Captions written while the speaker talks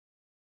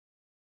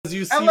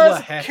you see And what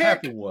let's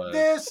happened kick was.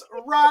 this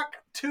rock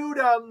to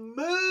the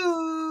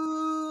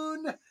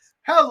moon.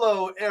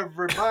 Hello,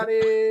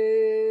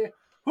 everybody.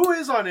 Who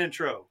is on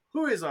intro?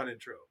 Who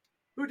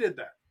did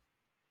that?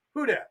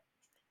 Who dat?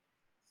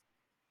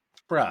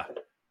 Bruh,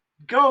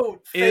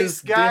 Goat face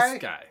is guy.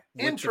 this guy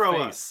with Intro the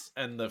us. face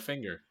and the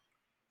finger.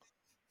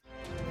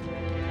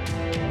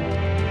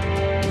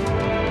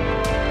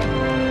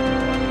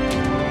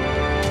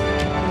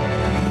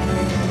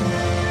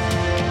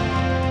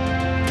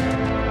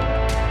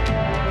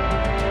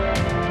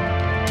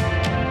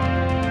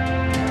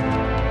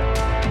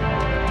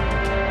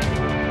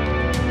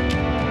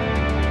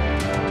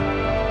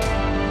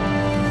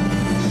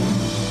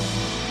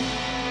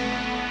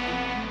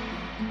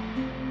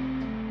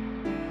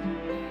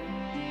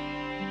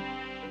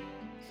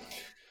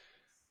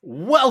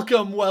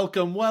 Welcome,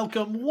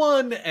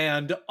 one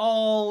and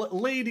all,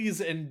 ladies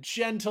and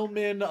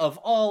gentlemen of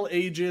all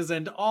ages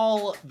and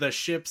all the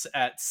ships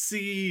at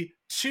sea,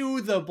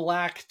 to the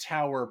Black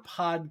Tower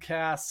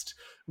podcast.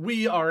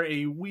 We are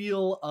a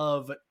Wheel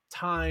of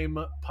Time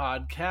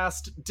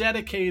podcast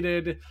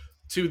dedicated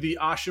to the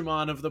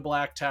Ashaman of the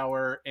Black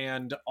Tower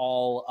and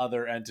all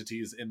other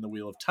entities in the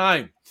Wheel of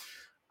Time.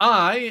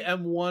 I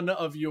am one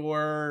of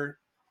your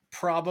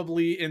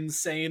probably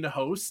insane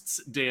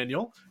hosts,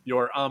 Daniel,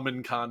 your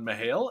Amin Khan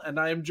Mahale, and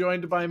I am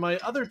joined by my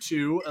other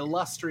two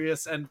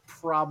illustrious and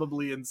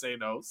probably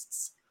insane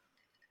hosts.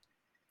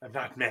 I'm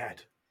not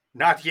mad.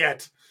 Not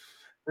yet.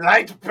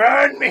 Light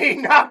burn me,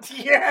 not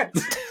yet.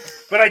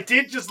 But I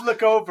did just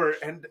look over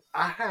and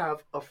I have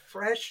a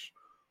fresh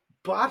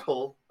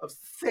bottle of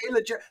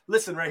Sailor Jerry.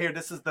 Listen right here.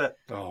 This is the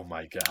Oh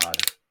my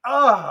god.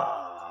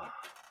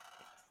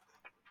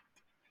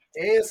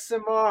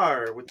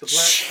 ASMR with the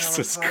Black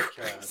Jesus Tower podcast.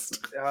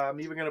 Christ. I'm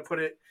even going to put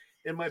it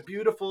in my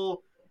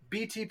beautiful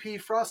BTP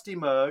Frosty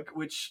mug,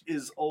 which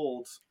is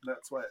old.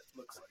 That's why it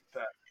looks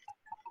like that.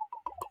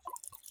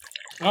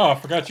 Oh, I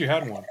forgot you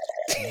had one.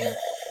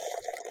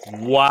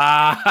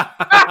 Wow.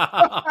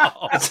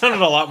 It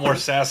sounded a lot more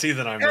sassy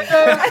than I meant.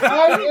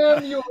 I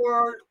am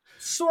your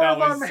sort That of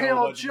was so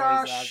unhailed much more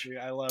Josh, sassy.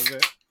 I love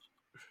it.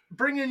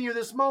 bringing you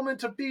this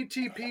moment of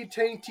BTP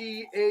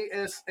Tainty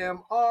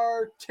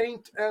ASMR,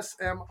 Taint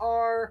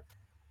SMR,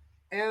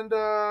 and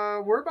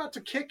we're about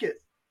to kick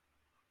it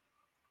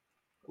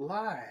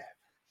live.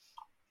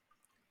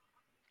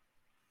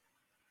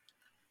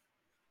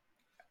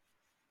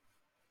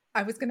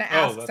 I was going to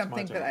ask that's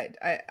something, my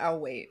but I'll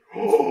wait.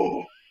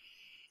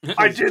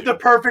 I did the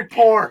perfect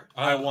pour.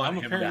 I want I'm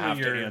him to apparently have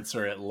your- to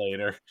answer it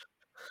later.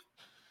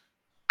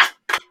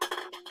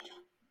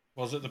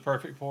 Was it the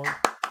perfect pour?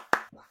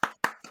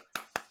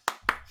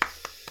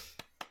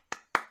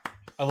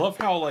 I love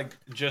how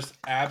just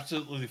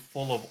absolutely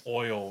full of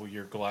oil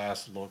your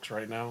glass looks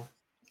right now.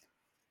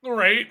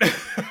 Right?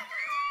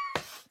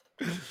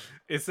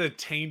 It's a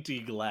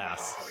tainty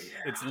glass. Oh,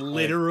 yeah. It's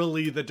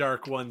literally the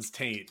Dark One's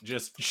taint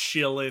just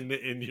chilling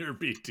in your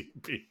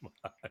BTP.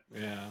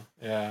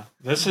 Yeah.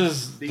 This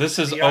is The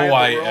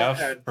OIF had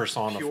pure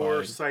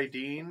personified.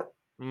 Sidene,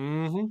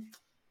 Mm-hmm.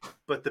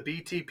 but the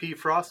BTP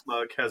Frost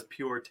mug has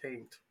pure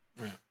taint.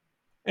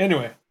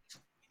 Anyway,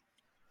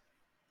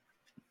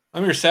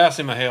 I'm your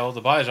sassy Mahale,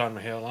 the Bijon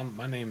Mahale.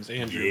 My name's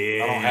Andrew.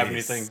 I don't have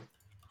anything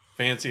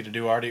fancy to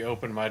do. I already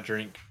opened my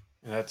drink.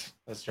 And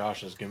that's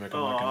Josh's gimmick.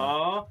 I'm not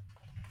gonna...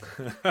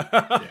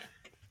 Aww.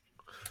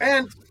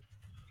 And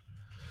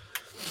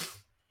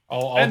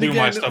I'll do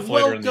my again, stuff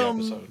later in the welcome-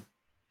 episode.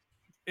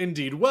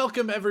 Indeed.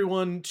 Welcome,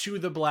 everyone, to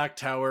the Black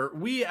Tower.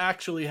 We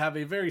actually have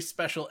a very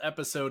special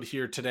episode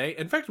here today.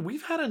 In fact,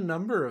 we've had a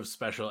number of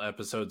special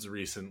episodes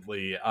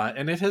recently,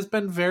 and it has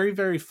been very,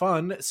 very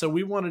fun. So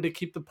we wanted to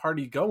keep the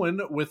party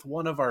going with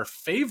one of our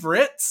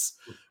favorites.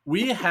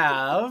 We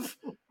have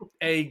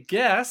a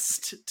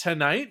guest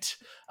tonight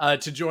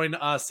to join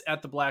us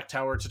at the Black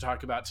Tower to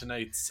talk about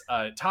tonight's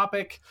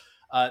topic.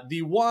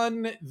 The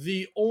one,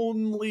 the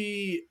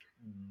only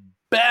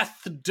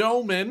Beth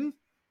Doman,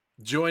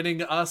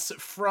 joining us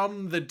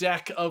from the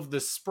deck of the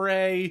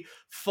Spray,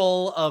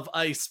 full of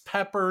ice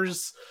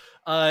peppers.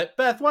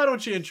 Beth, why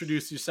don't you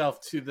introduce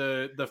yourself to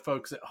the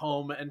folks at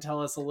home and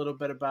tell us a little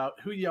bit about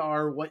who you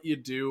are, what you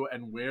do,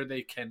 and where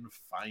they can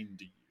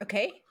find you.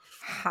 Okay.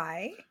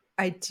 Hi.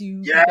 I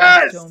do Yes!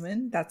 Beth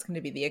Doman. That's going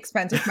to be the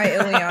expense of my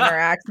Ileana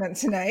accent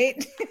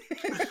tonight.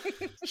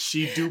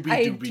 She doobie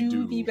I doobie do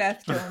doo. be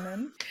Beth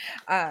Doman.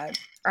 I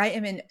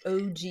am an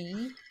OG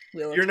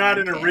Wheel of You're not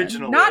Time an fan.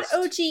 originalist. Not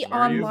OG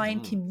Are you?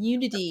 online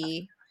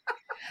community.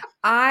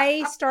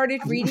 I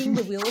started reading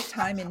The Wheel of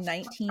Time in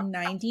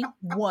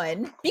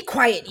 1991. Be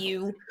quiet,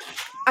 you.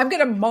 I'm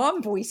going to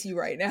mom voice you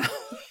right now.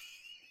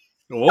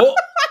 Oh,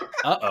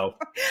 uh-oh.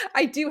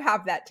 I do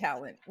have that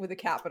talent with a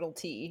capital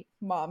T,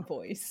 mom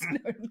voice.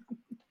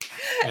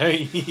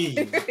 Hey.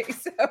 Anyway,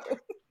 so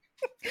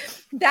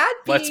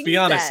That being Let's be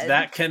honest, said,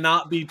 that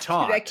cannot be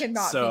taught. That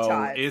cannot be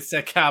taught. It's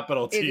a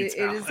capital T it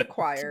talent. is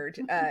acquired.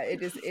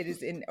 It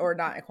is in, or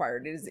not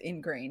acquired. It is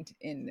ingrained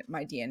in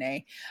my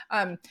DNA.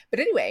 But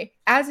anyway,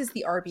 as is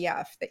the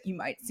RBF that you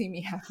might see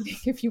me happening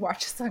if you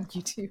watch us on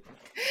YouTube.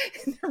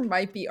 There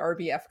might be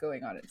RBF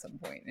going on at some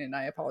point, and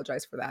I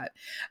apologize for that.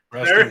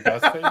 Resting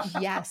death face?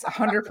 Yes,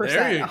 100%.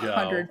 There you go.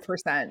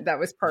 100%. That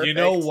was perfect. You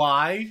know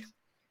why?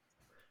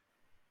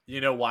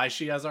 You know why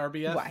she has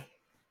RBF? Why?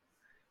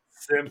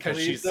 Because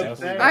she's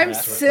simply best. I'm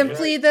That's what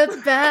simply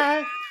the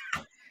best.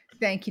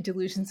 Thank you,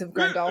 Delusions of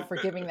Grendel, for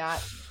giving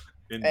that.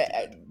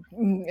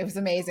 It was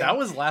amazing. That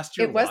was last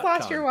year. It was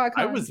last year. WatCon.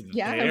 I was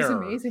Yeah, there it was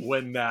amazing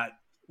when that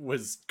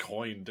was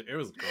coined. It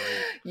was great.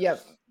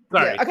 Yep.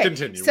 Sorry, Yeah, okay.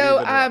 continue. So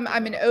We've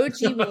I'm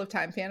interrupted an OG Wheel of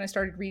Time fan. I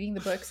started reading the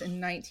books in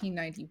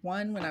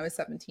 1991 when I was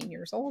 17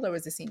 years old. I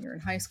was a senior in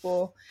high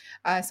school.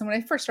 So when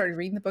I first started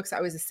reading the books, I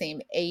was the same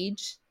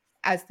age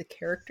as the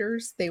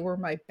characters. They were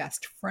my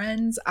best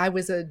friends. I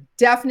was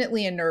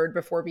definitely a nerd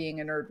before being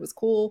a nerd was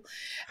cool.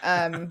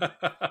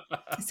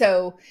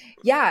 So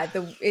yeah,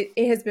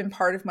 it has been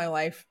part of my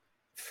life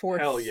for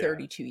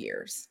 32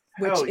 years.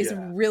 Which is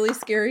really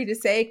scary to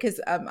say because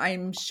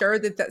I'm sure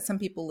that some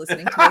people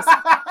listening to this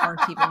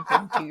aren't even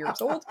 32 years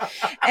old.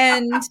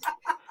 And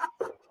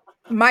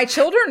my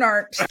children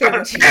aren't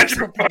 32 years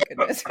old, thank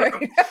goodness, right?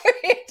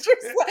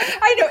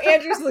 I know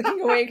Andrew's looking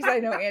away because I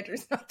know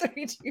Andrew's not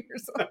 32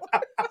 years old.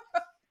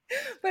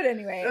 But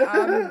anyway.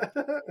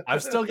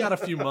 I've still got a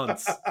few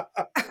months.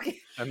 Okay.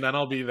 And then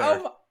I'll be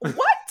there.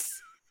 What?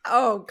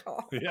 Oh,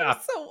 God. Yeah.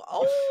 I'm so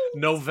old.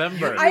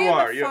 November. I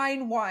am a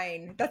fine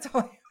wine. That's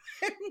all I am.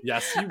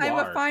 Yes, you I'm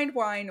are. a fine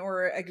wine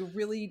or a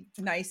really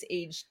nice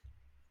aged,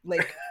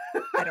 like,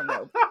 I don't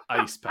know.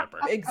 Ice pepper.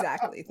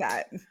 Exactly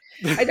that.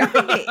 I don't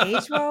think they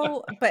age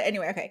well, but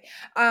anyway, okay.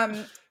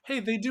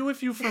 Hey, they do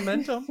if you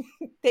ferment them.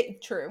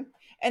 True.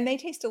 And they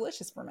taste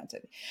delicious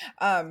fermented.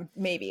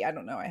 Maybe, I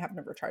don't know. I have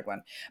never tried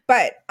one.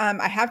 But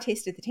I have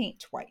tasted the taint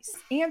twice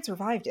and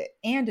survived it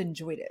and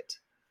enjoyed it.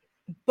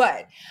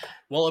 But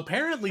well,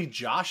 apparently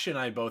Josh and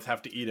I both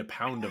have to eat a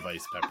pound of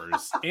ice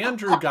peppers.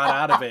 Andrew got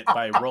out of it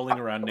by rolling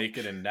around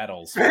naked in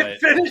nettles. But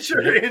finish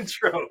your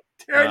intro,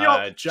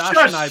 Daniel. Josh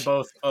and I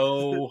both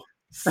owe.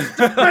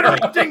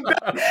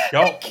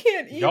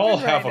 Y'all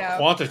have a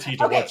quantity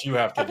to what you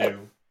have to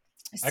do.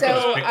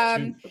 So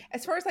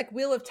as far as like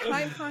Wheel of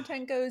Time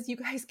content goes, you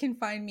guys can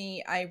find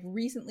me. I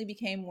recently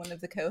became one of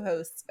the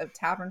co-hosts of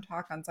Tavern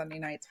Talk on Sunday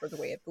nights for The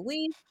Way of the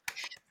Leaf.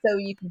 So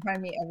you can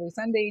find me every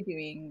Sunday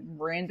doing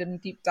random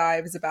deep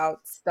dives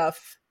about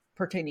stuff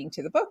pertaining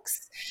to the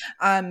books.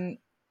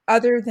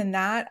 Other than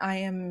that, I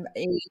am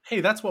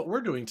Hey, that's what we're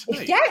doing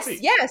tonight. Yes.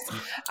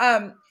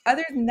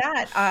 Other than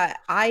that,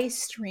 I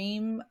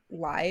stream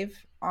live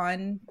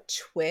on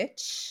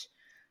Twitch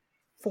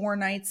 4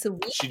 nights a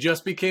week. She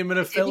just became an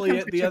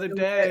affiliate the other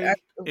day.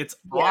 It's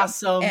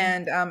awesome.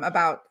 And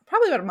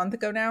probably about a month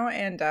ago now.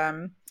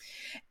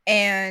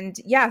 And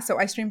yeah, so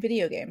I stream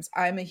video games.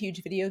 I'm a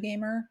huge video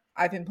gamer.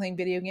 I've been playing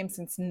video games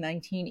since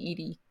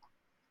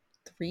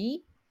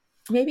 1983,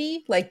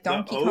 maybe, like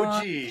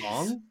Donkey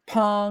Kong,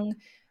 Pong,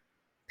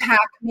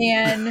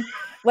 Pac-Man.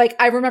 Like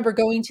I remember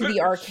going to the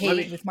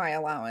arcade with my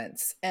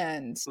allowance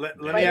and let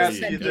me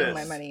ask you this: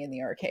 my money in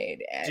the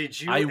arcade. And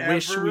did you? I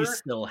wish we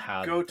still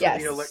had. Go to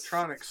the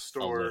electronics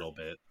store a little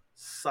bit.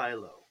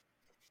 Silo.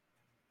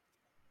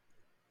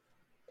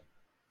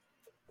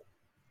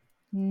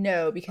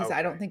 No, because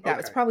I don't think that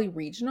was probably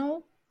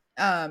regional.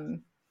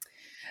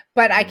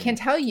 But I can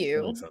tell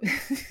you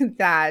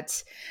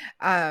that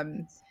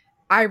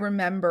I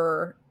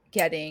remember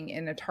getting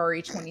an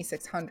Atari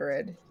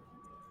 2600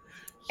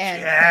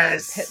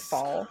 and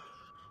Pitfall.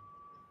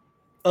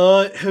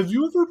 Have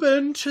you ever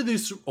been to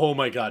this? Oh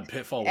my God,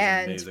 Pitfall was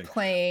amazing. And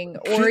playing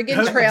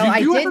Oregon Trail.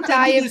 I did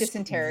die of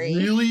dysentery.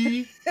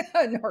 Really?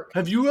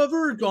 Have you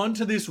ever gone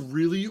to this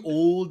really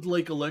old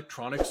like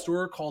electronics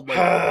store called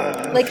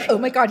like? Oh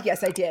my God,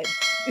 yes, I did.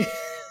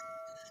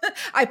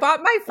 I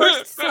bought my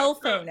first cell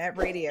phone at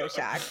Radio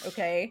Shack.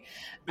 Okay,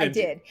 I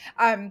did.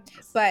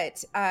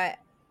 But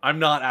I'm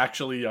not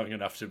actually young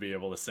enough to be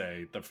able to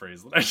say the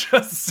phrase that I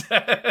just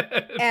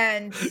said,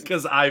 and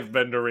because I've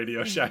been to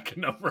Radio Shack a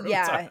number of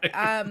times.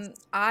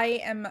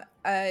 I am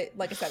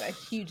like I said, a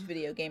huge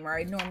video gamer.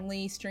 I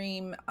normally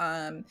stream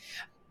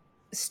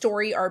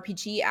story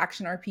RPG,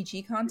 action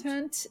RPG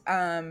content.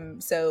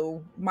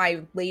 So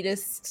my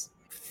latest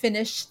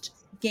finished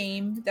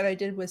game that I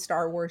did was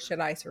Star Wars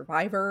Jedi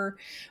Survivor,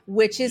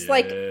 which is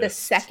like the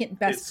second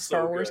best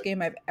Star Wars game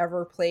I've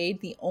ever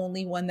played. The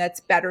only one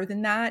that's better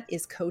than that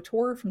is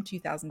KOTOR from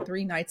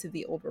 2003, Knights of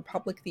the Old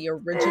Republic. The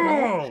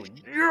original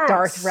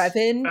Darth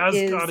Revan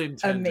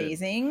is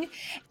amazing.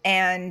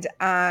 And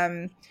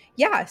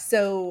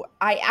so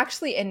I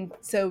actually, and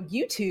so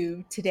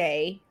YouTube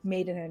today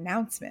made an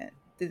announcement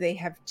that they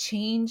have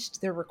changed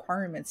their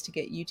requirements to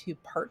get YouTube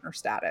partner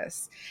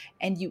status,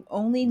 and you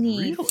only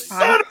need Really?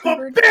 500 Son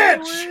of a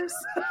bitch! followers.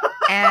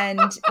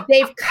 And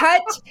they've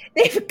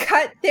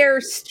cut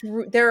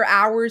their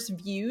hours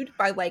viewed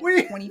by like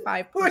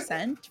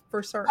 25%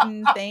 for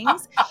certain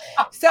things.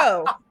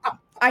 So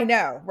I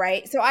know,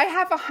 right? So I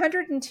have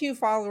 102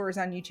 followers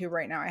on YouTube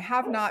right now. I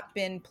have not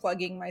been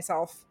plugging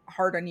myself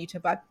hard on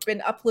YouTube. I've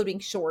been uploading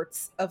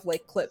shorts of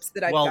like clips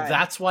that I've Well, done.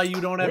 that's why you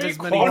don't have We as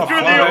many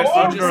qualify followers.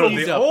 You under just need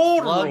the to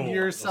old plug rules.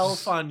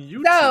 yourself on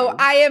YouTube. So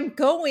I am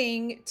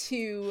going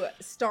to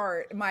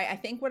start I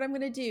think what I'm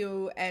going to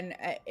do, and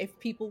if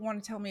people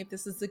want to tell me if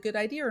this is a good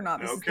idea or not,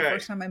 this is the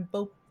first time I'm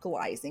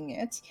vocalizing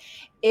it,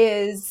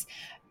 is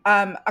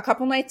a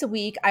couple nights a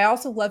week. I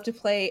also love to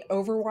play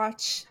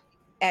Overwatch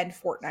and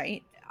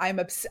Fortnite.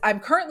 I'm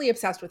currently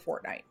obsessed with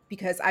Fortnite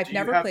because I've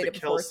never played it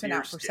before. It's been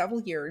out for several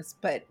years,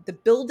 but the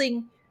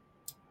building,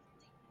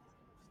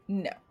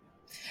 no,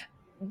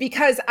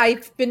 because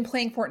I've been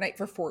playing Fortnite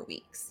for 4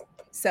 weeks.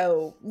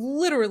 So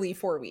literally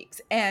 4 weeks.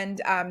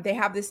 And they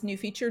have this new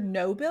feature,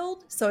 no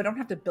build. So I don't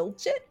have to build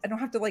shit. I don't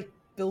have to like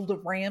build a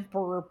ramp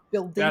or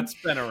building. That's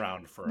been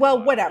around for a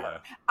while. Whatever.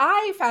 Yeah.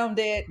 I found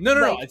it. No,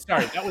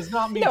 sorry. That was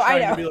not me No, I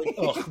trying to know. be like,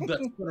 oh,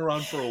 that's been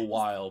around for a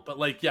while. But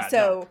like, yeah,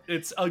 So-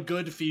 it's a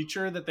good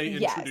feature that they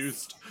Yes.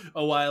 introduced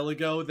a while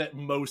ago that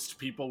most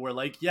people were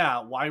like, yeah,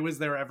 why was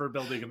there ever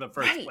building in the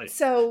first Right. place?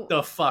 So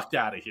The fuck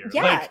out of here.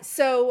 yeah. Like,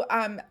 So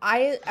I'm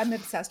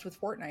obsessed with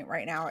Fortnite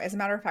right now. As a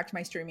matter of fact,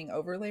 my streaming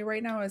overlay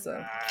right now is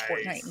a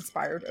Fortnite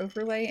inspired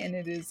overlay, and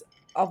it is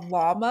a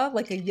llama,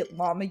 like a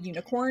llama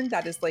unicorn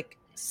that is like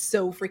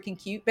so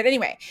freaking cute. But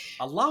anyway,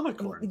 a llama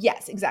corn.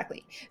 yes,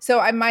 exactly. So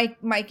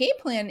my game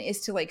plan is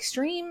to like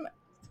stream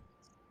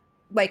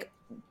like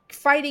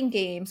fighting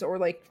games or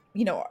like,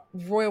 you know,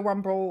 Royal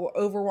Rumble,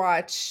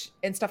 Overwatch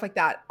and stuff like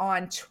that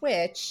on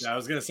Twitch. Yeah, I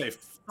was gonna say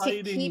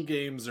fighting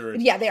games are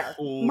they are.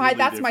 Totally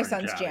That's my different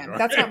son's category. jam.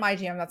 That's not my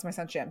jam. That's my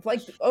son's jam. Like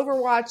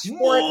Overwatch,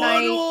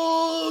 Fortnite.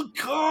 Mortal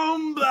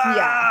Kombat.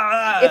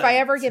 Yeah. If I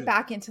ever get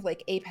back into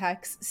like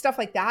Apex, stuff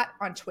like that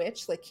on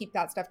Twitch, like keep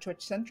that stuff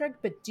Twitch centric,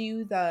 but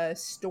do the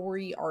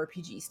story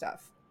RPG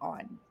stuff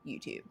on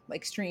YouTube.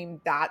 Like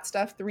stream that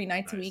stuff 3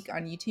 nights a week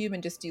on YouTube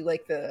and just do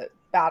like the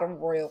battle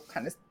royal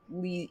kind of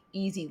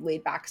easy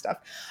laid back stuff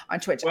on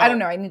Twitch. Well, I don't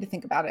know. I need to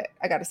think about it.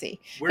 I got to see,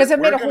 because I've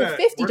made a whole $50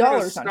 on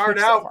Twitch. Start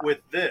so out far. with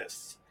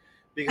this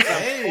because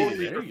I'm Hey,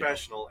 totally there you go.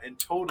 professional and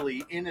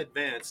totally in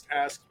advance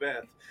asked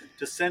Beth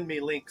to send me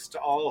links to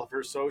all of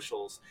her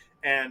socials,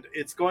 and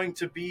it's going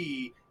to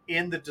be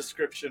in the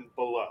description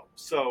below.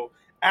 So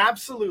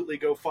absolutely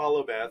go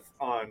follow Beth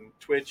on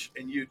Twitch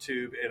and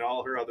YouTube and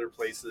all her other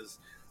places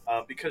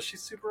because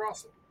she's super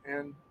awesome,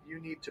 and you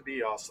need to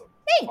be awesome.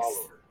 Thanks.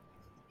 Follow her.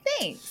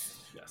 Thanks.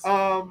 Yes.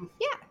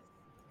 Yeah.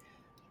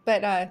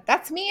 But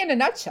that's me in a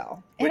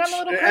nutshell. And Which, I'm a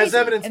little crazy. as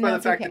evidenced and by the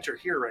that's fact okay. that you're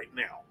here right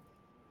now.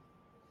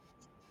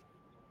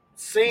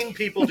 Sane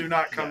people do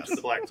not come to Yes.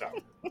 the Black Tower.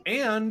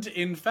 And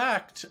in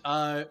fact,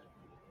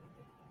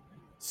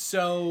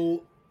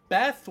 so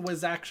Beth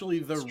was actually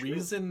the It's true.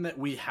 reason that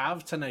we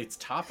have tonight's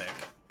topic,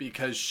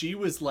 because she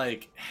was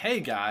like, hey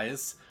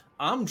guys,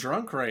 I'm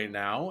drunk right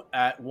now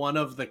at one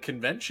of the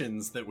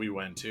conventions that we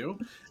went to,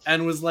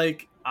 and was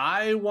like,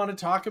 I want to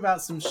talk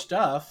about some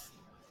stuff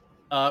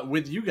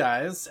with you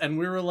guys. And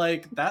we were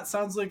like, that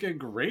sounds like a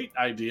great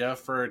idea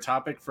for a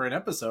topic for an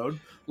episode.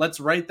 Let's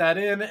write that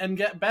in and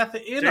get Beth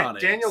in on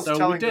it. Daniel's So we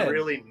telling did, the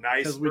really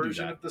nice 'cause we do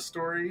version that. of the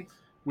story.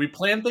 We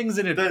plan things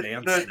in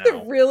advance the- now.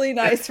 The really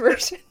nice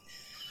version.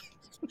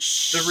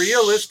 The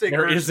realistic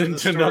There version isn't of the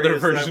story another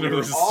is that version we of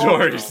were the all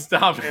story. drunk,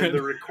 Stop and it.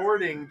 the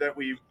recording that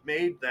we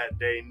made that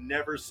day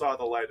never saw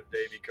the light of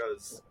day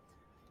because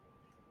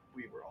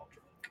we were all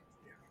drunk.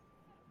 Yeah.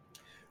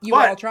 You were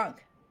But- all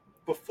drunk.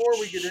 Before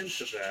we get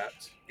into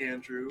that,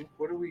 Andrew,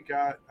 what do we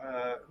got?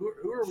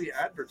 Who are we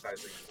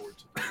advertising for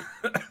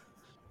today?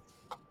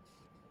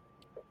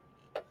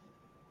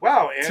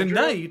 Wow, Andrew,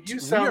 Tonight, you we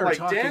sound are like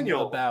talking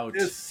Daniel. about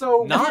It's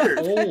so Not weird.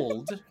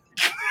 old.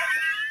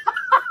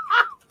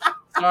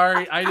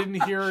 Sorry, I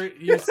didn't hear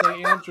you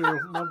say Andrew.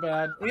 My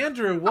bad.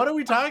 Andrew, what are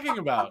we talking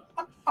about?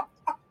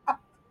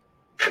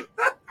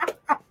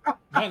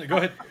 Go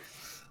ahead.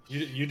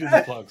 You do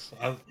the plugs.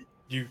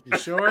 You You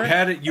sure?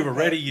 had it. You were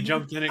ready. You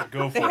jumped in it.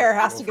 Go for The it. hair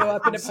has to for go it.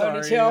 up in a Sorry,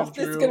 ponytail.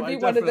 This is Andrew. going to be I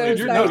one of definitely those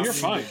did No, not nights. you're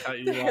fine. mean to cut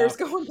you The hair's off.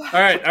 going back. All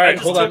right, I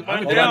hold on. Put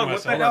it Hold down. on.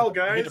 What the Hold hell, on. I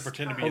get to guys?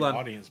 pretend to be Hold an on.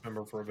 audience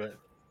member for a bit.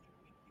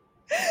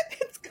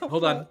 It's going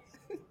Hold on. back.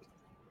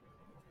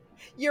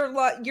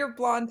 Your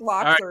blonde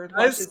locks All right, are guys.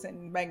 luscious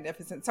and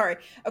magnificent. Sorry.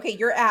 Okay,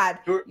 your ad.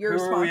 Who Your are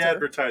sponsor. we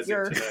advertising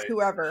Your today?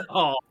 whoever.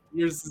 Oh,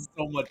 yours is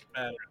so much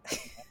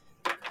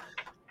better.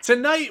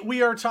 Tonight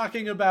we are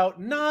talking about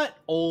not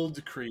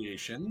old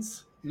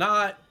creations,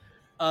 not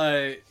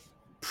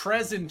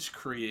present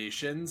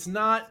creations,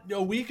 not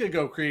a week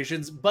ago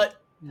creations, but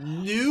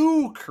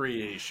new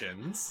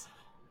creations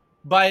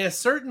by a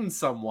certain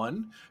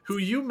someone who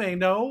you may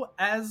know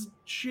as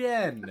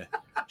Jen.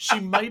 She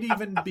might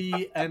even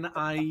be an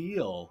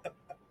Aiel.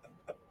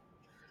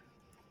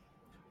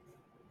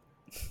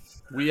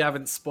 we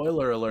haven't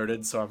spoiler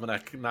alerted, so I'm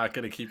not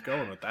gonna keep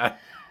going with that.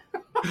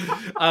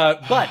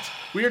 But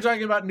we are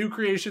talking about new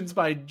creations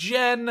by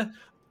Jen.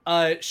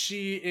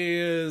 She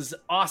is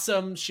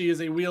awesome. She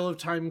is a Wheel of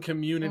Time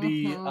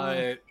community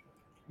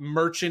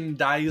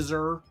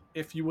merchandiser,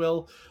 if you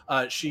will.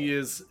 She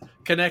is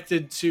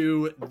connected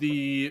to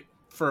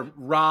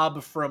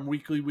Rob from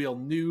Weekly Wheel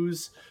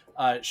News.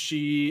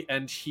 She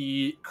and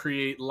he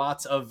create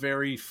lots of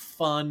very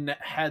fun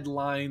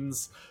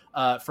headlines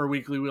for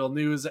Weekly Wheel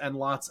News and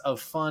lots of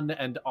fun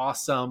and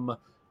awesome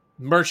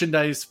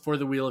merchandise for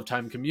the Wheel of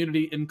Time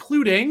community,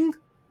 including,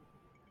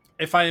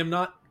 if I am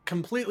not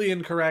completely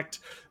incorrect,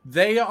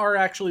 they are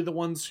actually the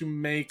ones who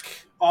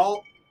make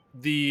all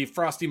the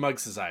Frosty Mug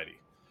Society.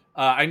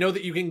 I know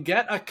that you can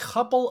get a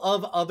couple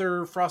of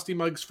other Frosty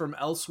mugs from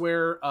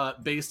elsewhere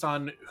based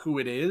on who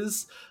it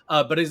is.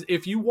 But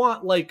if you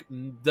want like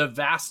the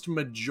vast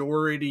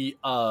majority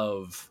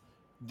of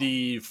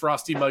the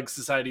Frosty Mug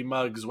Society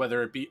mugs,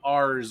 whether it be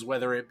ours,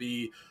 whether it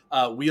be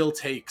Wheel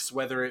Takes,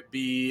 whether it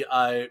be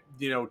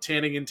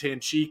Tanning and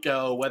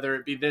Tanchico, whether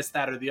it be this,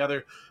 that, or the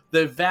other,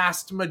 the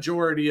vast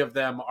majority of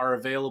them are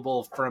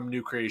available from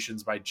New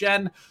Creations by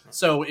Jen.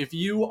 So if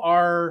you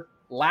are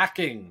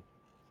lacking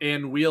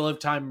in Wheel of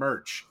Time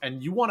merch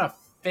and you want to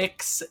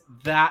fix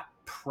that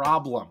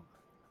problem,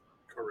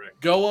 correct,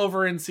 go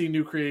over and see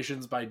New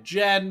Creations by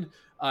Jen.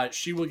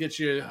 She will get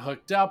you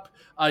hooked up.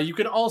 You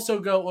can also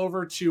go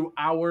over to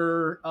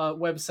our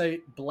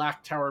website,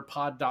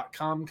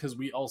 blacktowerpod.com, because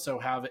we also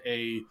have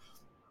a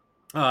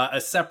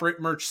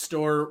separate merch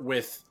store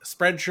with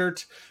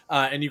Spreadshirt,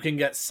 and you can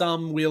get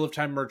some Wheel of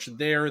Time merch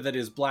there that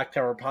is Black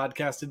Tower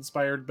Podcast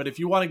inspired. But if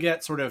you want to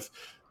get sort of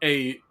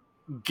a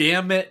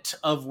gamut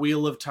of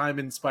Wheel of Time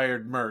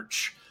inspired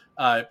merch,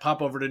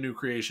 pop over to New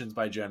Creations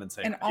by Jen and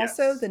say and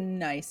also the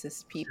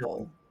nicest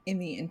people in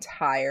the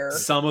entire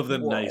some of the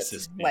world.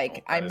 Nicest people.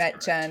 Like I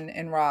met Jen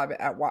and Rob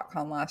at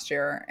WatCon last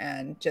year,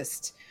 and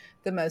just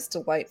the most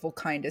delightful,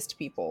 kindest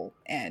people.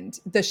 And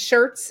the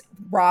shirts,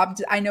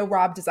 I know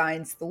Rob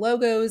designs the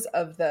logos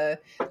of the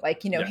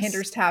Yes.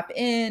 Hinders Tap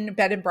In,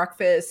 Bed and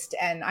Breakfast,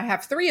 and I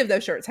have 3 of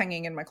those shirts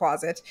hanging in my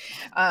closet.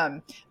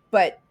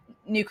 But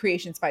New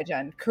Creations by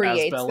Jen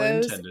creates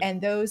those, intended.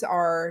 and those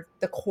are,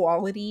 the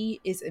quality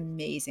is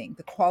amazing.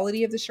 The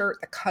quality of the shirt,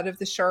 the cut of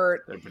the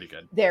shirt, They're pretty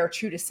good. They're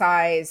true to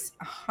size,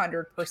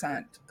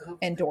 100%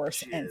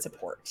 endorse and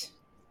support.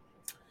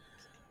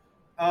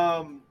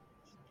 And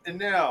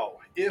now,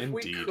 if Indeed.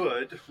 we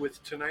could,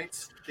 with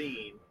tonight's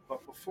theme,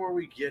 but before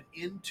we get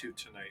into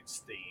tonight's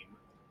theme,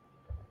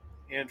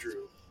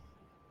 Andrew,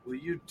 will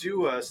you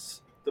do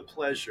us the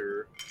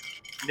pleasure,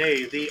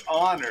 nay, the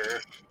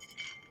honor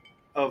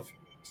of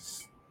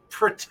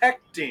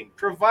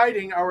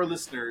providing our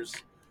listeners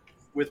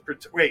with...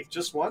 Wait,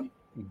 just one?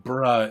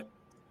 Bruh.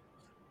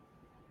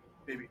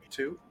 Maybe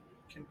 2?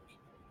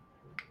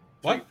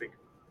 What?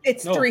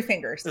 It's 3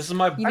 fingers. This is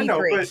my... You need I know,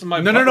 3. but... This is my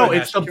No,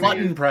 it's the Can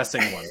button we-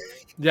 pressing one.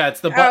 Yeah,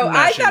 it's the button I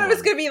mashing thought it was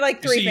one. going to be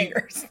like 3 see-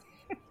 fingers.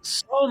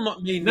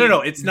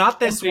 No, it's not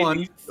this one.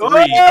 3,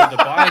 but the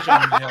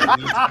Bajan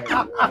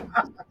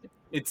needs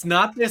It's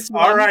not this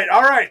one. All right.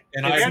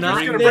 And And it's Andrew's not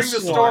going to bring this the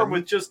storm one.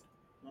 with just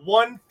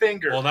one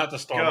finger. Well, not the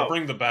storm. Go. I'll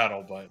bring the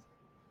battle, but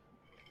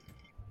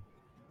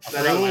I That's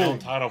forgot my cool. own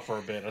title for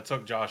a bit. I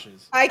took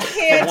Josh's. I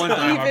can't one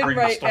time I even bring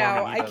the right storm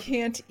now. and he I doesn't.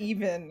 can't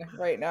even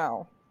right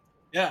now.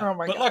 Yeah, Oh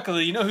my but God.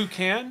 luckily, you know who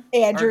can?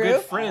 Andrew? Our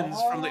good friends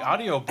from the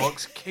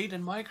audiobooks, Kate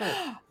and Michael.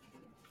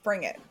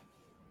 Bring it.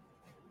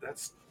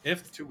 That's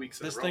If 2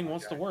 weeks in this a row, thing my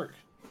wants guy. to work.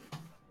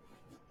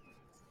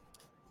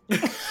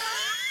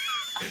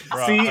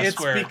 See, I it's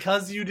swear.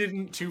 because you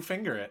didn't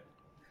 2-finger it.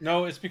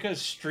 No, it's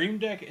because Stream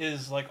Deck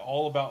is like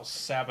all about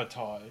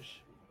sabotage.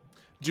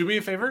 Do me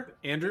a favor,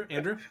 Andrew.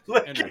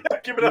 Look, Andrew,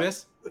 give it do up.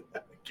 this. Give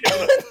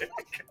it up.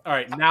 All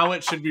right, now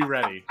it should be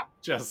ready.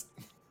 Just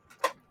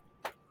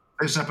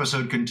This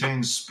episode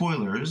contains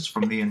spoilers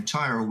from the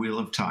entire Wheel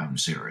of Time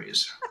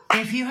series.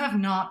 If you have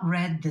not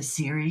read the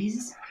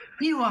series,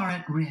 you are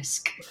at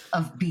risk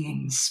of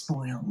being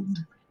spoiled.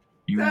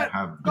 You That-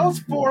 have been Those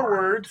 4 warned.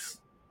 words.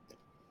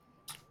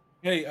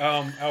 Hey,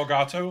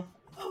 Elgato,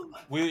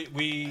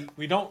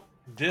 we don't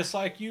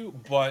dislike you,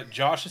 but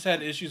Josh has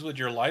had issues with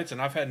your lights,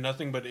 and I've had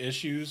nothing but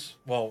issues.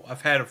 Well,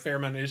 I've had a fair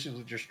amount of issues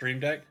with your Stream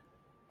Deck.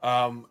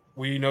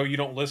 We know you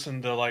don't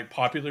listen to like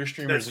popular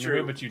streamers That's anyway,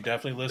 true. but you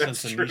definitely listen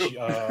That's to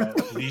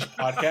true. niche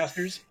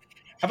podcasters.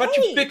 How about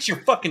Hey, you fix your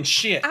fucking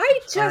shit? I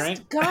just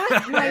right.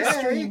 got my Hey.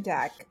 Stream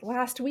Deck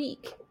last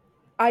week.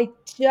 I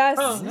just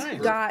Oh,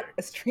 nice. got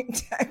a Stream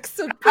Deck,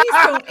 so please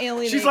don't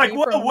alienate She's like, me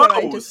whoa, from what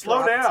I whoa, just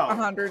slow dropped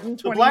down.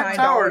 $129 The Black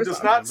Tower does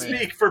on. not man.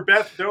 speak for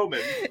Beth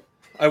Doman.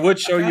 I would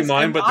show you Guys,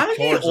 mine, am but I the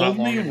cord's the not long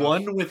only enough.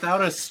 one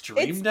without a Stream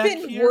It's Deck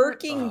been here?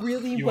 working Ugh.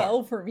 really you well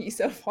are. for me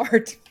so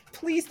far.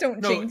 Please don't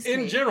No, jinx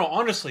in me. general,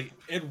 honestly,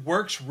 it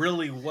works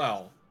really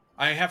well.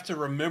 I have to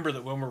remember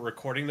that when we're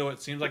recording, though,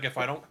 it seems like if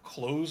I don't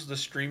close the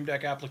Stream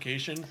Deck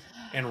application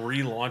and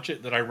relaunch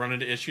it, that I run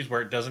into issues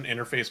where it doesn't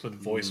interface with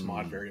voice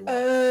mod very well.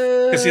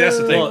 Oh, see, that's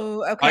the thing.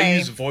 Okay. I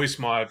use voice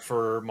mod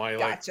for my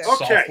Gotcha.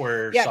 like Okay.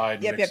 software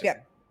side. Yep. mixing.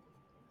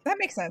 That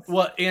makes sense.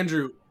 Well,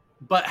 Andrew,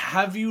 but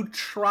have you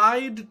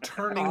tried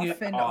turning Off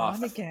it and off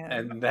on again.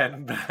 and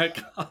then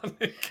back on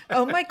again?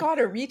 Oh my god,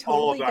 are we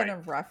totally Hold on. gonna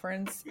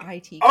reference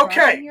IT crowd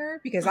Okay. in here?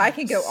 Because I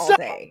can go all So-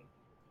 day.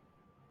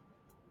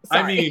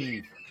 I Sorry.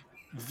 mean,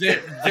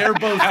 they're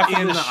both Half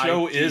in of the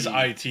show IT, is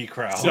IT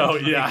crowd. So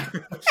yeah.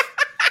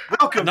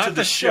 Welcome Not to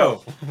the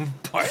show.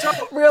 But-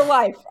 real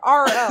life,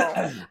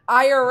 RL,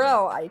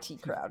 IRL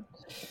IT crowd.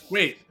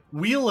 Wait,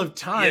 Wheel of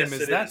Time, Yes,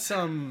 is it that is.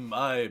 some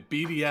Far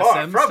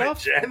BDSM from it,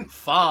 stuff? Jen.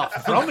 Far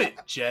from it,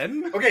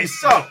 Jen. Okay,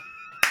 so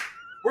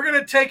we're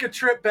gonna take a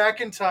trip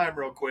back in time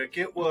real quick.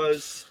 It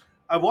was,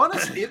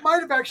 it might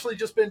have actually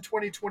just been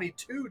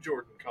 2022,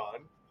 Jordan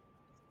Con.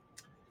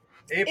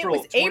 April It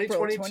was April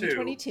 2022.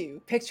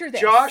 2022. Picture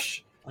this.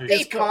 Josh is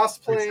April.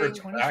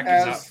 cosplaying Back is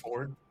as not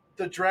forward.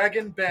 the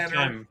Dragon Banner.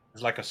 Time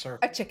is like a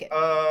circle. A chicken.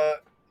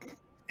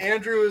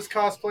 Andrew is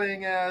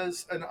cosplaying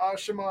as an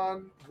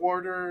Ashaman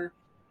warder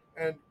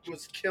and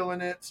was killing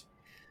it.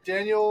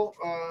 Daniel,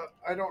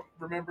 I don't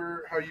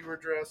remember how you were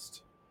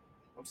dressed.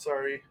 I'm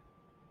sorry.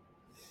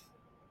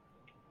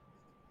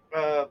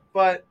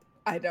 But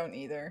I don't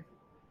either.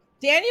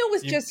 Daniel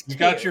was just you cute.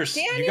 got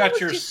Daniel you got was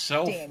just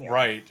yourself Daniel.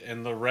 right,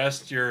 and the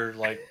rest you're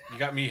like you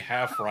got me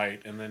half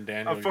right, and then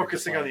Daniel. I'm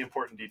focusing on the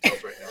important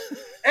details right now.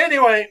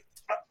 Anyway,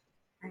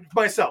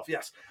 myself,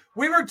 yes.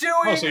 We were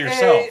doing so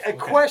yourself. a Okay.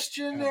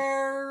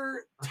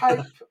 questionnaire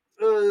type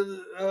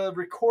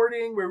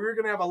recording where we were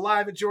going to have a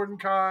live at Jordan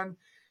Con.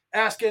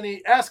 Ask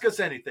us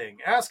anything.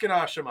 Ask an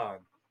Ashaman,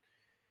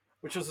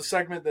 which was a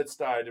segment that's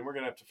died, and we're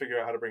going to have to figure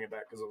out how to bring it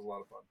back because it was a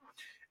lot of fun.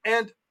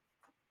 And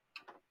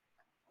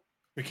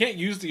We can't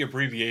use the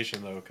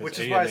abbreviation though, Which because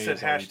is why I said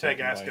hashtag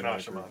ask an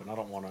Ashaman. and I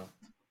don't want to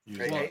use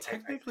Hey, that. Well, hey,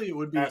 technically it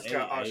would be Ask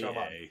AAA.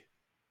 Ashaman.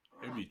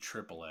 It would be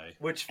AAA.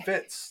 which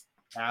fits.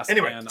 Ask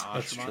Anyway, an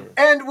That's Ashman. true.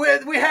 And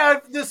we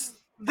have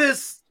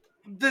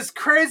this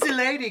crazy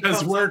lady Because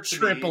comes we're up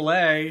to me,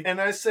 AAA. and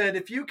I said,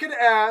 if you could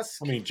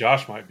ask I mean,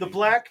 Josh might be the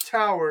Black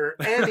Tower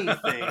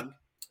anything,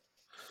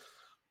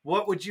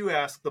 what would you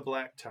ask the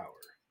Black Tower?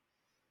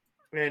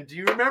 And do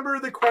you remember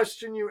the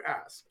question you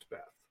asked, Beth?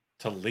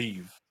 to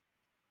leave.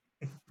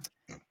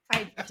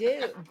 I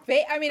do.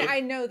 I mean, I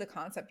know the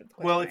concept of the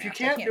question. Well, if you I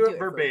can't do it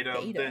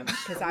verbatim, then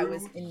because I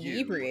was screw you.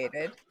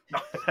 inebriated.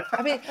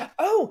 I mean,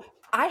 oh,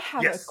 I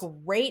have Yes. a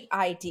great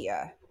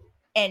idea.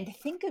 And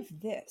think of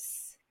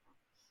this.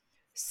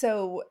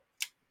 So,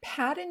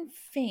 Pat and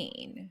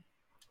Fain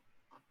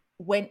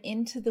went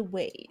into the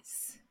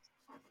ways,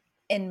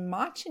 and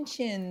Mach and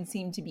Chin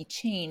seemed to be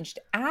changed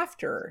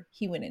after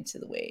he went into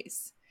the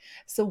ways.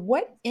 So,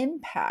 what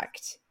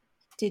impact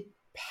did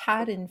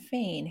Pat and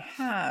Fain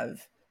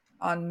have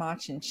on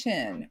Mach and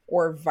Chin,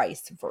 or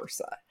vice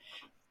versa?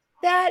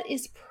 That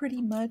is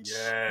pretty much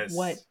Yes.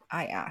 what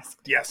I asked.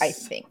 Yes. I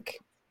think.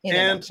 In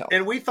a nutshell.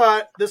 And we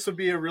thought this would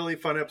be a really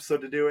fun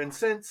episode to do. And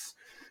since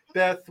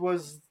Beth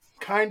was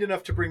kind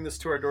enough to bring this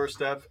to our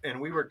doorstep,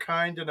 and we were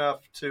kind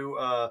enough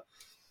to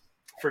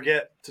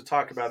forget to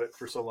talk about it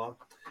for so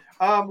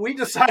long, we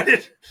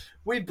decided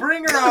we'd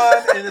bring her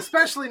on, and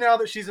especially now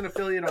that she's an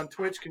affiliate on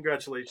Twitch,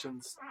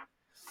 congratulations.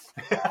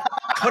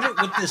 Put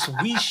it with this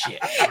wee shit.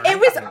 It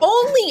was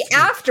only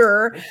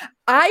after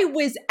I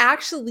was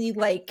actually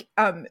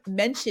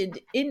mentioned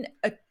in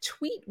a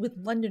tweet with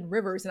London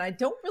Rivers, and I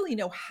don't really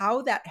know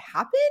how that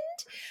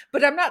happened,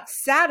 but I'm not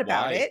sad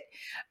about Why? it.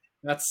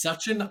 That's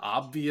such an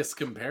obvious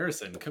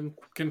comparison.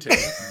 Continue.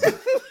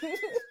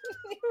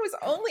 It was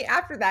only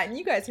after that, and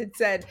you guys had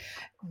said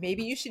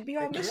maybe you should be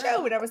on the Heck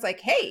show, and I was like,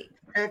 hey,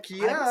 Heck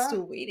yeah. I'm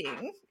still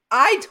waiting.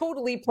 I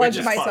totally pledged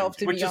is myself fun.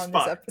 to Which be is on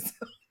fun. this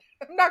episode.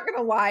 I'm not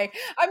gonna lie,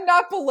 I'm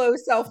not below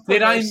self.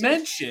 Did I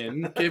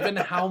mention, given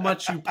how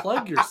much you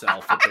plug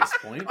yourself at this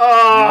point,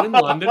 Oh. you and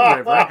London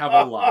River have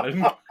a lot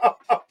in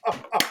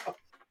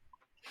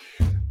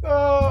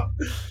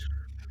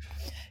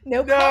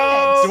No No.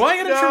 comment. Do I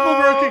get a triple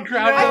broken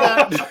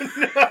crowd for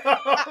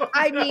that?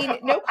 I mean,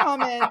 no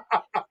comment.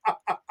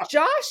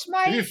 Josh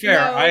might. To be fair,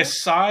 know. I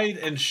sighed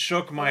and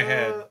shook my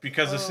head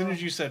because as soon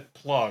as you said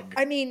plug,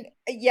 I mean,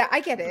 yeah,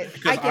 I get it.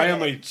 because I I get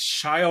am it. a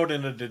child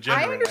and a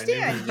degenerate. I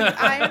understand. knew-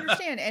 I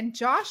understand. And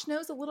Josh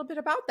knows a little bit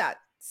about that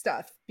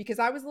stuff because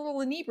I was a little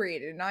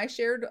inebriated and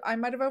I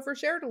might have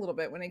overshared a little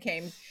bit when it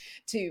came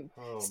to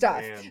Oh,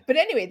 stuff. man. But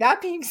anyway,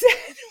 that being said,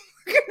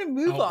 we're going to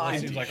move Oh, on.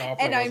 it seems like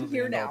opera And I'm wasn't the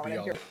here end-all now. And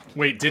I'm be-all. here.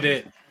 Wait, did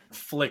it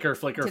flicker?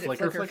 Did it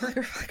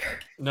flicker?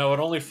 No, it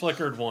only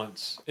flickered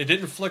once. It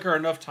didn't flicker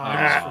enough times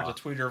Ah. for the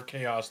tweeter of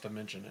chaos to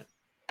mention it.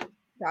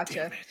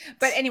 Gotcha.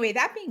 But anyway,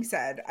 that being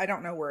said, I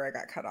don't know where I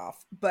got cut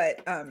off,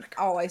 but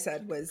all I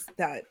said was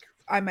that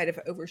I might have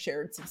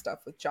overshared some stuff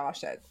with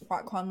Josh at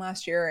WatCon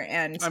last year,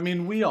 and I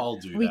mean, we all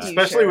do we that. do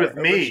Especially share, with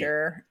me.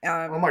 overshare,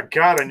 Oh my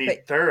god, I need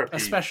but- therapy.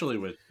 Especially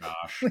with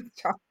Josh. with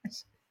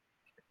Josh.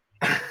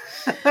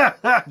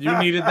 You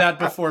needed that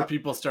before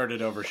people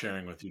started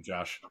oversharing with you,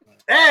 Josh.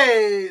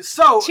 Hey,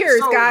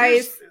 Cheers,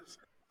 guys.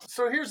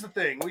 Here's the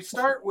thing. We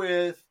start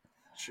with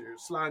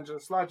cheers,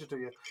 Slanja to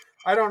you.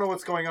 I don't know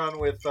what's going on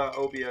with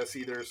OBS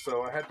either,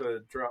 so I had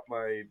to drop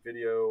my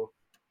video.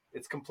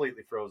 It's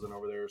completely frozen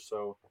over there,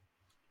 so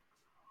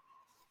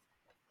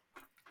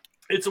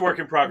It's a work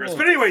in progress. We'll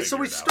But anyway, so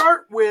figure we it out.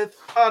 start with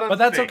Pot on But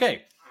that's Fain.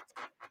 okay.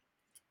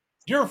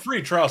 Your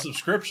free trial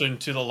subscription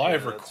to the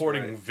live Yeah, that's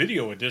recording right.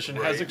 video edition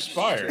has Right.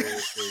 expired.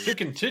 Seriously. To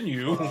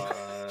continue,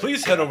 Uh,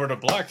 please head over to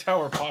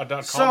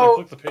blacktowerpod.com So-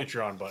 and click the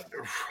Patreon button.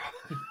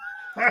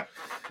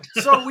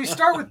 So we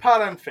start with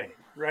Pot on Fain,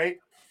 right?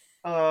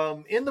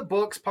 In the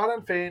books, Pot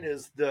on Fain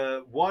is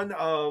the one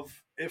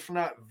of, if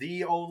not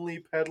the only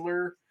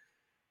peddler.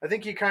 I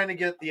think you kind of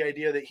get the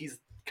idea that he's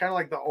kind of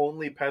like the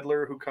only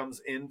peddler who comes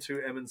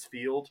into Emmons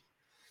Field.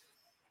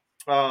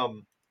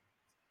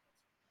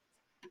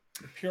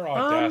 Pure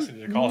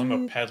audacity to call him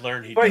a peddler,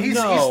 and he But doesn't he's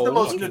No. the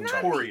most He's not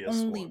notorious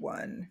the only one.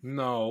 one.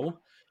 No.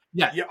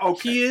 Yeah, Yeah,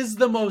 okay. he is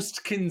the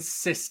most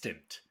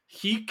consistent.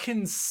 He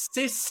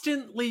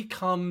consistently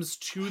comes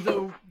to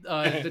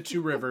the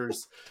Two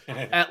Rivers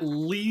at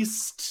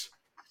least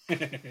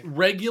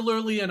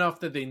regularly enough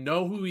that they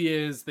know who he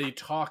is. They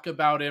talk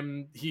about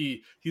him.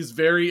 He's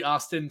very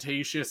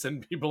ostentatious,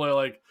 and people are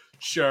like,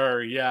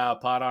 "Sure, yeah,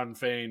 Pot on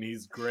Fain,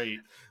 he's great."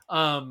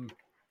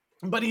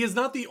 But he is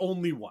not the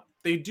only one.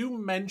 They do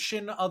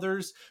mention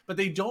others, but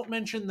they don't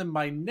mention them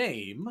by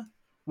name,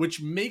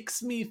 which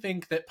makes me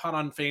think that Pot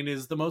on Fain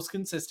is the most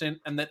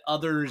consistent, and that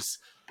others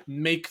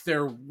make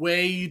their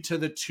way to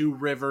the Two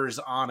Rivers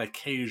on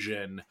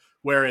occasion,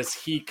 whereas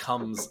he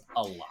comes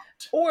a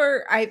lot.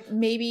 Or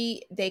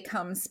maybe they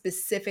come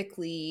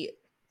specifically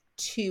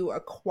to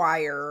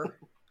acquire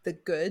the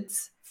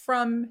goods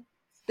from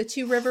the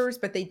Two Rivers,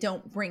 but they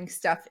don't bring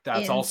stuff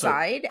That's also-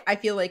 inside. I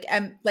feel like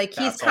he's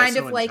That's kind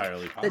also of like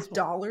entirely the possible.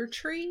 Dollar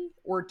Tree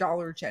or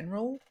Dollar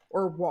General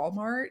or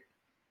Walmart.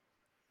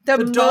 The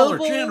Dollar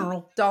mobile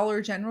General.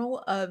 Dollar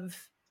General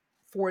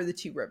for the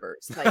Two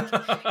Rivers.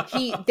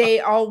 Like they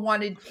all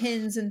wanted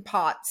pins and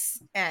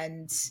pots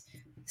and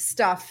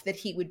stuff that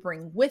he would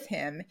bring with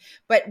him,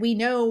 but we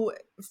know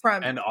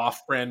from And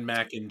off-brand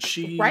mac and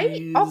cheese,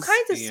 right, all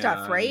kinds of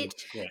stuff, right?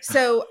 Yeah.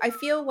 So I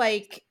feel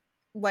like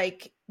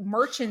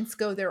merchants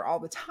go there all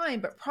the time,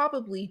 but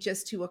probably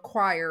just to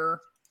acquire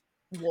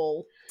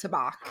wool,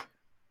 tobacco,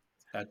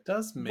 That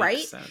does make right?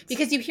 sense.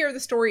 Because you hear the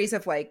stories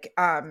of like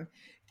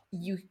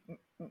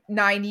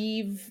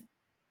Nynaeve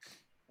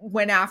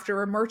went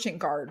after a merchant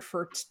guard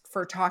for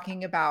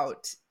talking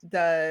about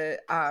the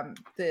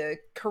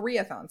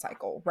Koreathon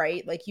cycle,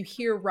 right? Like you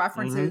hear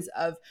references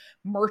of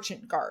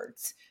merchant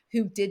guards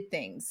who did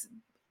things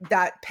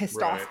that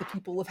pissed off Right. the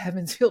people of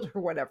Heavensfield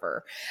or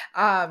whatever.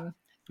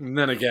 And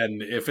then again,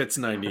 if it's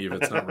Nynaeve,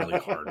 it's not really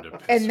hard to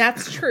piss. And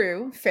that's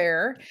true,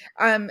 fair.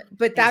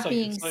 But that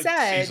being it's like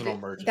said, seasonal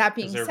merchants, that 'cause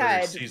being they're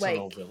very said,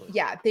 seasonal like village.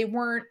 yeah, they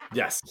weren't.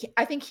 Yes.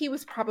 I think he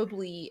was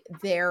probably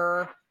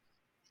their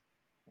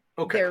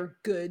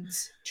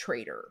goods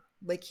trader.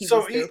 Like he So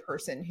was their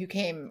person who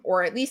came,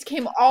 or at least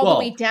came all the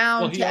way Well,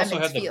 down he to also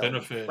Emmons had the Field,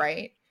 benefit-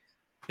 right?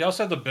 He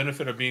also had the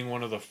benefit of being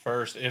one of the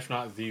first, if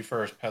not the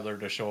first, peddler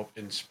to show up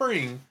in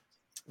spring,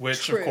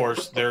 which True. of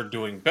course they're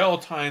doing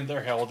Beltane.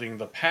 They're heralding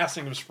the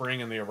passing of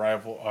spring and the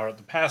arrival, or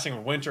the passing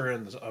of winter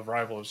and the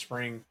arrival of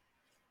spring.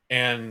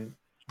 And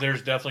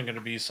there's definitely going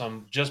to be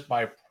some, just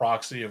by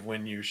proxy of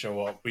when you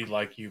show up, we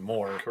like you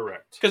more.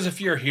 Correct. Because if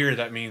you're here,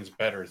 that means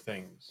better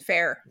things.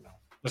 Fair. You know,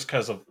 just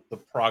because of the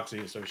proxy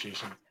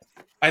association.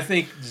 I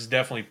think this is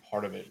definitely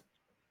part of it.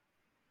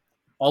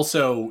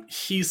 Also,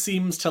 he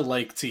seems to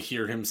like to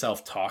hear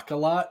himself talk a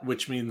lot,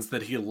 which means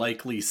that he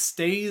likely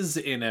stays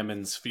in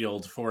Emmons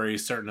Field for a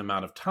certain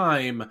amount of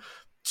time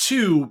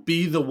to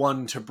be the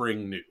one to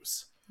bring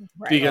news.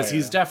 Right. Because Oh,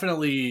 he's yeah.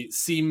 definitely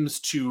seems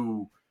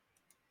to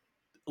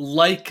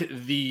like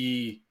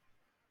the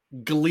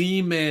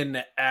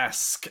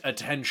Gleeman-esque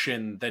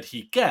attention that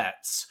he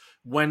gets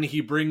when he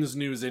brings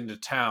news into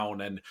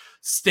town and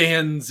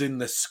stands in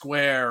the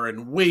square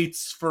and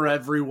waits for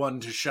everyone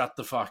to shut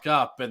the fuck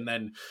up and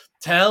then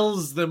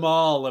tells them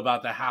all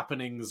about the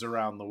happenings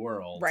around the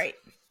world. Right.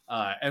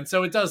 And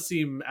so it does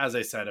seem, as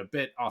I said, a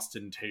bit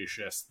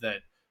ostentatious that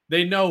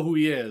they know who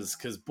he is,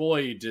 because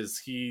boy, does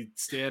he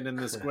stand in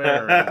the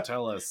square and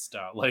tell us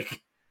stuff.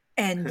 Like,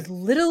 And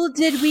little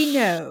did we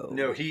know.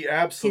 No, he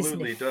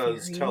absolutely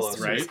does tell us.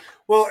 right?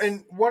 Well,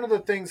 and one of the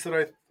things that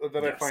I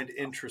Yes. find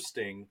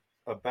interesting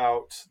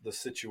about the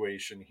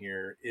situation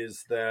here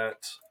is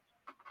that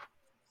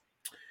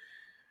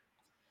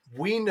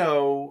we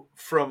know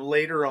from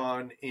later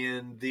on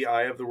in the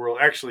Eye of the World,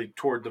 actually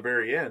toward the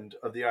very end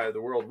of the Eye of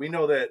the World, we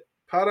know that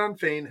Pot on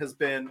Fain has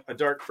been a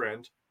dark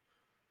friend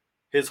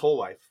his whole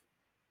life.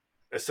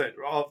 I said,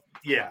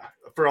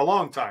 for a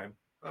long time.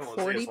 I don't want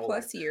to say 40 his whole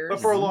plus life, years. but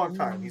for a long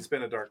time, he's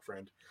been a dark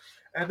friend.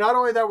 And not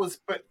only that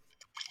but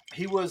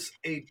he was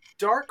a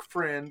dark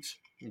friend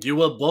you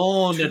were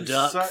born To a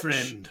dark such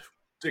friend.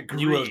 degree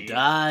You will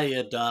die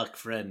a dark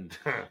friend,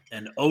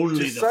 and only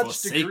To the such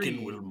Forsaken degree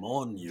will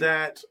mourn you.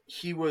 that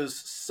he was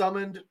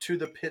summoned to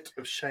the pit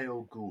of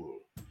Shael Ghul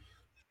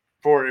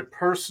for a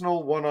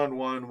personal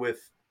one-on-one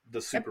with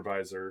the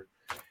supervisor.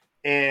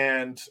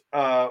 And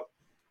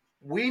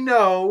we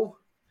know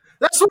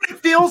that's what it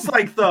feels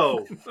like,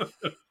 though.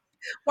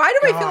 Why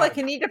do I feel God. like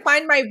I need to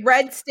find my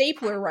red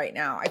stapler right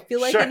now? I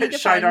feel like I need to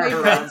find Shidar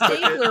my red Haran took it.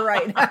 stapler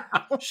right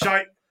now.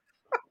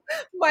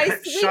 My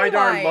swing Shidar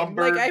line.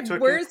 Lumber Like,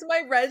 took where's it.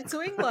 my red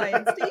swing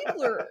line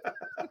stapler?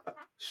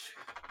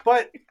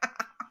 But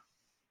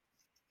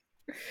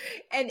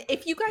And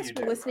if you guys You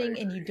were do, listening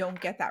I and you agree. don't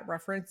get that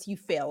reference, you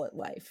fail at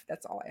life.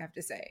 That's all I have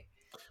to say.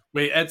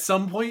 Wait, at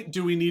some point,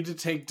 do we need to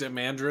take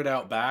Demandred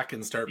out back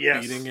and start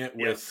Yes, beating it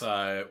yes. with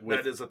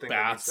That is a thing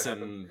that needs bats to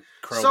happen. and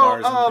So,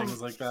 crowbars and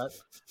things like that?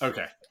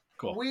 Okay,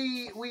 cool.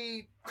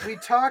 we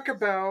talk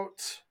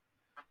about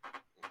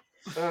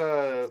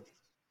Podon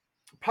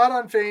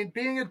Fain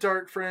being a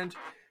dark friend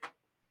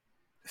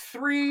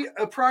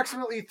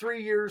approximately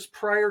 3 years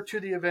prior to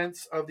the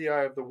events of the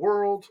Eye of the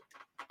World.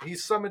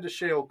 He's summoned to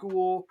Shale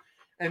Ghul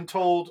and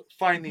told,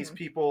 find these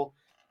people,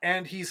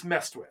 and he's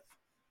messed with.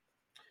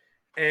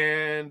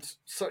 And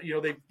so,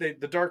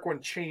 the Dark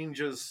One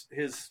changes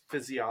his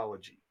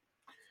physiology.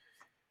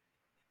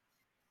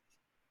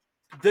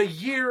 The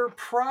year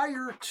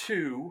prior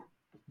to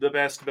the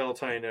best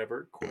Beltane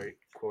ever,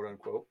 quote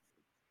unquote,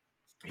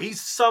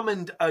 he's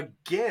summoned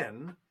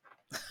again,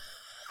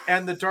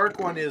 and the Dark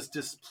One is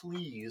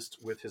displeased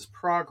with his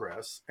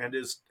progress and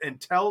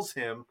tells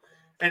him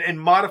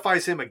and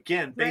modifies him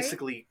again,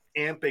 basically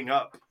amping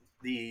up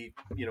the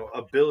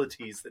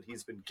abilities that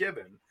he's been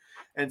given,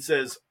 and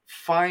says,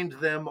 find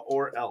them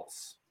or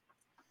else.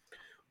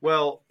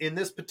 Well, in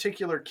this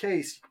particular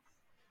case,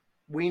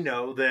 we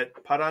know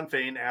that Padan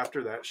Fain,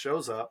 after that,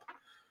 shows up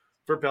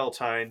for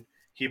Beltane.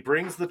 He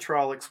brings the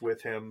Trollocs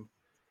with him.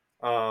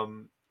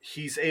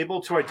 He's able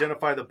to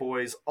identify the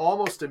boys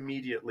almost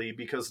immediately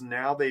because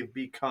now they've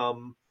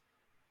become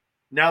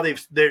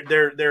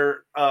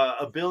their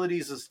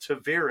abilities as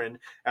Taviran,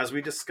 as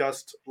we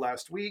discussed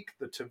last week.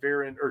 The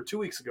Taviran, or 2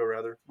 weeks ago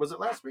rather, was it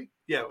last week?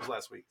 Yeah, it was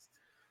last week.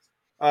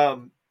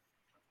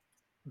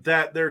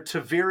 That their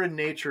Taviran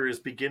nature is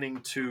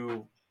beginning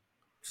to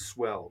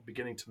swell,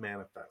 beginning to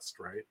manifest,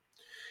 right?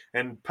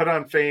 And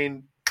Padan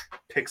Fain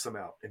picks them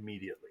out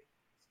immediately.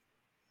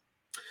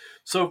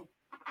 So,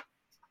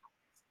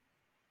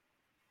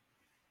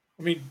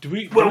 I mean, do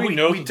we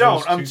know we that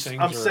don't. those two things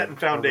I'm setting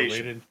foundation.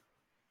 related?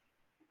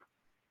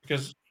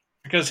 Because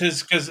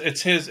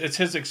it's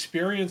his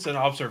experience and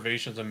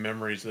observations and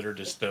memories that are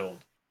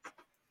distilled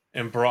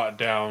and brought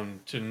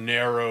down to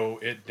narrow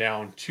it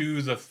down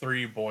to the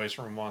 3 boys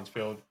from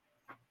Mansfield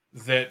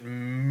that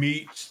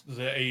meet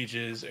the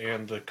ages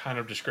and the kind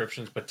of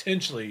descriptions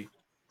potentially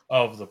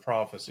of the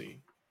prophecy.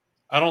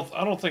 I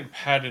don't think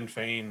Padan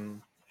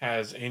Fain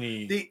has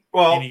any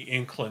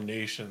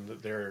inclination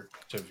that they're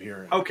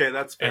Taviran. Okay,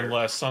 that's fair.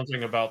 Unless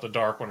something about the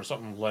Dark One or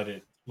something let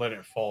it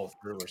fall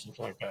through or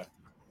something like that.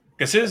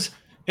 Because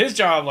his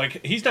job,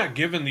 like, he's not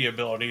given the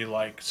ability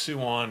like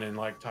Suan and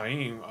like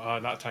Logain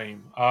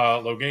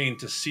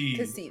to see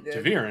the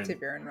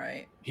Taviran.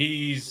 right?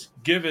 He's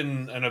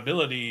given an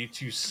ability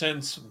to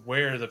sense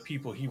where the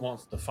people he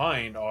wants to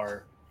find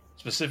are,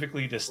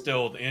 specifically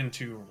distilled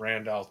into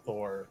Randall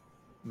Thor,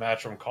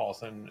 Matrim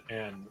Cawthon,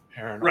 and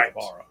Heron Right.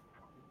 Albara.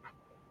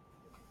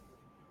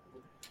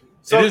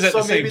 So, it is at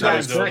the same maybe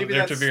time, though, maybe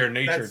their that's, Taviran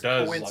nature that's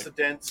does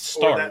coincidence,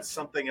 like start. Or that's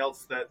something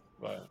else that.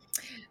 But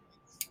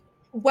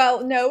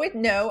Well,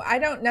 no, I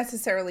don't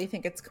necessarily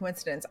think it's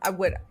coincidence. I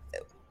would,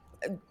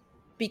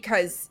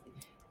 because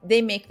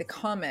they make the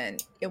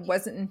comment, it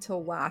wasn't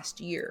until last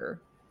year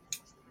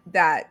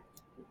that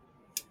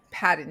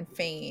Padan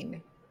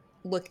Fain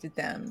looked at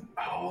them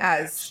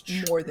as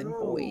more than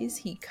boys.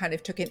 He kind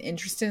of took an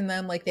interest in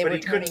them, like they were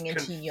turning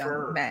into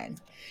young men.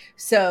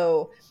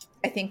 So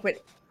I think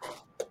what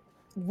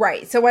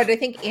I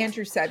think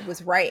Andrew said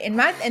was right.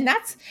 And I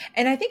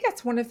think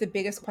that's one of the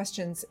biggest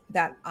questions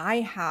that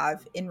I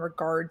have in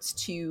regards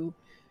to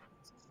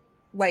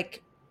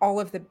like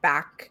all of the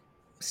back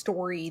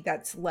story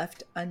that's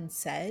left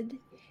unsaid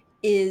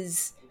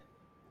is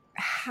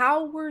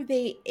how were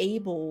they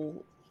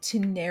able to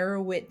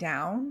narrow it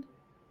down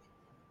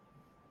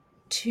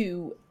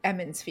to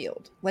Emmons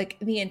Field? Like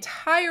the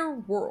entire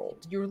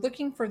world, you're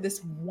looking for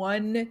this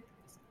one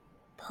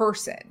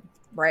person,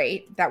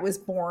 right? That was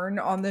born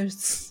on the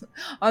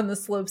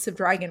slopes of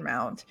Dragon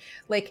Mount.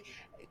 Like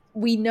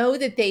we know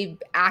that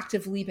they've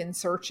actively been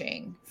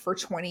searching for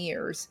 20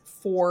 years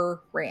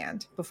for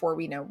Rand before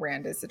we know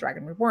Rand is the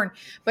Dragon Reborn.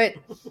 But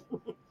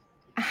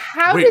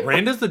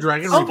Rand is the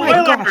Dragon Oh Reborn?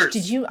 my gosh,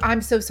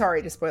 I'm so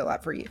sorry to spoil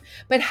that for you.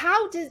 But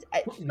how does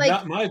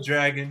not my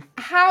dragon?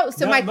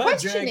 My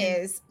question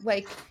is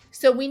like,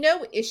 so we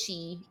know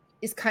Ishi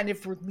is kind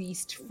of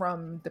released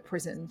from the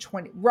prison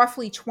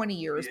roughly 20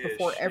 years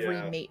before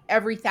every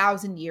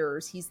 1,000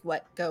 years he's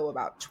let go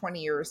about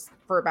 20 years,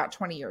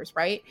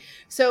 right?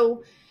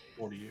 So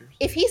 40 years.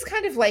 If he's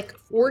kind of like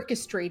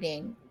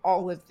orchestrating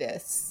all of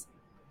this,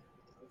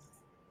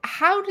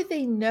 how do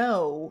they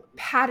know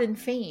Padan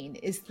Fain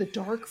is the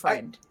dark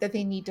friend that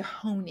they need to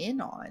hone in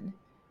on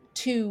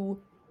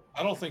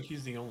I don't think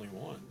he's the only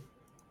one.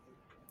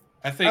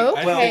 I think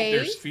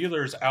there's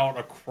feelers out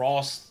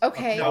across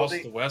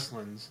the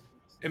Westlands,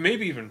 and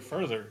maybe even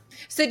further.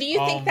 So do you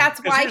think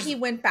that's why he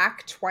went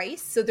back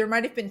twice? So there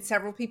might have been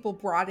several people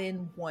brought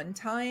in one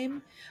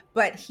time,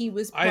 but he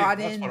was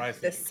brought in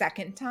the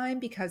second time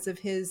because of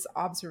his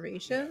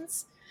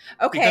observations.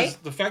 Okay. Because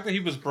the fact that he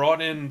was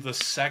brought in the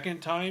second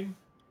time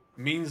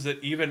means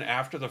that even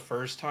after the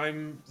first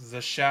time, the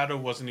Shadow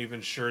wasn't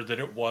even sure that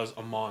it was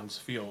Amon's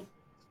field.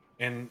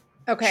 And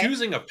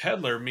choosing a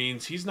peddler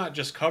means he's not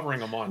just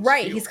covering Amon's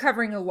right, field. he's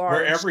covering a large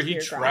Wherever he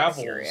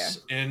geographic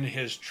travels area. in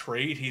his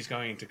trade, he's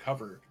going to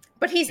cover.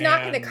 But he's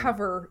not going to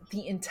cover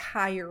the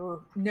entire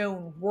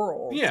known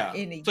world in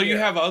a year. So you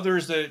have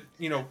others that,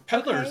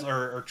 peddlers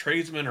or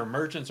tradesmen or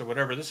merchants or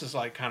whatever. This is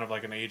like kind of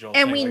like an age-old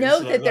thing. And we like, know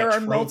that there are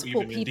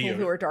multiple even people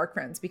who are dark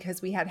friends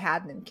because we had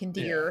Haddon and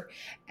Kindir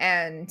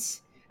and...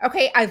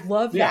 Okay, I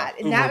love that.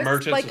 And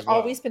that's like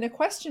always been a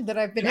question that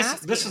I've been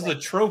asking. This is the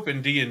trope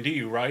in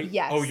D&D, right?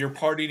 Yes. Oh, your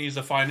party needs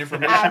to find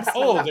information.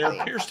 Oh, there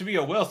appears to be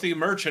a wealthy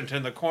merchant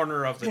in the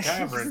corner of the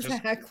tavern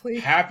just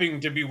happening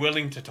to be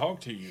willing to talk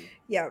to you.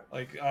 Yeah.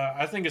 Like,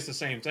 I think it's the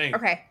same thing.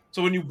 Okay.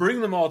 So when you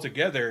bring them all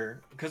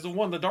together, because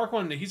the Dark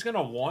One, he's going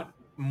to want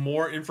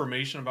more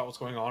information about what's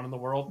going on in the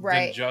world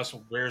than just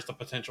where's the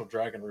potential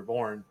dragon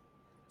reborn.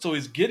 So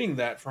he's getting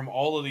that from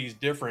all of these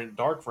different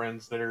dark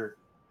friends that are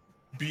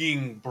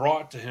being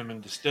brought to him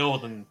and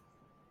distilled and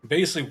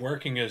basically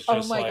working as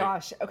just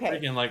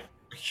freaking like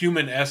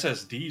human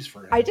SSDs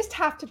for him. I just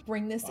have to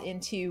bring this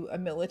into a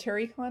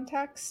military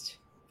context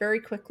very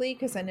quickly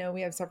because I know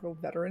we have several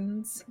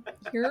veterans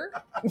here.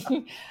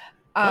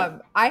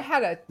 I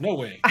had a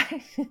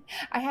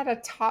I had a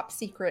top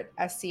secret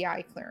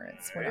SCI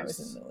clearance when I was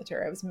in the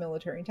military. I was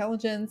military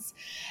intelligence,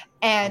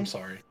 and I'm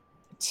sorry.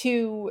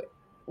 To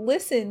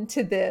listen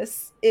to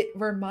this, it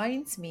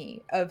reminds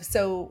me of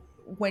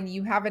when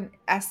you have an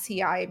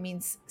SCI, it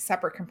means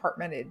separate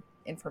compartmented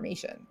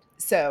information.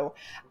 So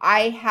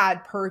I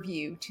had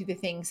purview to the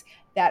things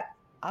that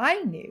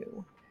I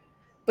knew,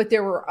 but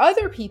there were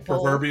other people.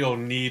 Proverbial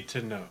need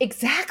to know.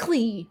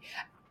 Exactly.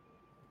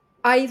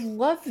 I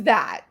love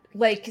that.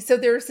 Like, so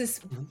there's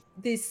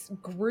this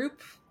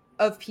group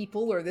of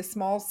people, or this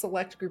small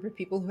select group of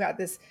people who had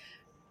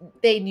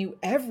they knew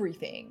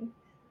everything.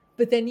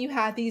 But then you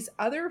had these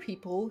other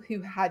people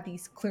who had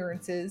these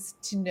clearances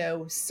to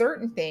know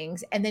certain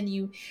things. And then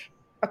you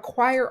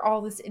acquire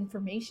all this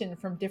information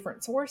from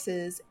different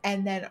sources.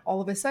 And then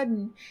all of a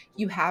sudden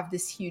you have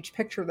this huge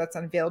picture that's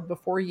unveiled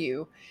before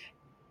you.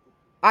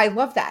 I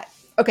love that.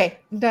 Okay,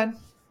 I'm done.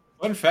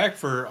 Fun fact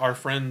for our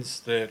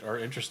friends that are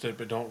interested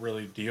but don't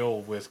really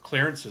deal with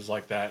clearances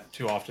like that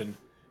too often.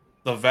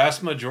 The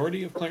vast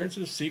majority of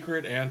clearances,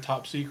 secret and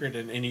top secret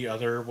and any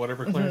other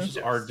whatever clearances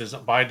are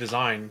by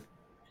design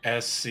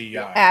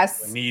SCI.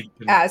 Need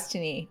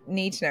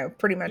to know.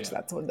 Pretty much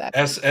that's what that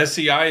is.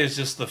 SCI is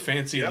just the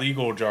fancy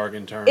legal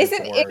jargon term.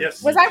 Isn't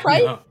it? Was that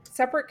right?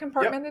 Separate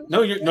compartmented?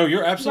 No,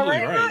 you're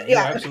absolutely right. You're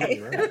absolutely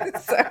right.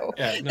 So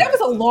that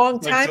was a long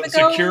time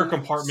ago. Secure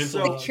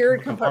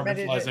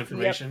compartmentalized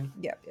information.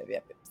 Yep.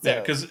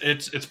 Yeah, because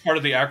it's part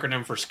of the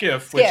acronym for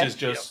SCIF, which is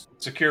just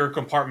Secure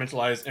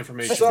Compartmentalized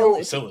Information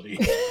Facility.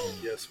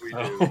 Yes, we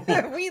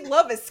do. We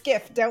love a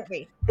SCIF, don't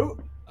we?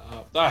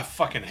 I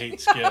fucking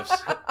hate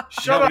SCIFs.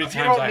 Shut up! You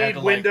don't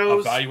need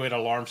Windows. Evaluate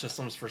alarm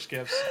systems for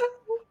SCIFs.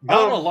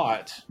 Not a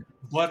lot,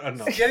 but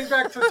enough. Getting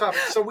back to the topic.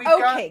 So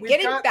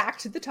back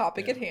to the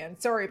topic at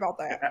hand. Sorry about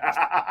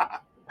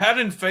that.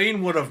 Fain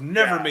Fain would have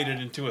never made it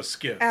into a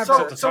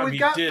SCIF. So we've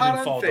got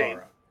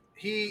Fain.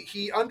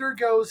 He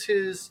undergoes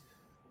his.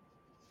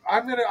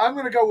 I'm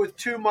gonna go with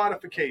 2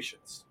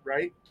 modifications,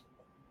 right?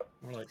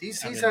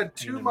 He's had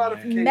 2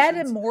 modifications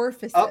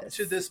metamorphosis up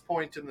to this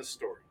point in the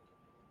story.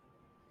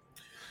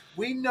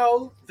 We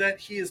know that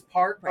he is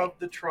part of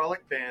the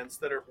Trolloc bands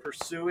that are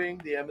pursuing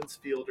the Emmons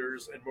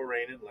Fielders and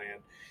Morainan land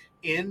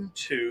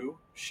into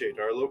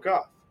Shadar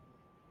Logoth.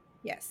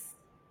 Yes.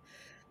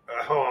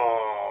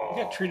 Oh.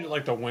 You got treated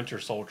like the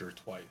Winter Soldier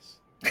twice.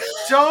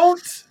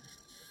 Don't.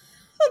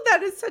 Oh,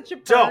 that is such a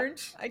burn.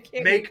 I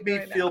can't make me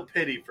feel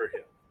pity for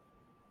him.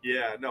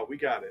 Yeah, no, we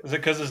got it. Is it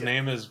because his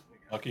name is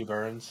Bucky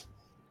Burns?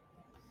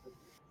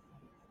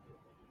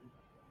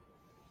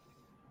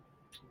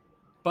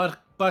 But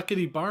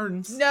Buckety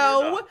Barnes.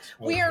 No,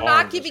 we are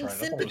not giving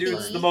sympathy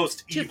Dude's the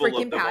most to evil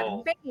freaking of them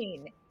all.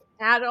 Fain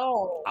at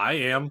all. I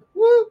am.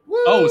 Woo,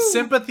 woo. Oh,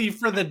 sympathy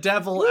for the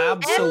devil,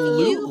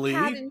 absolutely.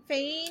 F you,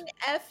 Fain.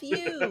 F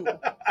you.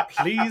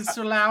 Please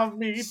allow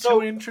me to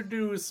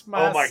introduce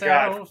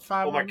myself.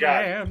 I'm a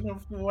man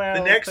of wealth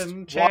the next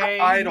and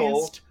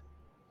idol. taste.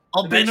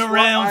 I've been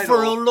around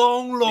for a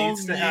long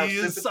needs to have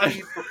years.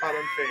 sympathy for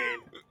Padan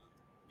Fain.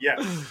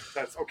 Yes,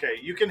 that's okay.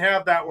 You can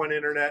have that one,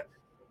 Internet.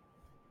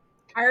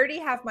 I already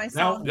have my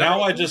song.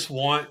 Now I just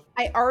want.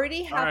 I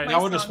already have. Right, my now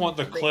song I just want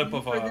the clip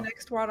of for the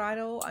next Rod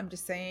Idol. I'm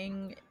just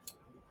saying,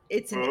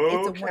 it's a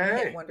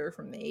one-hit wonder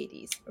from the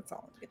 '80s. That's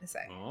all I'm gonna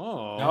say.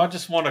 Oh. Now I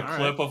just want a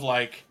clip of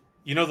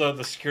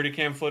the security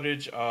cam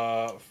footage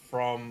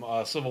from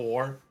Civil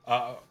War,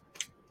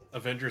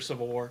 Avengers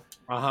Civil War.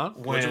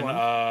 When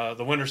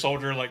the Winter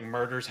Soldier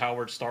murders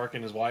Howard Stark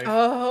and his wife.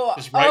 Oh.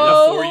 Just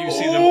before you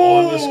see them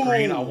on the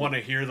screen, I want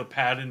to hear the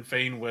Padan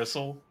Fain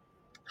whistle.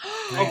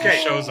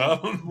 Okay, shows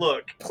up.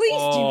 Look, please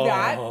do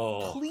that.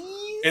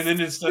 Please. And then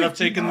instead of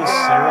taking the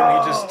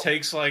serum, he just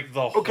takes the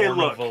horn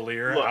of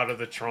Valyr out of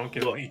the trunk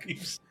and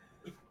leaves.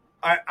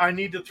 I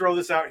need to throw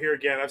this out here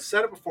again. I've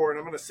said it before, and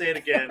I'm going to say it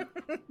again.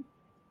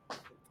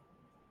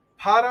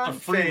 A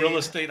free real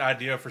estate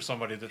idea for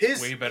somebody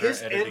that's way better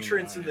his at editing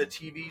entrance than in I the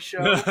TV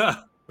show,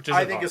 which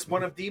I think is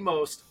one of the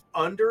most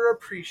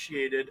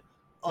underappreciated,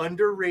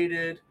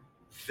 underrated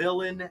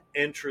villain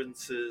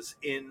entrances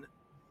in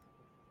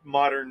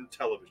modern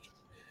television.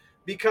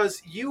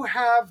 Because you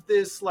have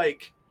this,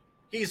 like,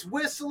 he's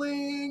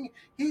whistling,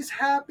 he's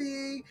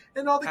happy,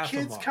 and all the Half a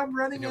kids mile, come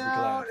running and you'll be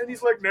out, glad. and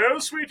he's like, "No,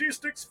 sweetie,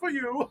 sticks for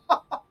you."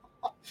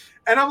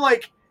 And I'm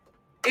like,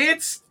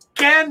 it's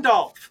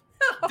Gandalf.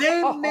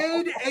 They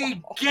made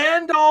a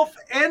Gandalf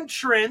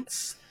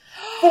entrance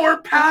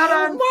for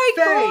Padon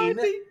Fain.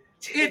 God.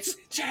 It's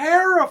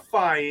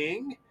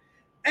terrifying,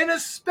 and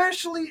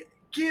especially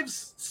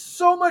gives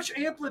so much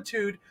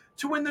amplitude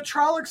to when the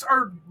Trollocs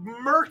are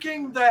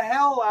murking the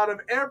hell out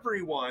of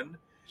everyone,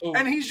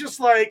 and he's just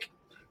like,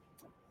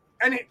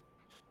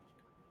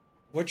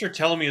 what you're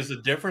telling me is the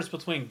difference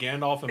between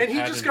Gandalf and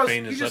Padon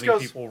Fain is letting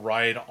people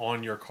ride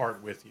on your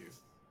cart with you.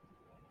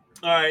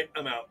 All right,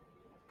 I'm out.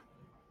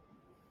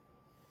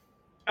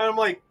 And I'm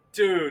like,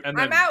 dude, and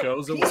then I'm out.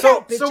 goes away.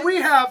 So bitches. we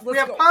have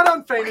Let's go.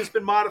 Padon Fain has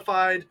been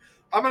modified.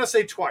 I'm gonna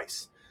say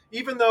twice,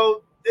 even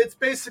though it's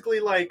basically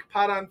like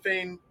Padon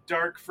Fain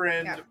Dark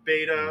Friend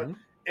Beta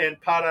and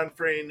Padon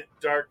Fain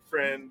Dark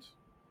Friend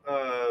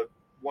 1.0,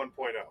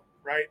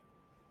 right?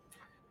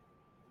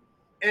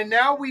 And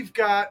now we've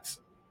got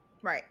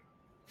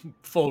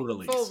full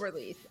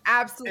release.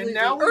 Absolutely. And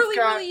now early we've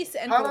got release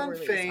and full Padon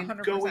release. Fain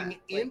 100%. going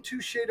into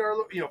Shadar.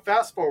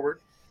 Fast forward,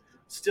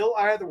 still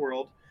Eye of the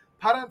World.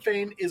 Padon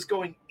Fain is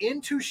going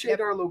into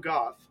Shadar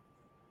Logoth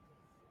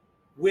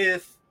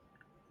with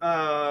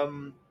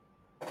the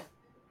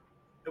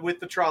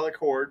Trolloc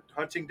Horde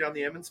hunting down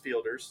the Emmons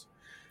Fielders.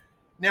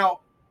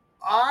 Now,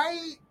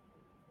 I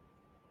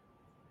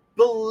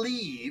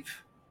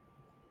believe,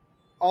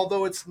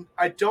 although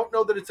I don't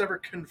know that it's ever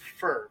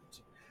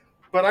confirmed,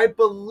 but I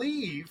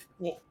believe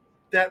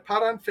that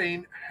Padon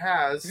Fain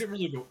has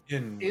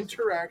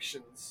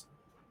interactions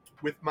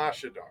with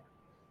Mashadar.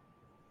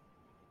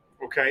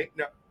 Okay?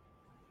 Now,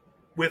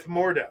 with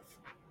Mordeth.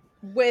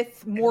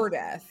 With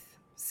Mordeth,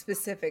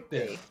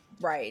 specifically. Yeah.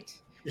 Right.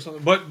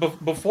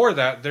 But before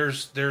that,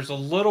 there's a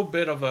little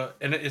bit of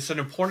and it's an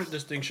important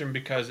distinction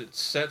because it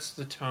sets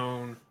the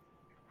tone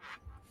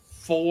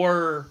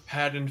for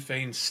Padon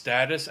Fain's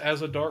status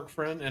as a Dark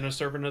Friend and a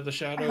Servant of the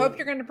Shadow. I hope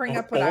you're going to bring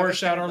up what I was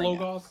Shadar bring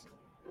Logoth up.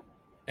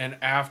 and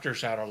after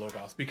Shadar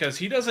Logoth, because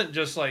he doesn't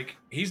just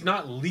he's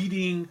not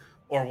leading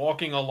or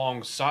walking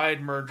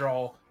alongside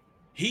Myrddraal.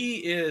 He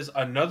is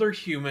another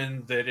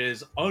human that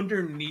is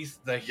underneath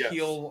the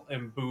heel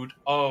and boot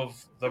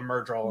of the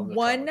Myrddraal and the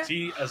Trollocs.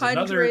 He is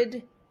another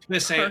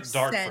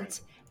Dark Friend.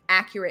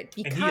 Accurate,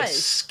 because and he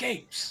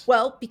escapes.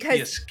 Because he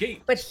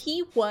escapes. But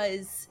he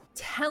was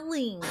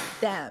telling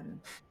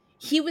them.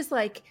 He was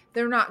like,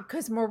 they're not,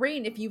 because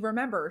Moiraine, if you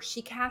remember,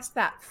 she cast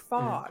that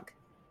fog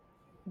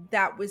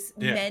that was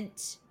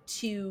meant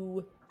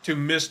to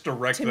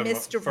misdirect them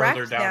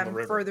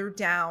further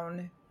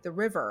down the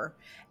river.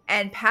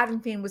 And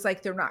Padon Fain was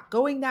like, they're not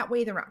going that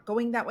way. They're not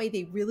going that way.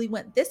 They really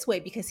went this way,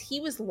 because he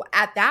was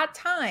at that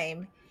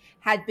time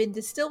had been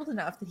distilled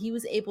enough that he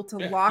was able to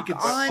lock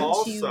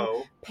on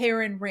to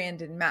Perrin,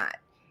 Rand, and Mat.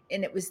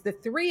 And it was the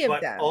three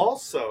of them. But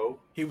also,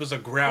 he was a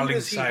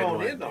grounding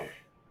side.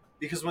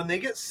 Because when they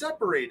get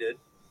separated,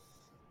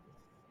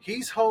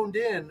 he's honed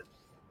in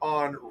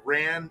on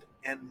Rand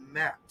and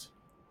Mat.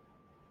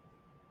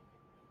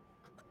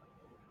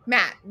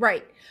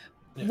 Right.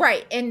 Yeah.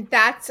 Right, and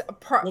that's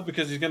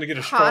because he's going to get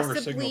a stronger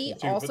signal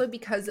too, also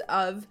because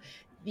of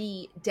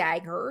the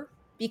dagger,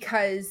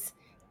 because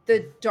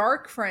the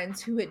Dark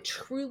Friends who had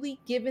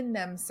truly given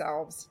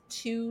themselves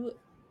to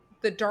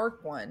the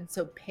Dark One,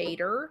 so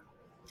Pater,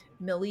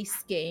 Millie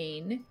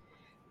Skane,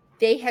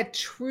 they had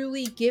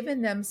truly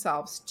given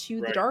themselves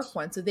to the Dark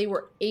One, so they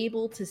were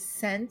able to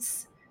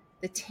sense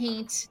the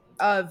taint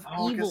of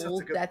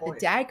evil that the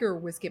dagger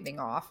was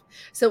giving off.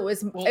 So it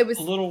was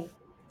a little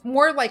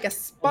more like a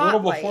spotlight, a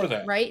little before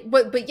that. Right?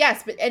 But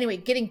anyway,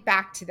 getting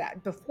back to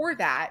that, before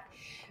that,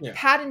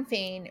 Padon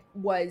Fain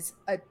was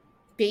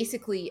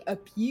basically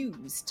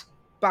abused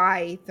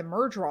by the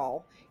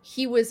Myrddraal.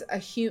 He was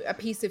a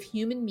piece of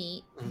human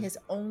meat. His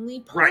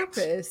only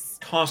purpose,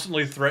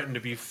 constantly threatened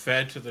to be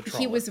fed to the Trolloc.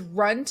 He was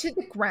run to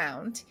the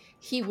ground.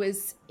 He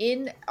was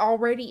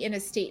already in a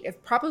state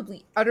of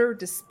probably utter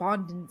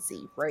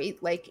despondency, right?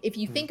 Like if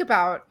you think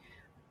about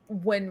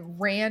when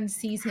Rand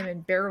sees him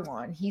in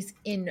Baerlon, he's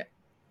in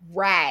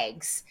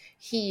rags.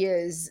 He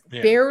is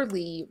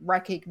barely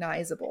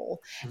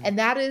recognizable, and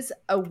that is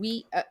a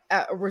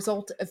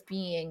result of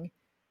being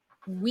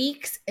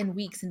weeks and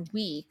weeks and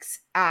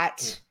weeks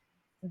at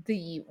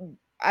the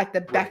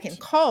beck and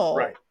call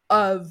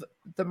of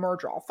the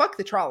Myrddraal. Fuck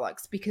the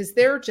Trollocs, because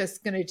they're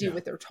just going to do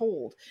what they're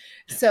told.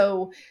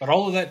 So, but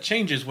all of that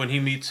changes when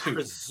he meets who?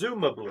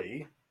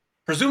 Presumably,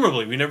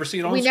 we never see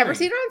it on screen. We never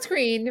see it on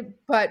screen,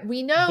 but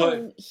we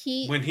know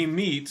when he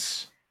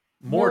meets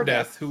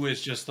Mordeth, who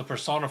is just the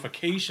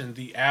personification,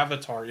 the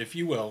avatar, if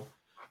you will,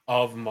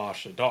 of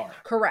Mashadar.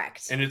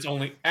 Correct. And it's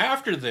only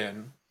after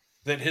then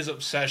that his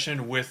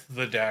obsession with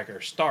the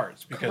dagger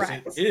starts, because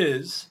Correct. it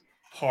is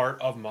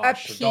part of A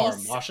Mashadar.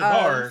 piece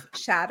Mashadar of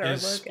Shatter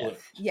is Logith. split.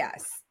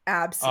 Yes,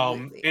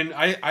 absolutely. And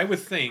I would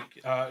think,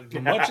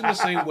 much in the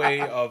same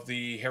way of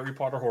the Harry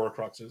Potter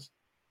Horcruxes,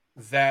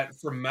 that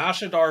for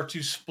Mashadar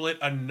to split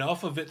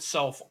enough of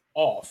itself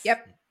off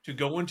Yep. to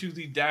go into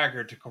the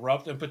dagger to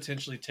corrupt and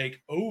potentially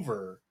take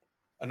over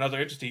another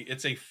entity,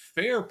 it's a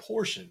fair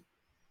portion,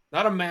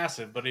 not a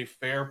massive, but a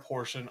fair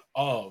portion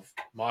of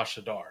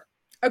Mashadar.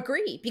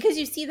 Agree, because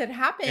you see that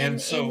happen And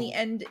so, in the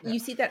end. yeah. You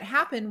see that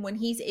happen when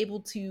he's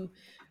able to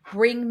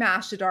bring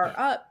Mashadar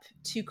up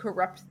to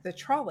corrupt the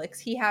Trollocs.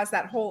 He has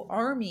that whole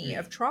army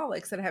of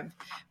Trollocs that have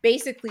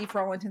basically,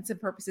 for all intents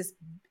and purposes,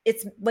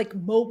 it's like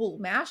mobile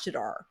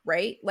Mashadar,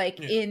 right? Like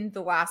in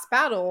the last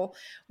battle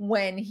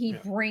when he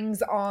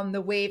brings on the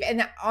wave.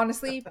 And that,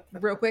 honestly,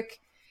 real quick,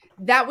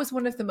 that was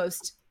one of the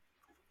most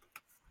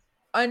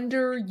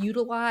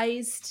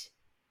underutilized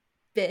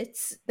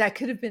bits that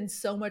could have been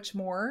so much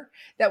more.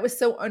 That was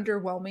so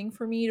underwhelming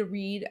for me to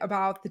read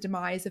about the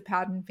demise of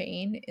Padden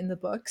Fain in the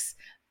books.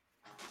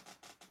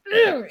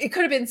 It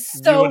could have been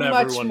so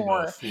much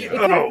more. Both, yeah. It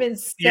could have been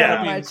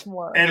so much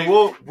more. And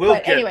we'll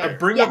But get. anyway, I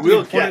bring up the we'll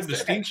important get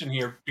distinction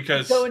here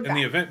because Going in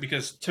the back. event,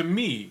 because to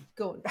me,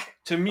 Going back.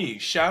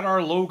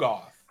 Shadar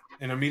Logoth,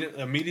 and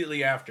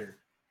immediately after,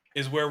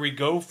 is where we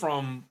go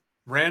from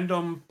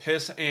random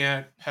piss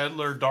ant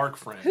peddler dark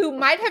friend, Who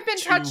might have been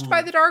touched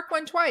by the Dark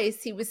One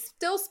twice. He was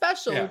still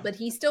special, Yeah. but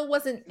he still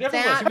wasn't Never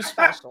was. that He was-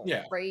 special,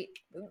 yeah. right?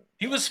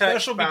 He was Touched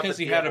special by because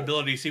the he had devil.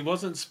 abilities. He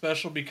wasn't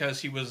special because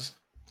he was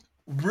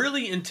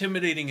really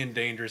intimidating and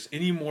dangerous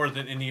any more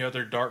than any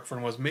other dark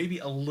friend was. Maybe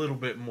a little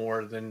bit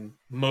more than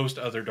most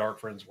other dark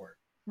friends were.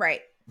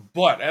 Right.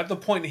 But at the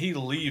point he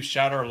leaves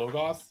Shadar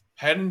Logoth,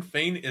 Padden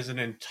Fain is an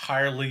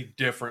entirely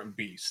different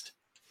beast.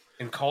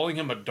 And calling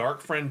him a dark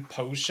friend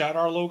post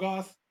Shadar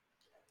Logoth,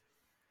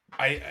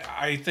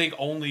 I think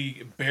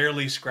only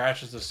barely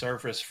scratches the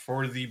surface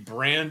for the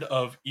brand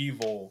of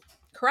evil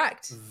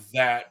Correct.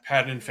 that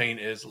Padden Fain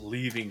is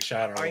leaving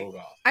Shadar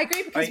Logoth. I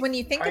agree, because I- when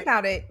you think I-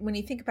 about it,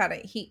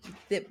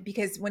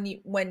 because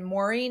when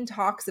Maureen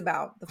talks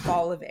about the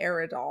fall of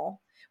Eridol,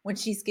 when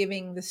she's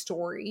giving the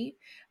story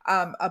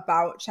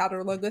about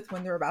Shadow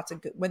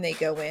Logoth when they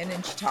go in,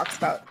 and she talks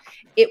about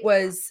it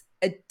was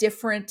a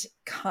different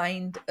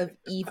kind of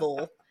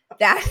evil.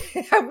 That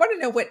I want to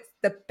know what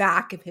the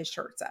back of his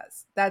shirt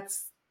says.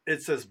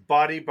 It says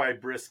 "Body by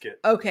Brisket."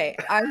 Okay.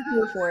 I'm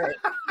here for it.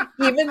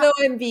 Even though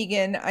I'm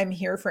vegan, I'm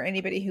here for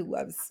anybody who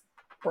loves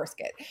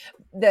brisket.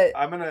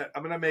 I'm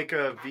gonna make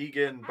a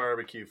vegan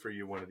barbecue for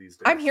you one of these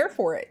days. I'm here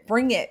for it.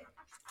 Bring it.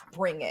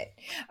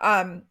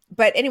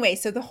 But anyway,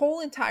 so the whole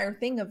entire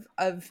thing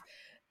of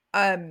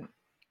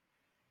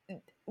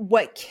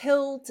what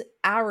killed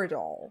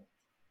Aradol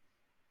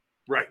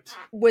Right.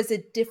 was a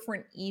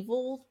different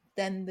evil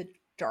than the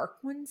Dark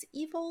One's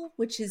evil,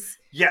 which is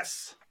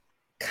Yes.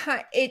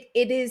 it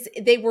is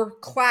they were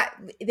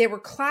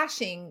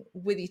clashing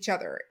with each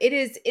other. It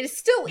is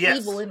still Yes.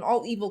 evil, and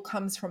all evil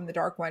comes from the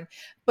Dark One,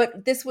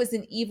 but this was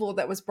an evil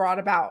that was brought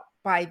about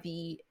by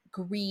the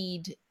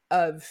greed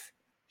of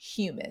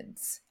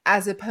humans,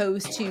 as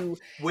opposed to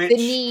the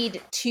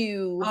need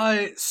to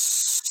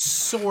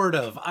Sort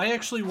of. I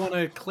actually want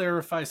to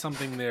clarify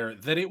something there,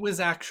 that it was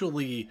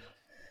actually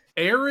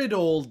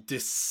Eridol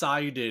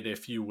decided,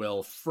 if you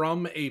will,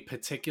 from a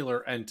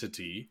particular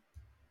entity,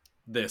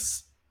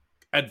 this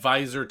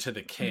advisor to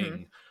the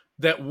king,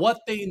 that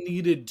what they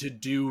needed to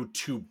do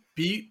to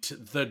beat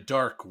the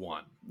Dark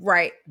One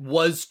right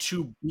was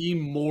to be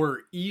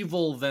more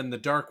evil than the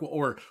Dark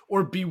One,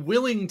 or be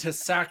willing to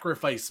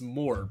sacrifice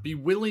more, be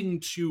willing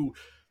to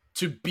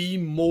be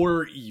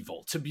more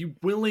evil, to be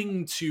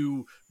willing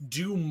to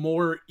do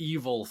more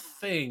evil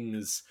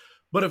things.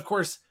 But of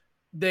course,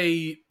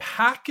 they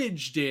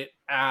packaged it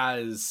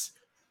as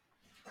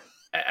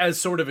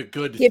sort of a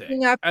good giving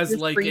thing, up as your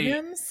like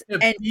freedoms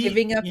a and be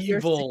giving up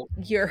evil.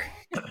 your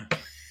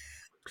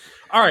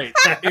All right,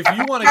 if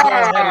you want to go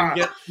ahead and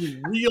get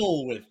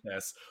real with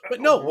this,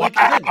 but no, like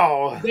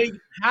again, they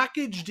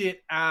packaged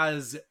it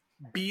as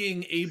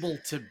being able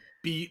to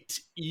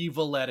beat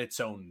evil at its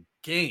own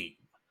game.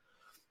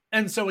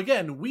 And so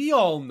again, we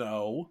all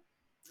know,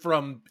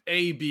 from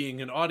A,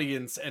 being an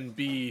audience, and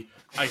B,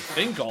 I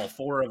think all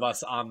four of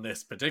us on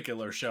this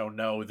particular show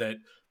know that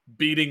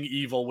beating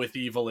evil with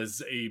evil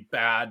is a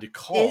bad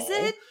call. Is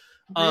it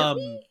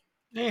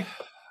really?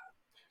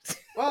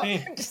 Well,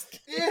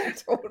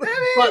 Totally.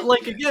 But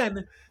like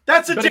again,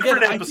 that's a but different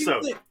again, I think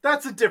episode.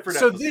 That's a different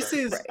so episode. this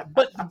is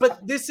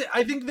but this,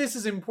 I think this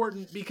is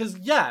important, because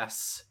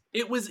yes,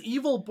 it was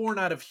evil born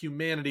out of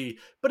humanity,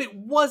 but it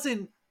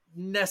wasn't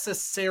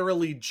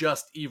necessarily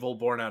just evil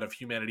born out of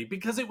humanity,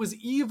 because it was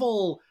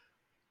evil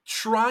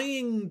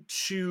trying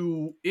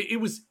to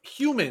it was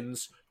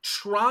humans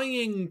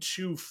trying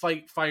to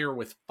fight fire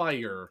with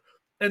fire.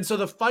 And so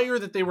the fire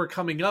that they were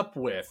coming up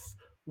with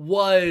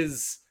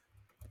was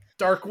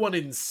Dark One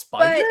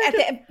inspired.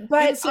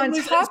 But on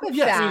top of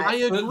that, I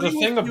agree The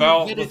thing with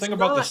about you the that thing it's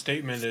about the not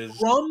statement is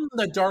from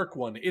the Dark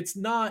One. It's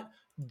not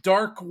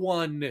Dark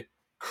One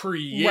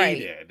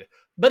created, right.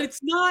 but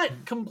it's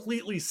not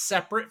completely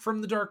separate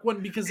from the Dark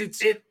One because it's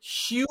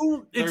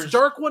There's-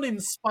 Dark One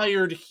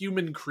inspired,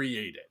 human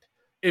created.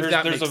 If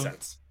that makes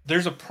sense.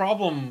 There's a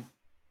problem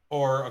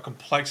or a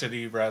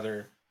complexity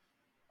rather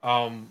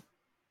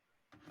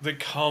that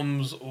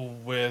comes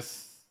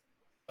with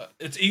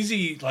it's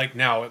easy like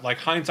now, like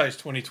hindsight's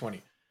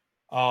 2020.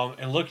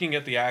 And looking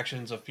at the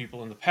actions of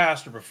people in the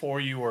past or before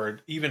you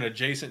or even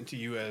adjacent to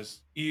you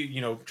as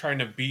trying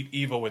to beat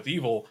evil with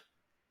evil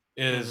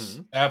is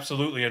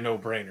absolutely a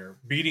no-brainer.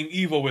 Beating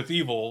evil with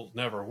evil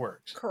never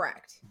works.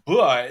 Correct.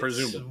 But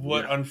Presumably,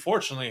 what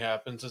unfortunately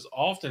happens is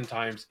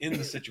oftentimes in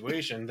the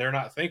situation they're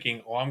not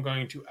thinking, "Oh, I'm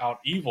going to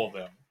out evil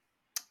them."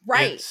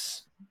 Right.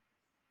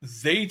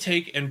 They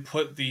take and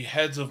put the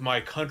heads of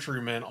my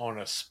countrymen on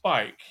a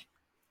spike.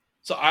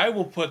 So I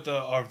will put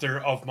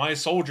of my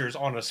soldiers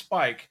on a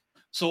spike.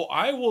 So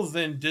I will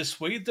then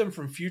dissuade them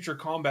from future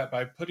combat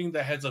by putting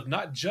the heads of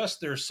not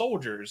just their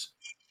soldiers,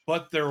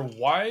 but their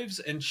wives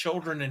and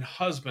children and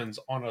husbands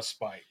on a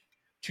spike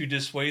to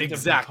dissuade them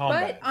from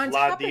combat. But on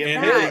top of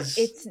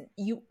that,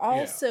 you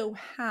also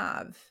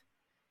have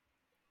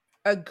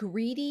a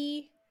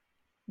greedy,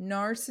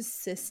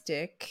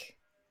 narcissistic,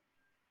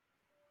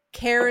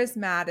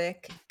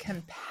 charismatic,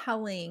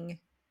 compelling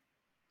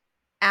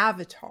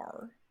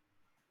avatar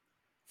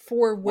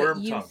for what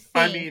you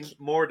think.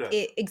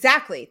 Mordeth.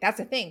 Exactly. That's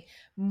the thing.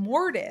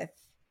 Mordeth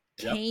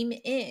came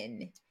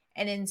in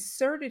and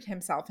inserted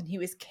himself, and he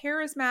was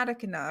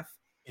charismatic enough.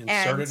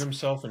 Inserted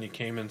himself, and he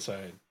came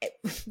inside.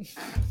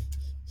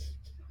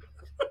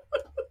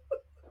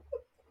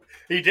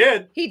 He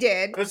did. He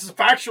did. This is a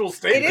factual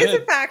statement. It is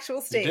a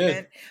factual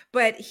statement,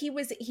 but he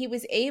was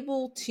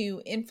able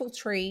to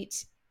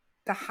infiltrate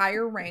the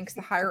higher ranks,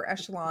 the higher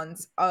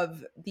echelons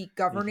of the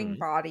governing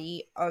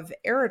body of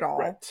Eridol.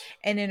 Right.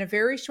 And in a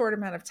very short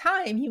amount of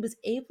time, he was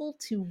able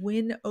to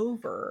win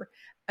over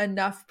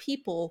enough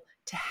people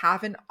to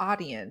have an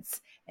audience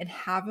and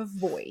have a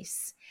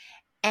voice.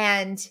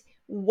 And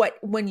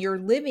when you're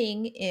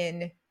living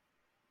in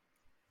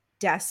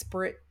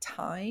desperate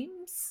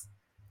times,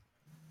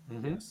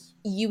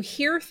 you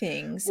hear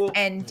things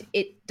and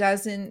it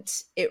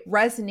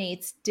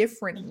resonates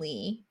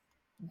differently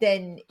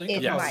than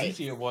it might. How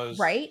easy it was,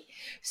 right?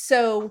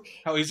 So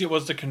how easy it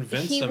was to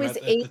convince them at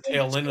the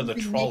tail end of the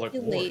Trolloc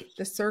Wars.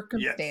 The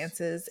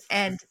circumstances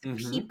and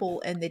the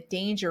people and the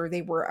danger.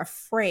 They were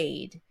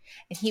afraid,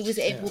 and he was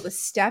able to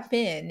step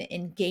in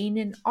and gain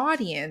an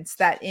audience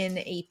that in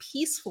a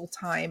peaceful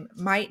time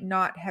might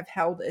not have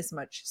held as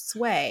much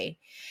sway.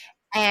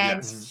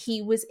 And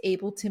he was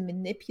able to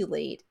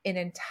manipulate an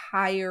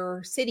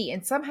entire city,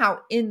 and somehow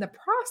in the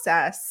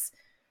process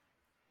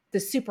the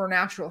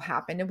supernatural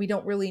happened, and we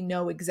don't really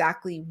know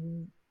exactly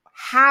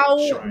how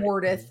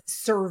Mordeth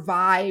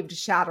survived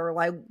Shatter.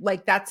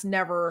 Like that's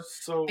never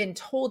been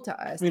told to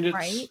us.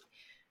 Right?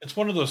 It's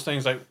one of those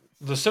things, like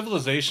the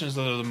civilizations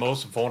that are the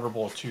most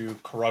vulnerable to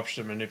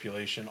corruption and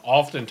manipulation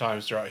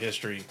oftentimes throughout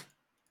history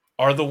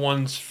are the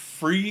ones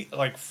freshly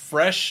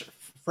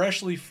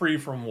free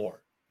from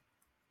war,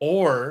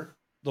 or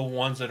the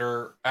ones that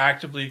are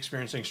actively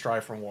experiencing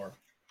strife from war.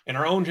 In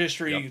our own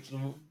history,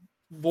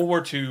 World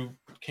War II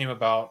came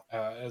about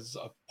as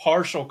a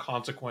partial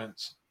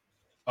consequence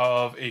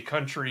of a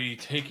country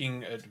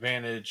taking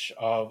advantage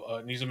of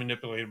an easily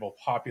manipulatable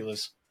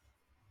populace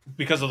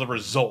because of the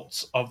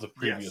results of the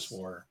previous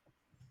war.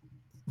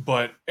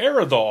 But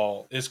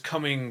Eridol is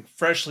coming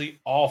freshly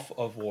off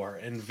of war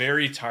and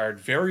very tired,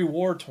 very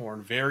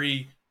war-torn,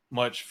 very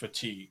much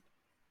fatigued.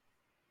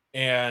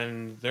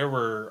 And there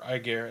were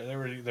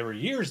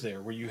years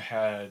there where you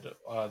had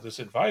this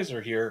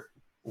advisor here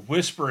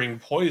whispering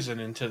poison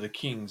into the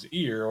king's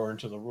ear or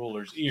into the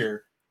ruler's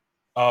ear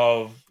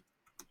of,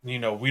 we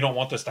don't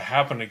want this to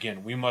happen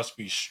again. We must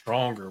be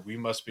stronger. We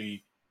must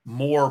be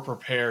more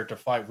prepared to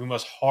fight. We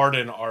must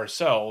harden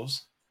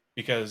ourselves,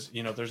 because,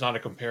 there's not a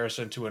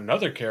comparison to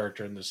another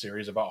character in the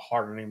series about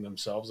hardening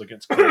themselves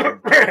against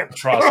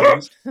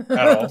atrocities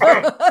at all.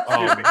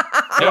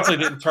 Definitely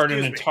didn't turn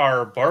an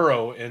entire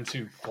borough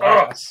into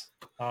glass.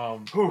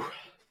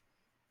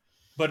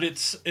 But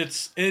it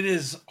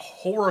is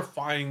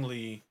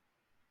horrifyingly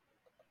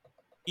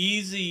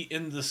easy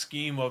in the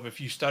scheme of,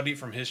 if you study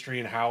from history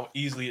and how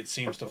easily it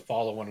seems to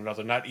follow one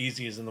another. Not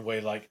easy as in the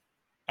way like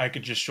I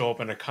could just show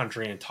up in a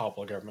country and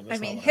topple a government.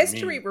 That's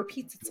history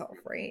repeats itself,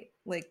 right?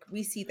 Like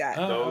we see that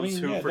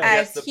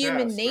as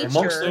human nature.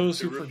 Amongst those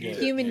who forget,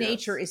 human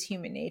nature is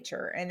human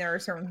nature, and there are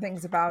certain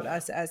things about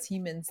us as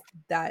humans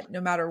that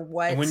no matter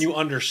what, and when you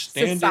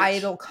understand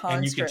societal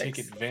constructs, and you can take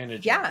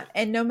advantage. of it.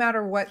 And no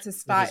matter what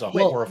society, it is a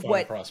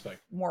horrifying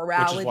prospect.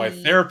 Morality, which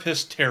is why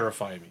therapists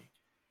terrify me.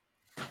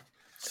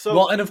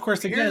 So, and of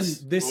course, again,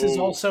 this is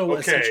also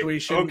a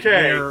situation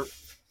where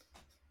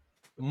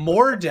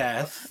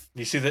Mordeth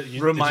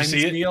reminds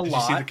me a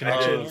lot. I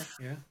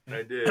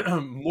did.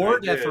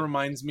 Mordeth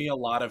reminds me a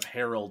lot of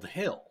Harold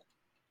Hill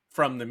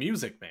from The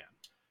Music Man,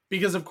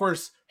 Because, of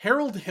course,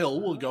 Harold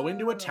Hill will go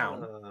into a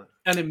town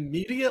and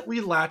immediately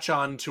latch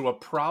on to a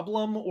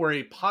problem or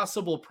a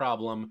possible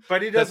problem.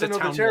 But he doesn't know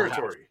the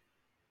territory.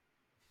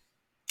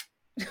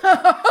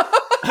 I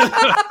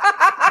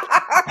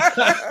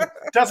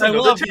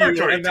love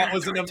you, and that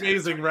was an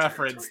amazing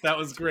reference. That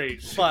was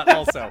great. But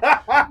also...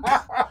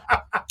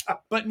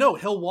 But no,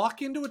 he'll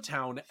walk into a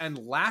town and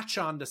latch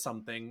onto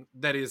something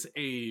that is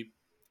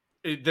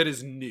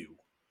new.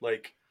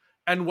 Like...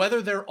 And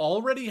whether they're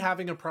already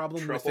having a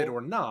problem with it or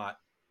not,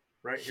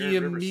 right here he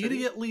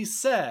immediately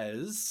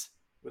says,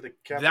 with a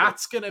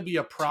that's going to be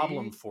a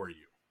problem T, for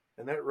you.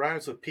 And that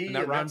rhymes with P, and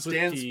that rhymes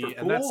with P, for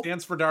and that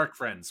stands for Dark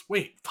Friends.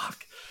 Wait,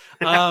 fuck.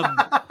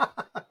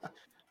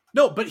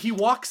 No, but he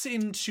walks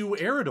into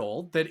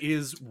Eridol that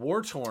is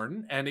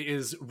war-torn and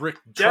is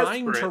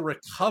trying to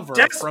recover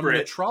from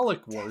the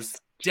Trolloc Wars.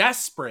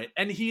 Desperate.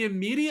 And he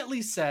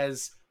immediately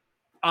says,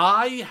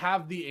 I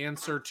have the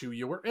answer to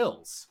your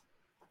ills.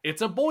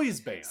 It's a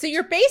boys band. So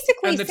you're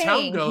basically and the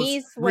saying town goes,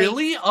 he's like,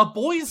 really? A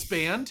boys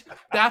band?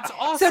 That's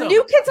awesome. So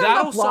New Kids on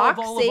That'll the Block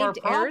solve all saved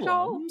of our Eridol?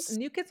 problems.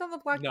 New Kids on the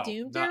Block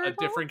doomed not Eridol? a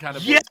different kind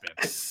of yes!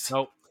 boys band.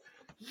 Nope.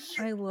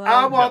 I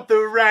want the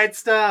right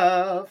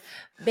stuff,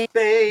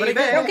 baby. But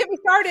again, don't get me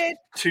started.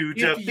 To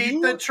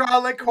defeat the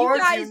Trolloc Horde,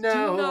 you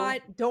guys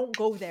don't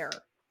go there.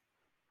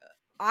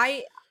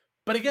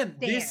 But again,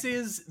 this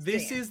is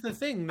the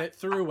thing that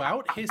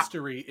throughout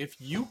history, if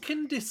you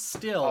can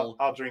distill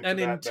an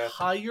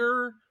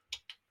entire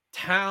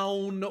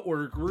town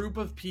or group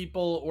of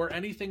people or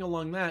anything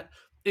along that,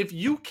 if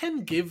you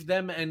can give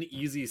them an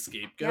easy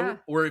scapegoat,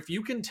 or if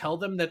you can tell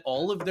them that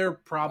all of their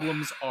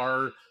problems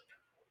are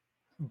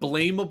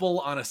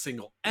blamable on a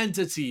single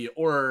entity,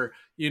 or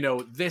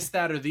this,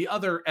 that, or the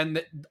other, and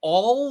that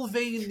all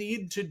they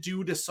need to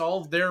do to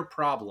solve their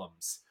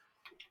problems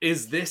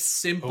is this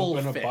simple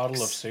Open fix. A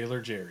bottle of Sailor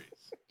Jerry's.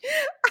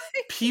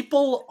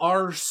 People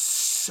are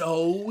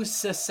so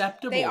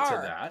susceptible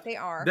to that. They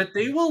are. That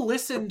they will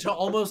listen to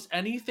almost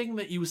anything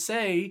that you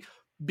say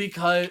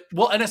because,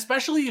 and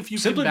especially if you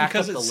simply can back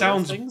because up it the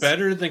sounds things.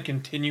 better than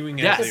continuing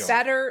as they are.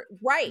 Better,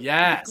 right?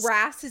 Yes. The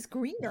grass is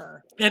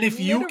greener. And if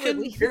you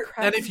Literally,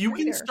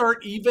 can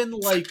start even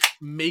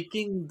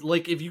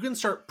if you can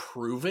start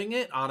proving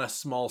it on a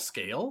small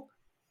scale,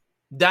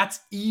 that's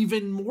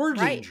even more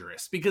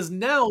dangerous because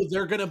now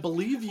they're going to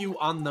believe you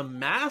on the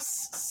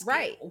mass scale.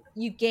 Right.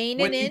 You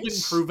gain an inch. You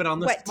can prove it on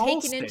the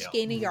small take an inch, scale.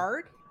 gain a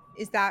yard.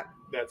 Is that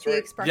that's the right.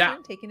 expression? Yeah.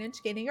 Take an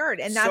inch, gain a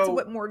yard. And that's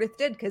what Mordeth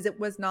did because it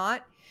was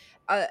not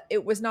a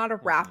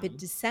rapid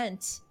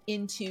descent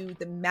into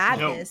the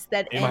madness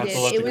that ended.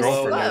 It was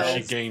slow.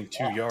 She gained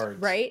 2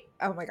 yards. Right?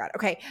 Oh my god.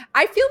 Okay.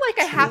 I feel like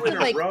I have to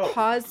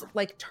pause,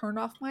 turn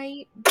off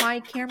my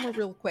camera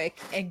real quick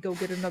and go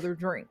get another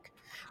drink.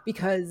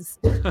 Because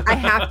I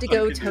have to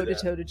go toe to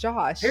toe to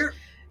Josh. Here,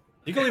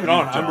 you can leave it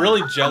on. I'm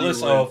really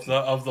jealous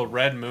of the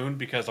red moon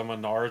because I'm a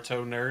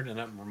Naruto nerd, and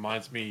that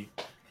reminds me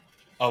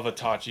of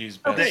Itachi's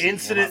best. The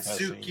incident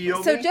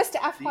Tsukiyomi. So just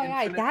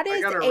FYI, that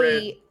is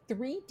a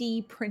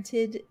 3D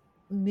printed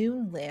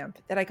moon lamp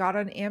that I got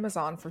on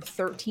Amazon for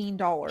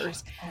 $13.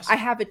 Awesome. I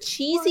have a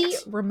cheesy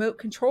remote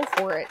control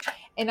for it,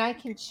 and I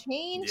can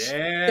change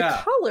the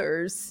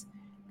colors.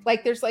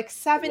 There's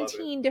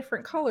 17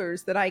 different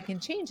colors that I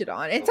can change it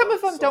on. And some of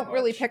them don't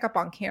really pick up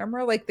on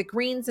camera. The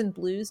greens and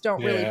blues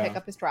don't really pick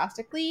up as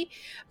drastically.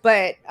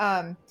 But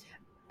I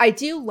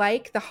do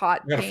like the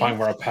hot pink. I gotta find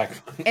where I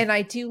pack mine. And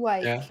I do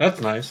like... Yeah, that's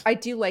nice. I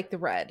do like the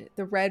red.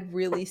 The red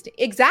really...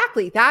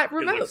 Exactly. That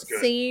remote.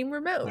 Same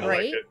remote,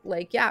 right?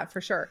 Yeah, for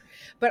sure.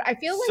 But I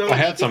feel like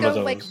I need to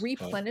go,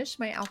 replenish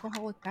my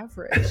alcoholic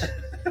beverage.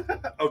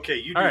 Okay,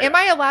 you do. Right. Am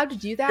I allowed to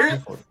do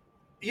that?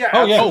 Yeah.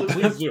 Oh yeah.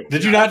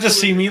 Did you not just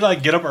see me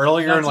get up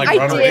earlier and I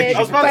run away? I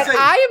was about to say,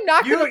 I am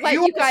not going to let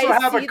you guys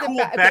have see a cool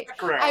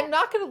background. I'm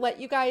not going to let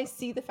you guys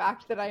see the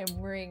fact that I am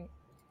wearing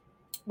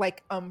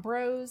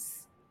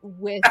Umbros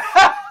with.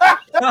 I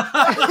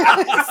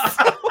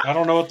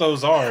don't know what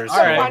those are. So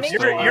right.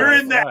 You're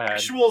in the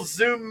actual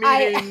Zoom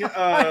meeting.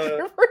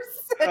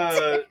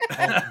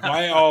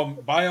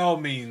 By all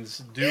means,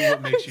 do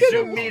what makes you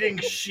Zoom meeting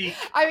chic.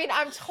 I mean,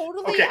 I'm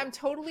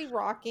totally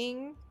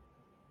rocking.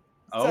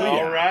 Oh yeah!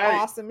 All right.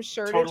 Awesome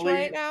shirtage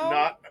right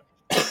now.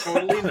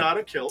 Totally not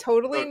a kilt.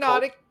 Totally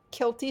not a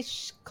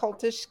cultish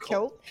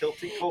kilt.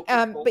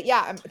 But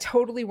yeah, I'm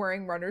totally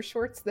wearing runner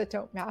shorts that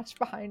don't match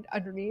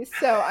underneath.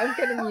 So I'm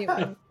gonna mute.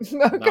 I'm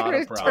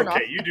gonna turn off.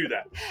 Okay, you do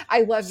that.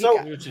 I love you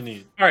guys. What you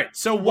need. All right.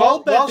 So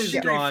while Beth is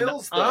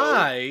gone,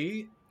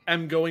 I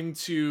am going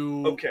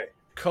to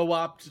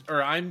co-opt,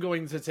 or I'm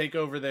going to take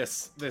over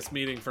this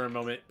meeting for a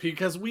moment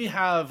because we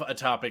have a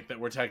topic that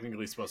we're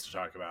technically supposed to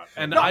talk about,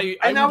 and I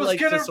would like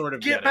to sort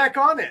of get back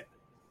on it.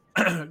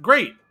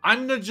 Great,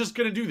 I'm just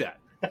gonna do that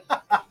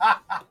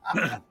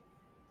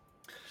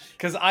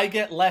because I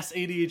get less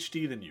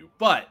ADHD than you.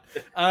 But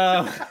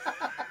wow.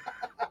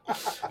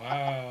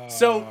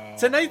 So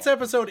tonight's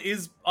episode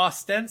is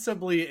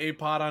ostensibly a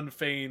Pot on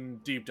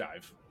Fain deep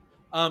dive.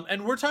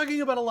 And we're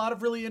talking about a lot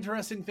of really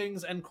interesting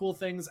things and cool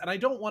things, and I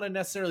don't want to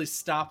necessarily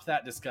stop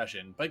that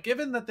discussion. But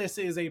given that this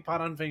is a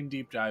Pot on Fain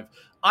deep dive,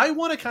 I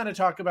want to kind of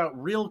talk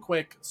about real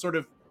quick sort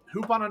of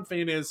who Pot on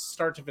Fain is,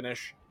 start to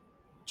finish,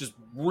 just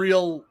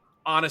real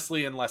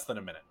honestly in less than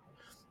a minute.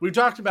 We've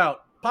talked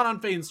about Pot on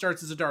Fain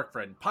starts as a dark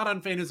friend. Pot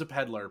on Fain is a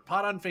peddler.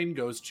 Pot on Fain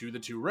goes to the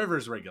Two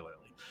Rivers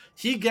regularly.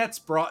 He gets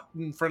brought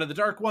in front of the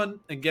Dark One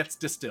and gets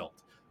distilled.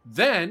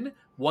 Then,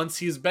 once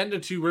he's been to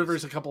Two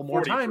Rivers a couple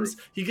more times,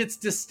 he gets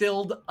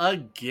distilled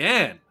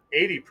again.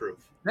 80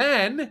 proof.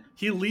 Then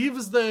he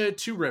leaves the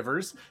Two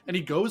Rivers and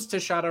he goes to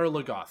Shadar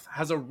Logoth,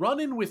 has a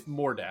run-in with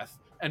Mordeth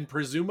and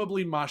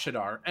presumably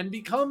Mashadar, and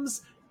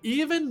becomes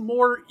even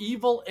more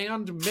evil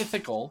and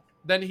mythical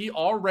than he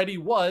already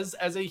was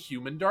as a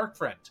human dark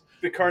friend.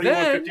 The Carney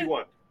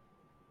 151.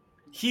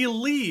 He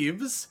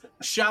leaves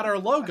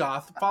Shadar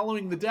Logoth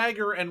following the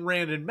Dagger and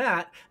Rand and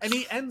Matt, and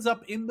he ends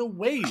up in the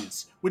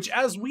Ways, which,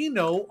 as we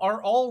know,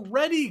 are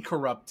already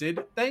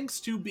corrupted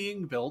thanks to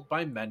being built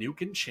by men who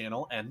can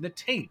channel and the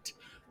Taint.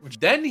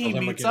 Then he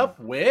meets up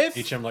with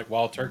each him like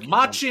wild turkey.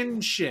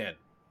 Machin Shin.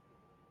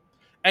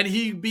 And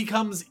he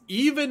becomes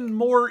even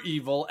more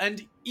evil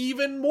and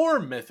even more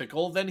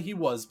mythical than he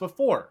was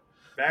before.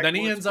 Then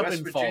he ends up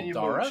in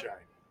Faldara.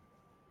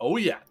 Oh,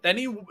 yeah. Then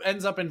he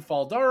ends up in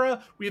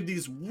Faldara. We have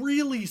these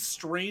really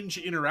strange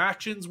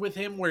interactions with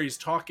him where he's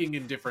talking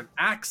in different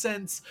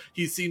accents.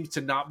 He seems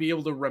to not be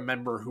able to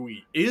remember who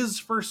he is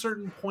for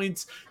certain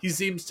points. He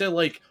seems to,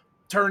 like,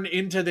 turn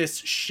into this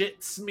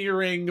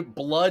shit-smearing,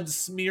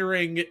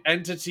 blood-smearing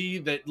entity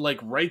that, like,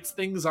 writes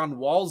things on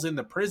walls in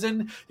the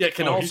prison, yet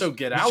can also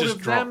get out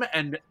of them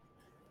and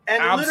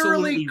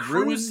literally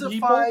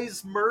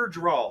crucifies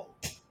Murdral.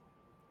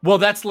 Well,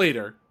 that's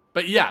later.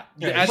 But yeah,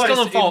 he's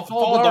still in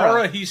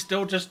Faldara, he's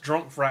still just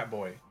drunk frat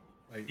boy.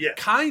 Like, yeah.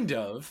 Kind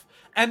of.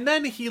 And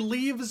then he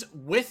leaves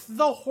with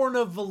the Horn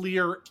of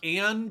Valir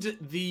and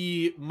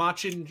the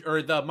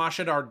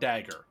Mashadar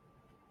dagger.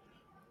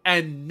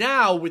 And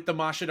now with the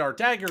Mashadar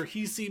dagger,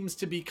 he seems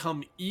to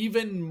become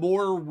even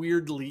more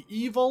weirdly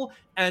evil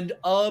and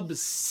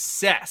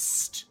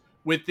obsessed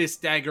with this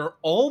dagger,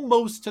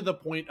 almost to the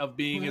point of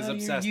being as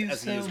obsessed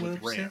as he is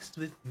with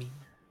Rand.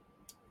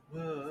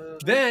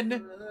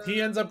 Then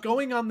he ends up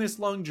going on this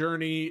long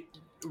journey,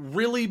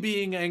 really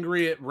being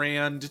angry at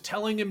Rand,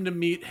 telling him to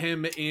meet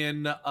him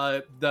in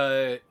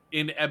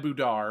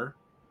Ebudar,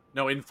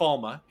 no, in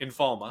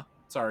Falma,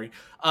 sorry,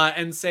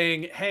 and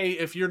saying, "Hey,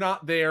 if you're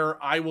not there,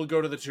 I will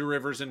go to the Two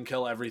Rivers and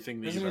kill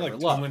everything that you've ever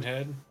loved." Toman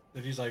Head?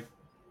 That he's like,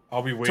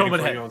 "I'll be waiting for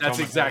you on That's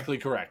Toman exactly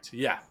Head. Correct.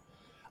 Yeah.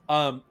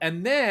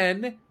 And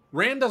then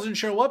Rand doesn't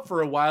show up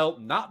for a while,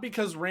 not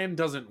because Rand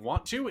doesn't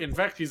want to. In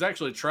fact, he's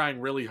actually trying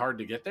really hard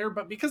to get there,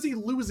 but because he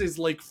loses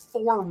like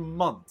 4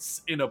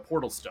 months in a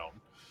portal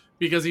stone.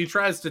 Because he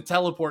tries to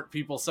teleport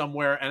people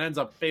somewhere and ends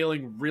up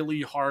failing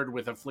really hard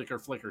with a flicker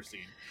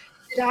scene.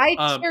 Did I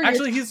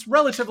actually, he's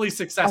relatively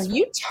successful. Are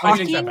you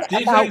talking about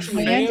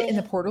Rand in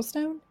the portal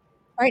stone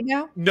right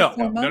now? No.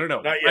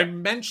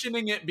 I'm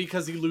mentioning it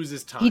because he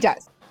loses time. He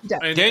does.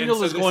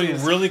 Daniel is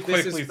going really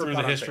quickly through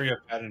the history of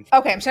Pat.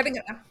 Okay, I'm shutting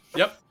it now.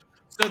 Yep.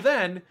 So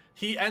then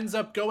he ends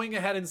up going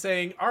ahead and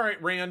saying, "All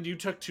right, Rand, you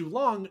took too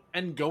long,"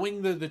 and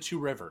going to the Two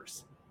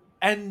Rivers.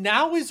 And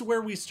now is where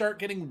we start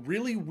getting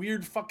really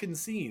weird fucking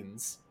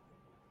scenes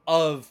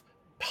of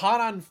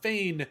Pot on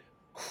Fain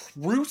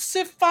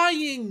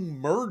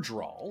crucifying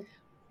Murdral,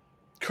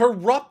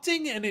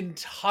 corrupting an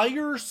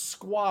entire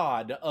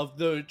squad of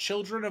the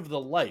Children of the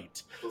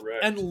Light,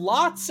 and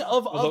lots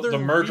of other the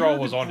Murdral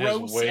weird, was on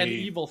his way and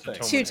evil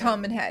things. To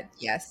Toman Head,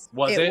 yes.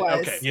 Was it?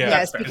 Okay. Yeah,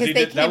 yes,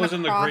 because that was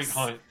in the Great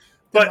Hunt.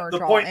 But the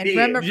point being,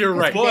 you're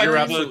right. But You're the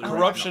absolutely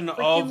corruption right.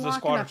 of the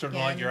Squad of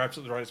Children of the Light, you're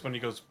absolutely right. It's when he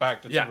goes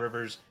back to Two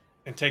Rivers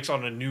and takes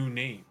on a new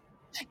name.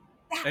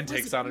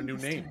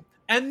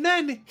 And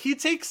then he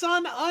takes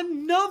on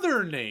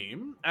another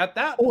name at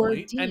that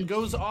point and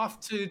goes off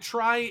to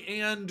try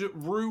and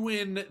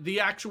ruin the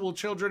actual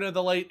Children of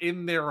the Light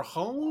in their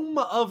home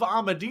of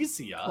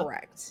Amadisia.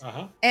 Correct.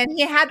 And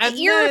he had the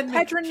ear of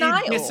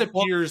Pedronile. He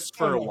disappears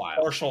for a while.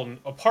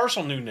 A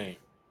partial new name.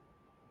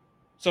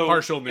 So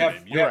partial new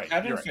name. You're right.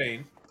 Adam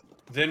Fain.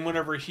 Then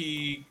whenever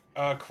he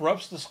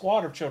corrupts the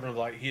Squad of Children of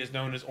the Light, he is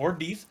known as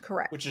Ordeath.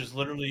 Correct. Which is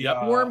literally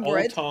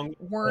Wormwood. Old Tongue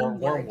or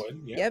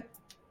Wormwood. Yep.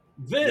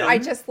 Then I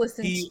just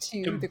listened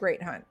to The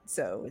Great Hunt,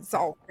 so it's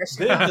all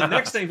Christian. Then the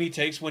next name he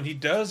takes when he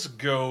does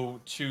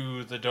go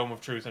to the Dome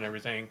of Truth and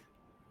everything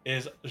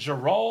is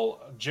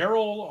Gerald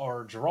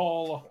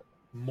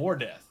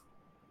Mordeth.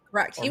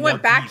 Correct. He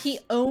went back. He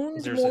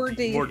owned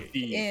Mordeath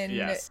in.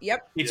 Yes.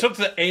 Yep. He took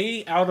the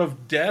A out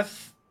of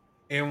death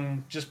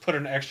and just put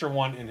an extra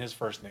one in his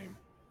first name.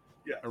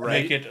 Yeah.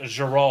 Right. Make it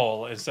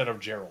Gerald instead of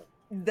Gerald.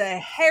 The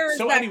hair.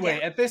 So anyway,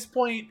 at this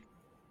point,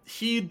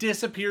 he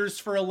disappears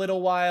for a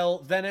little while,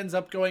 then ends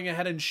up going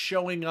ahead and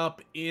showing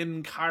up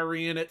in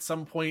Kyrian at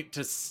some point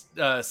to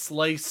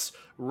slice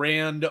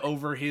Rand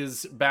over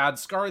his bad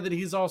scar that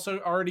he's also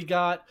already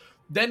got.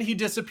 Then he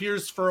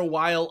disappears for a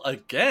while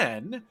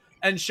again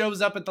and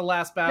shows up at the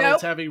last battle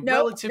to have a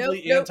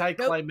relatively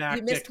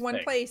anticlimactic You missed one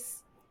thing.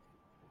 place.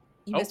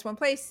 You Oh. missed one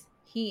place.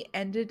 He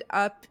ended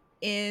up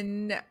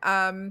in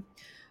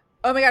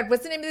oh my god,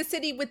 what's the name of the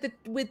city with the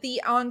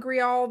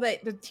Angreal,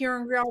 that the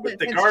Tirangreal, With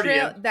that the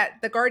Guardian.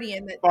 the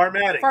Guardian, that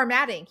Farmatic.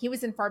 Farmating. He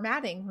was in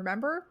Farmating,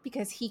 remember?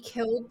 Because he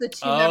killed the two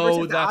Oh, members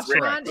of the that's Oshron,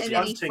 correct. and then he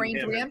Hunting framed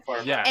him in Ram.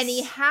 Farmatic. Yes. And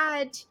he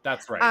had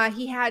That's right.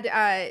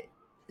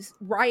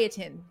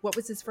 Riotin. What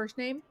was his first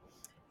name?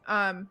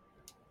 Oh,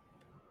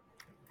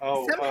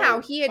 Somehow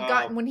he had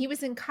gotten, when he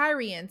was in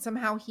Kyrian,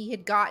 somehow he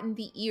had gotten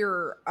the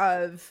ear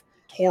of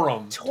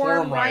Torum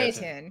Riotin.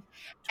 Riotin.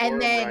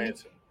 And then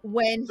Riotin.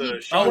 when he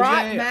The Oh,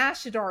 brought yeah, yeah.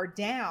 Mashadar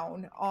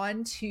down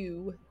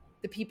onto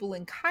the people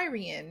in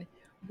Kyrian,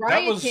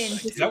 That was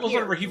disappeared.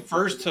 whenever he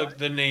first took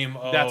the name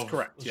of That's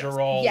correct, yes.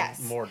 Gerald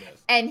Yes.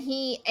 Mordeth. And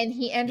he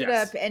ended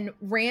Yes. up, and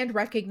Rand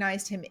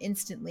recognized him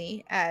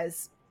instantly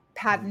as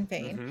Padden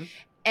Fain. Mhm.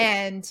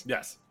 And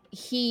Yes.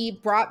 he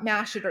brought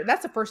Mashadar.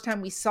 That's the first time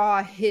we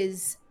saw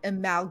his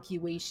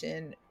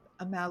amalgamation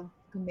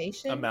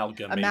Amalgamation. of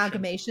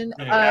Amalgamation.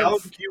 I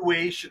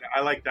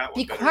like that one.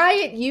 be better.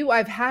 quiet, you.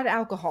 I've had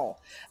alcohol.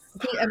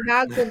 The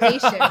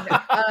amalgamation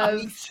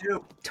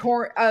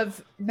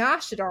of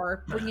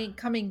Mashadar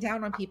coming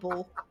down on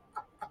people,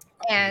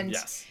 and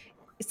Yes.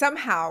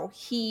 somehow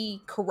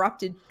he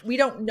corrupted. We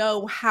don't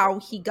know how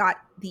he got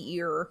the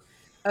ear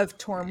of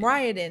Torm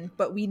Riotin,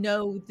 but we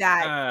know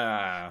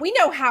that we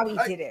know how he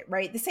did it,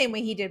 right? The same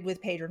way he did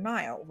with Pedro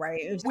Nile,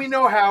 right? It was We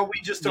know how. We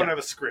just don't Yeah. have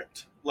a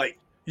script. Like,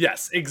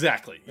 Yes,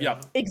 exactly.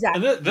 Yep.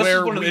 exactly. And this Where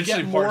is one of the we get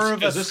interesting more parts, of a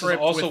because this is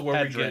script also with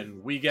where we get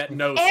Pedron. We get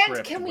no And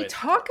script. can we with-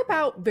 talk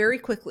about, very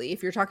quickly,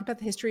 if you're talking about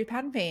the history of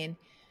Padden Fain,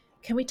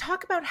 can we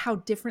talk about how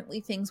differently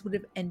things would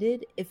have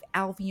ended if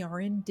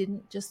Alviarin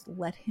didn't just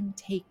let him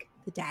take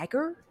the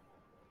dagger?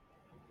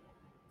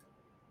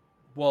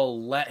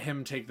 Well, let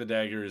him take the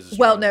daggers.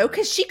 Well, no,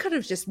 because she could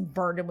have just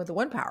burned him with the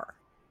one power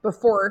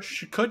before.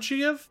 Could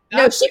she have?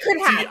 No, she could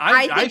have. See,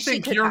 I think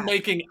she could have.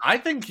 I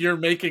think you're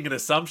making an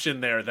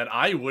assumption there that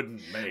I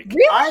wouldn't make.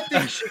 Really? I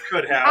think she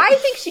could have. I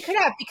think she could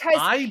have, because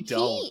I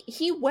don't.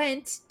 he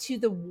went to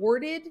the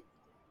warded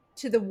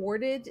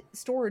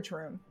storage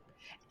room,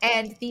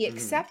 and the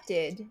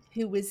accepted,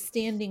 who was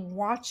standing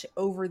watch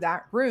over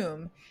that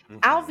room,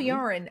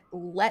 Alviarin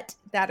let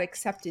that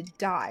accepted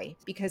die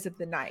because of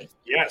the knife.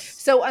 Yes.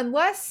 So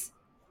unless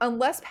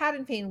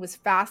Padden Fain was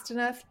fast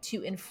enough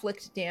to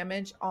inflict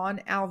damage on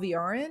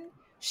Alviarin,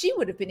 she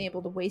would have been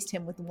able to waste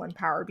him with the one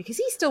power, because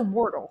he's still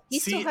mortal. He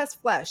still has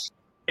flesh.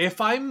 If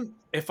I'm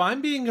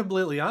being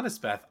completely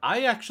honest, Beth,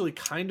 I actually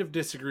kind of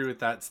disagree with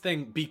that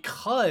thing,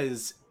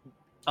 because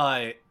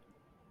Padden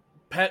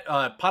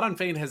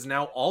Fain has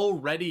now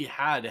already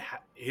had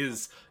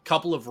his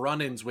couple of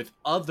run-ins with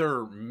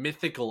other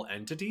mythical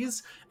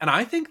entities, and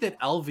I think that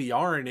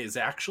Alviarin is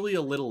actually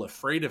a little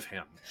afraid of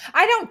him.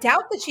 I don't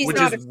doubt that she's Which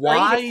not is afraid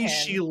why of him.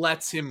 she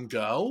lets him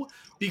go,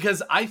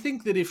 because I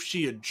think that if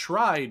she had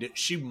tried,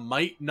 she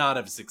might not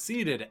have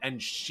succeeded,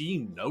 and she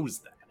knows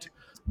that.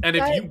 And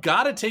if you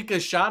gotta take a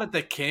shot at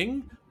the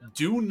king,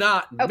 do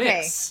not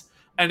miss.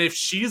 And if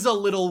she's a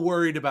little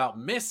worried about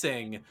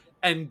missing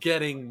and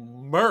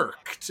getting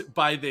murked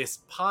by this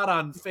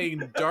Padden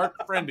Fain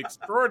dark friend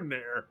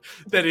extraordinaire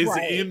that is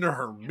in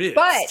her midst.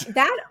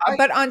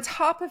 But on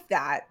top of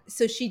that,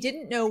 so she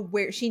didn't know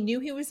where, she knew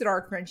he was a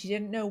dark friend. She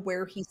didn't know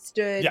where he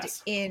stood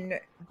in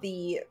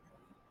the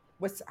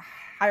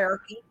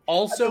hierarchy.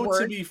 Also,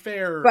 to be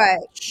fair,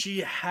 she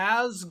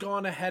has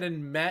gone ahead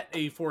and met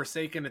a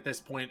Forsaken at this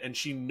point, and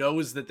she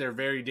knows that they're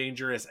very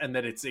dangerous and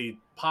that it's a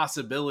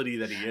possibility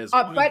that he is.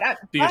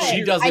 Because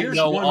she doesn't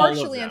know all of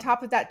them. On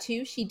top of that,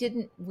 too, she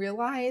didn't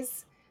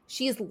realize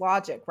she is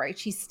logic, right?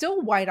 She's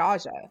still White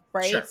Aja,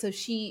 right? Sure. So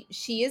she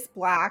is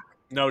black.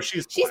 No,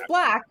 she's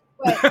black.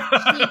 But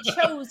she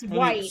chose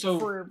white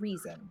for a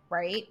reason,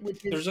 right?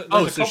 Which is, there's a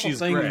couple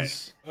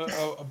things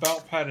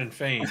about Padden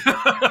Fain.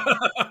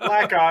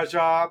 Black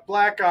Aja.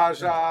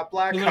 There's a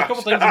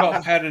couple things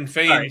about Padden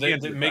Fain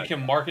that make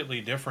him markedly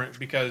different,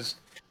 because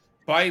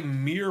by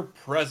mere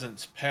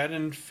presence,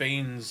 Padden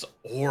Fain's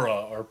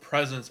aura or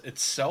presence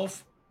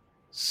itself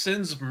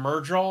sends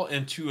Murdral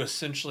into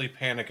essentially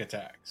panic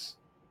attacks.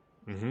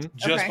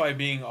 Just by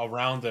being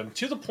around them,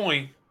 to the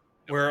point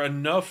where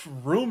enough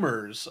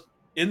rumors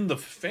in the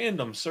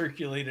fandom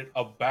circulated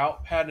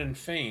about Padden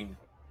Fain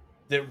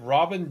that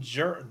Robert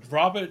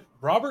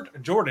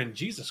Jordan,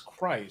 Jesus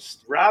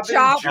Christ, Robert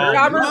Jordan.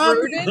 All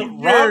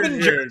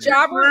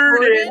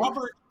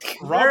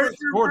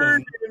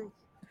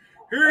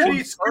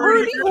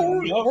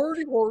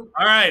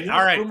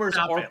right. Rumors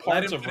Stop or it.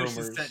 parts of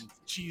rumors.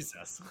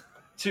 Jesus.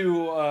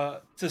 To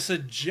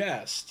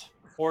suggest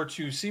or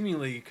to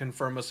seemingly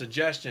confirm a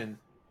suggestion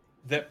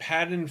that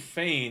Padden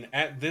Fain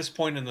at this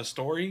point in the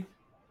story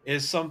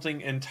is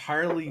something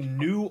entirely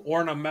new,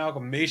 or an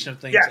amalgamation of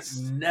things that's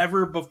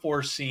never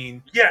before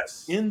seen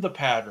in the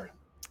pattern.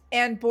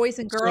 And boys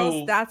and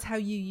girls, that's how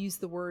you use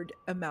the word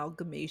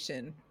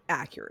amalgamation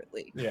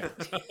accurately. Yeah.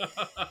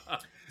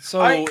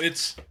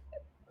 It's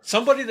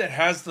somebody that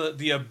has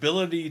the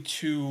ability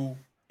to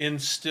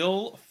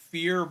instill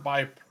fear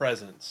by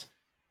presence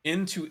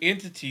into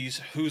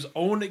entities whose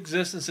own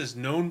existence is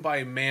known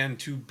by man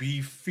to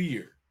be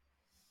fear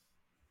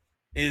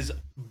is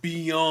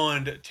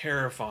beyond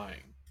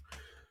terrifying.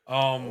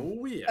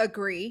 Oh yeah.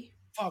 Agree.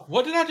 Fuck,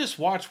 what did I just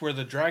watch where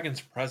the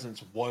dragon's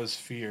presence was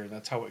fear?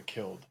 That's how it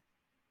killed.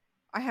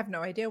 I have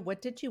no idea.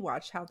 What did you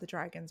watch? How the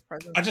dragon's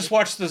presence? I just was-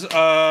 watched this.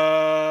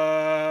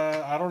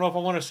 I don't know if I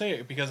want to say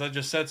it because I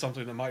just said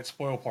something that might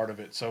spoil part of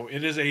it. So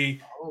it is a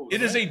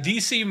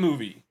DC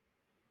movie.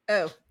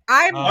 Oh,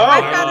 I'm Oh, not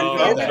a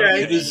fan okay. of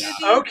It is- DC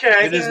movies,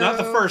 Okay. It is not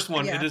the so, first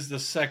one. yeah. It is the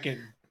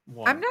second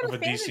one. I'm not of a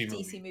fan DC of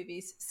movie. DC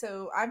movies,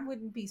 so I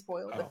wouldn't be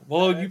spoiled. Oh,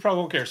 well, you probably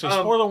won't care. So,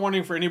 spoiler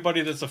warning for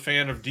anybody that's a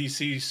fan of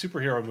DC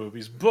superhero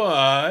movies.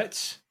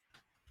 But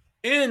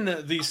in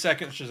the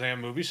second Shazam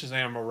movie,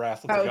 Shazam: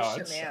 Wrath of the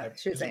Gods, Shazam.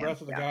 is it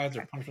Wrath of the Gods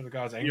or Punishment of the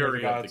Gods? Anger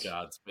Fury of of the the Gods.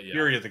 gods, but yeah.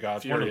 Fury of the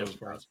Gods. Fury One of of those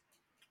the words.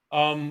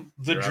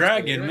 The You're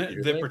dragon absolutely right.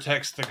 You're that right.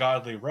 protects the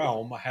godly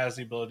realm has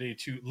the ability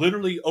to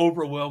literally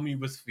overwhelm you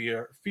with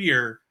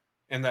fear,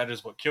 and that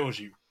is what kills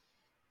you.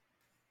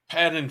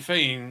 Padden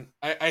Fain,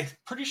 I'm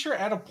pretty sure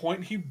at a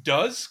point he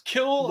does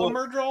kill a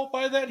Murdral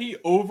by that. He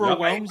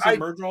overwhelms the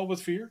Murdral with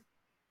fear.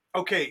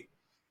 Okay,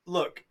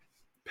 look.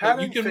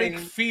 But you can make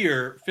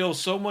fear feel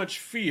so much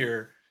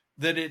fear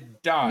that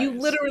it dies. You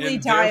literally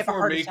and die of a therefore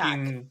heart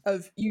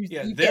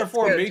attack.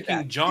 Therefore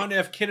making John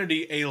F.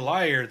 Kennedy a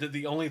liar that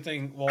the only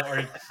thing,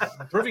 or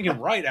proving him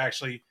right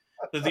actually,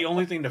 that the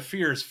only thing to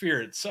fear is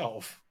fear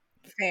itself.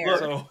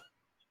 Fair.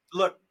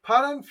 Look,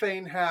 Paddan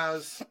Fain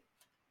has.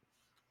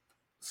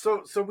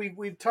 So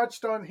we've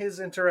touched on his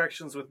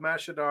interactions with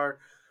Mashadar,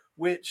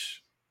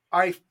 which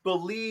I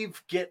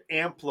believe get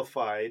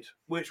amplified,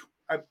 which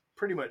I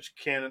pretty much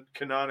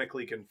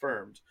canonically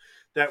confirmed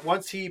that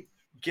once he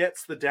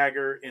gets the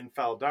dagger in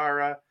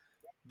Faldara,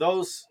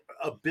 those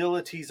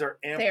abilities are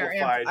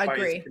amplified by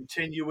his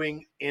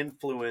continuing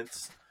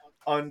influence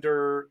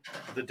under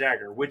the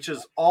dagger, which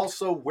is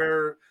also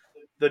where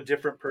the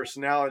different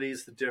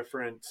personalities, the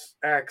different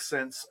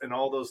accents, and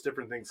all those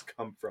different things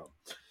come from.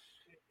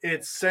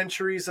 It's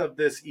centuries of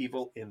this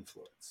evil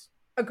influence.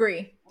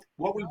 Agree.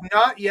 What we've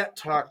not yet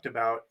talked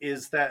about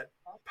is that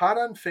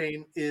Paddan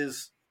Fain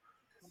is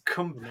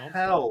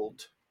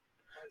compelled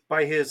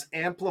by his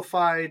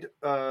amplified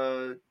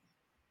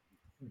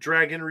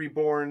Dragon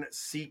Reborn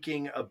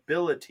seeking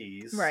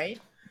abilities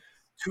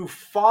to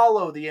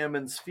follow the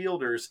Emmons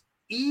Fielders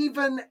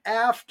even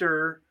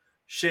after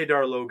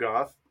Shadar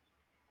Logoth,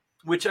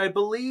 which I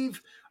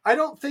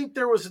don't think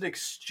there was an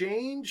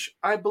exchange.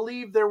 I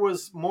believe there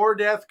was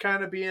Mordeth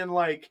kind of being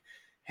like,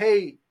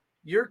 hey,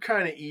 you're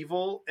kind of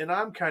evil and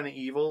I'm kind of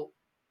evil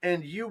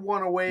and you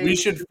want a way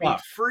to be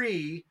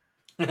free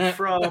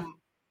from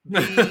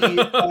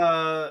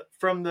the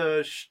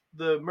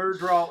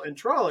Murdral and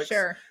Trollocs.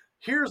 Sure.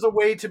 Here's a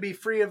way to be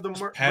free of the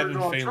Murdral and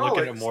Trollocs.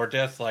 Looking at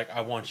Mordeth like,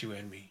 I want you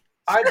in me.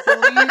 I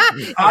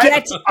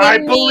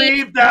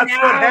believe that's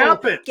now. what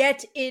happened.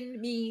 Get in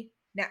me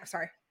now.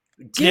 Sorry.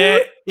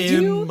 Get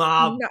in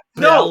my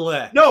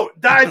belly. No,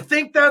 I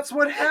think that's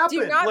what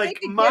happened. Do not like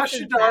make a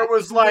Mashadar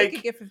was like, make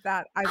a gif of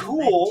that. I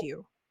cool. Will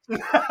you.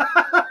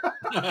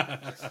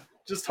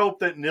 Just hope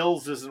that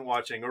Nils isn't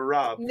watching, or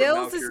Rob.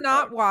 Nils is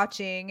not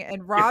watching,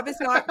 and Rob is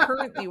not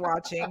currently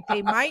watching.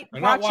 They might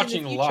watch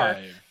in the future,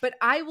 live. but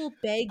I will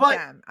beg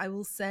them. I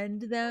will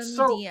send them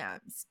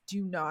DMs.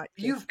 Do not.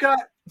 You've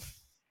got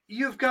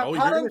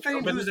Paddan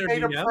Fain who's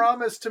made a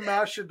promise to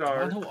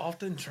Mashadar. One who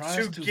often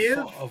tries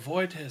to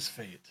avoid his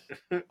fate,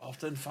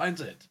 often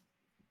finds it.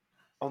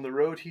 On the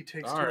road he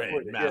takes to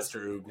avoid it. Master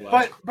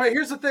Oogway. But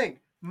here's the thing.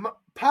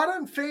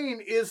 Paddan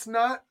Fain is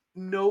not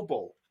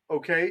noble.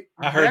 Okay,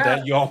 I heard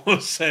that you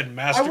almost said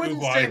Master Oogway. I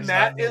wouldn't say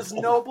Matt is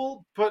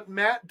noble, but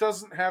Matt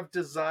doesn't have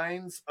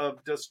designs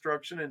of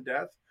destruction and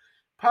death.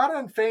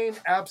 Paddan Fain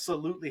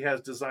absolutely has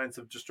designs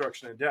of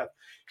destruction and death.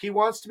 He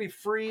wants to be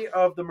free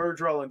of the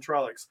Murdral and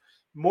Trollocs.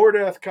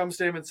 Mordeth comes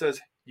to him and says,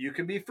 you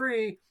can be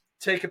free.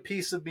 Take a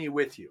piece of me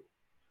with you.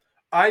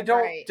 I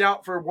don't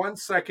doubt for 1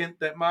 second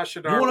that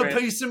Mashadar You want a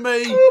piece of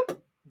me?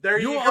 There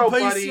you want go, a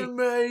piece buddy. of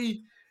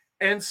me?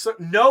 And so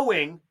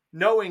knowing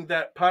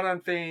that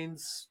Paddan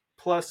Fain's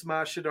plus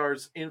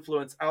Mashadar's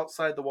influence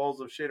outside the walls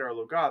of Shadar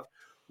Logoth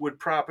would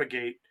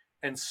propagate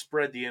and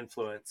spread the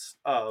influence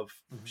of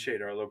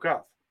Shadar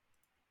Logoth.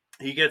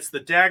 He gets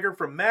the dagger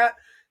from Matt.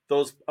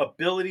 Those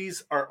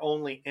abilities are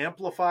only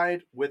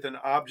amplified with an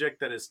object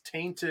that is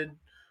tainted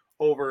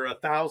over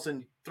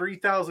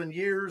 3,000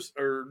 years,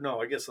 or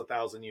no, I guess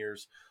 1,000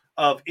 years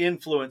of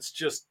influence,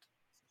 just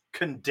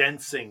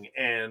condensing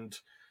and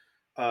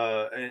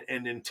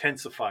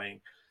intensifying.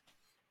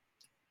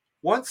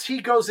 Once he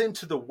goes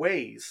into the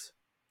ways,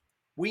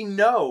 we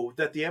know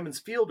that the Emmons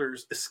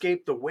Fielders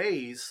escaped the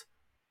ways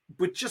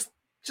with just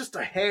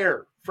a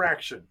hair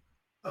fraction.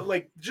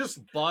 Like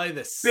just by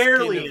the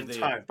barely in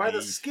time, by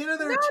the skin of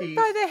their teeth,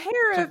 by the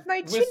hair of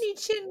my chinny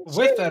chin.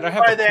 With that, I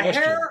have by a the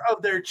question. hair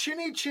of their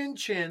chinny chin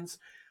chins,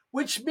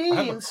 which means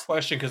I have a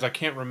question because I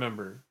can't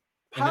remember.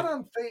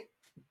 Paddan Fain.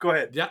 Go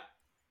ahead. Yeah.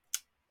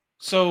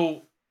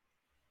 So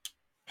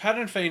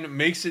Pattern Fain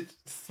makes it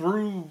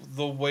through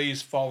the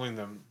ways following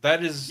them.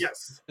 That is,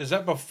 Yes. is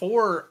that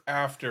before or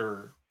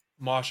after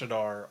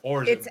Mashadar,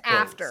 or is It's it both?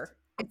 after.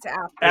 It's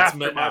after.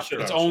 After After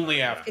Mashadar. It's only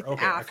yeah. after. It's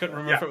Okay, I after. couldn't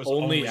remember Yeah. if it was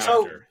Only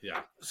So- after.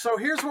 Yeah. So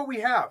here's what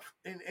we have,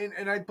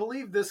 and I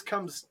believe this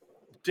comes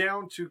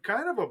down to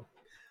kind of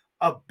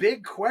a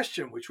big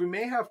question, which we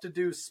may have to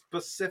do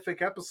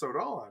specific episode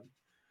on,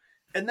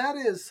 and that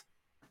is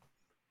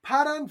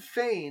Padan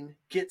Fain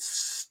gets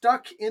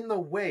stuck in the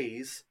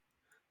ways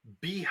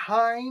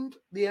behind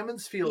the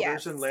Emmons Fielders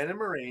Yes. and Landon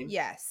Moraine.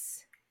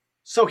 Yes.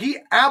 So he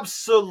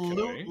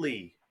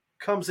absolutely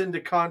comes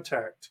into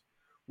contact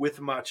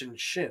with Machin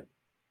Shin.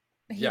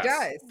 He Yes,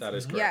 does. that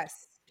is correct.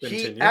 Yes.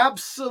 Continue. He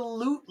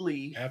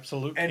absolutely,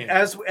 absolute. and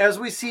canon. as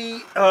we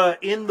see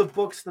in the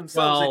books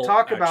themselves, Well, they talk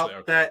actually, about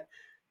okay. that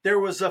there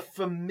was a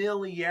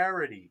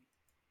familiarity,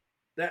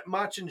 that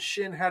Machin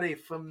Shin had a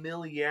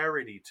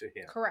familiarity to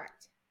him.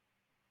 Correct.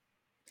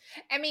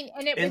 I mean,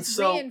 and it And was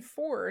so-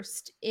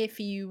 reinforced if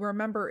you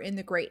remember in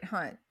the Great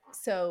Hunt.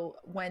 So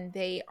when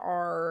they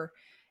are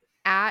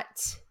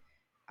at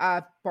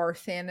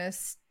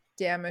Barthanas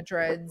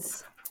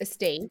Damodred's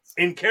estate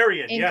In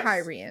Carrion, in yes.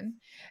 Kyrian,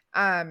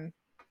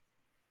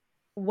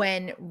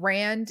 when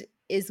Rand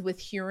is with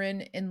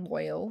Huron and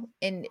Loyal,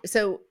 and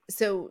so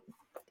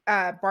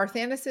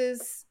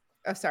Barthanas's.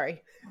 Oh,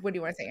 sorry. What do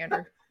you want to say,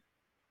 Andrew?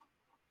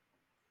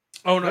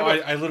 Oh no, No.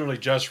 I literally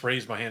just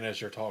raised my hand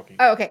as you're talking.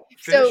 Oh, okay.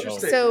 Finish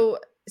your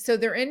So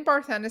they're in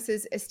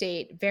Barthanas's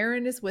estate.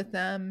 Varen is with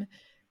them.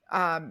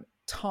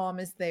 Tom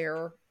is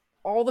there.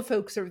 All the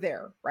folks are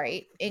there,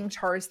 right?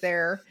 Ingtar's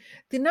there.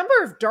 The number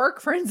of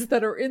dark friends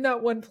that are in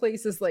that one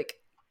place is like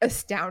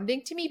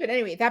astounding to me. But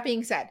anyway, that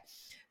being said,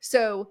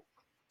 so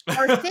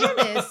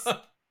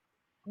Barthanas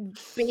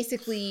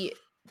basically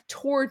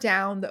tore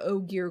down the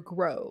Ogier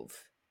Grove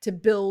to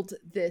build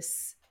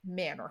this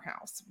manor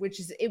house,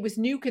 it was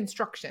new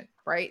construction,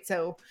 right?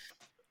 So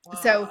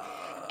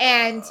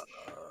and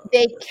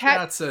they kept.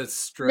 That's a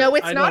stretch. No,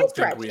 it's I not don't a think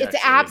stretch. we It's actually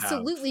have.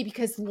 absolutely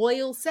because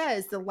Loyal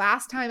says the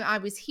last time I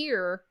was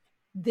here,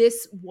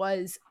 this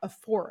was a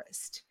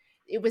forest.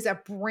 It was a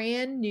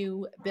brand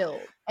new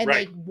build, and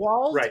Right. they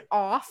walled Right.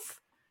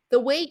 off the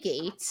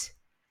waygate.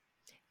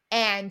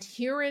 And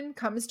Huron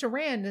comes to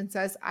Rand and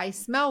says, "I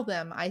smell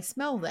them. I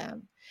smell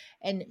them."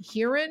 And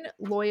Huron,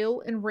 Loyal,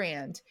 and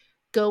Rand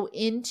go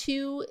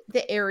into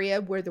the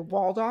area where the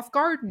walled off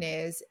garden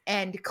is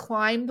and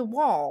climb the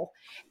wall.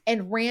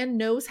 And Rand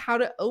knows how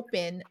to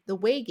open the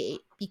waygate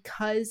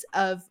because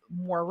of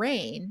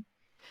Moraine.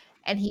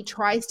 And he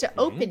tries to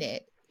open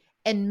it.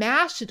 And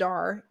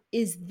Mashadar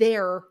is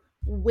there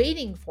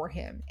waiting for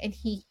him. And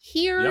he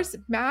hears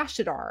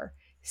Mashadar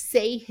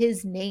say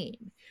his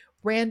name.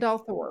 Randall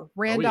Thor,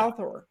 Randall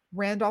Thor,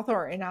 Randall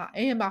Thor. And I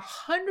am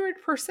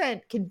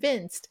 100%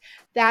 convinced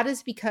that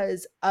is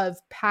because of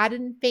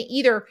Padan Fain,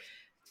 either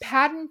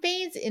Padan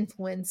Fain's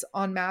influence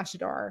on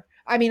Mashadar,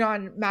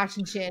 on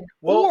Machin Shin,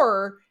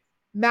 or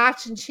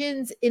Machin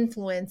Shin's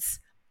influence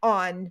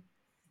on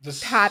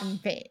Padan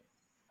Fain.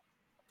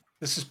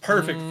 This is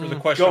perfect for the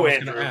question I was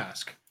going to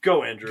ask.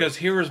 Go, Andrew. Because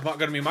here is going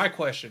to be my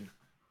question.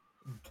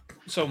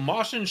 So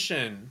Machin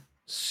Shin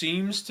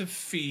seems to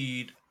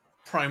feed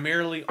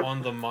primarily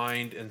on the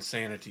mind and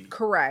sanity.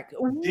 Correct.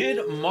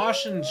 Did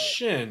Machin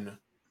Shin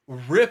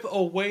rip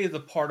away the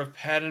part of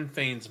Padan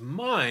Fain's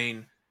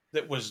mind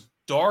that was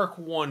Dark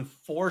One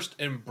forced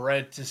and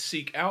bred to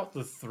seek out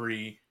the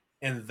three,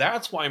 and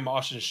that's why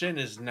Machin Shin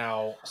is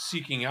now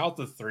seeking out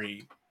the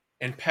three,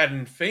 and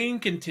Padan Fain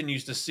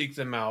continues to seek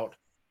them out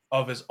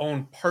of his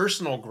own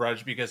personal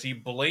grudge because he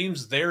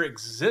blames their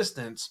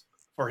existence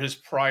for his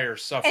prior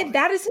suffering. And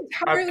that is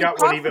entirely I've got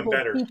possible one even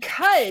better.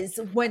 because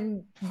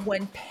when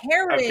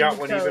Perrin I've got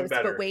one goes, even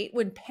better. but wait,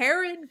 when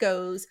Perrin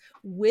goes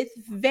with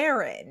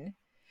Varen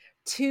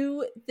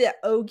to the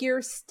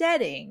Ogier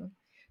steading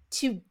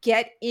to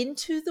get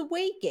into the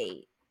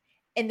waygate,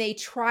 and they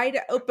try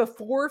to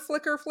before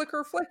flicker,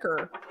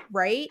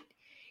 right?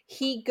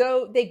 They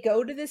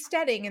go to the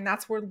steading, and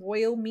that's where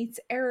Loyal meets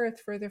Aerith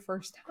for the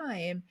first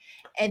time,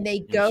 and they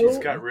go. She's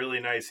got really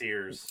nice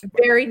ears.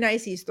 Very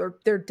nice ears.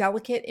 They're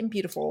delicate and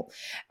beautiful.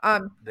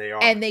 They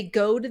are. And they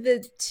go to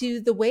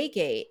the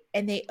waygate,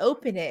 and they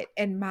open it,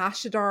 and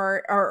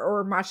Mashadar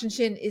or Machin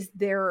Shin is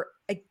there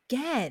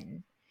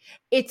again.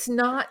 It's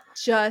not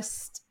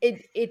just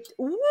it.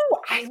 Ooh,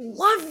 I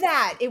love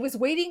that. It was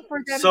waiting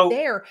for them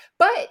there,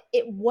 but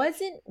it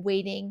wasn't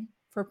waiting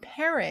for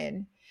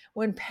Perrin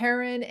when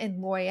Perrin and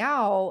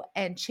Loyal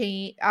and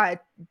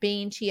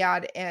Bane,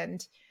 Chiad,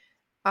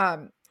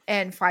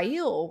 and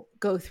Fail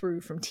go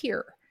through from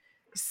Tyr.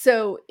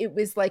 So it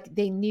was like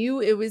they knew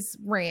it was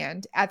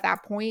Rand at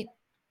that point.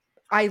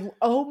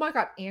 Oh my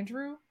god,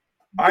 Andrew,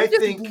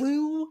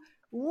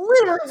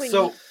 literally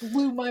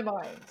blew my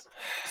mind.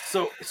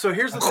 So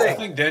here's the I thing.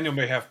 think Daniel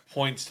may have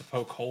points to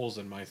poke holes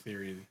in my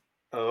theory.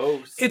 Oh,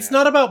 snap. It's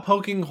not about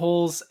poking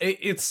holes.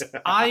 It's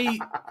I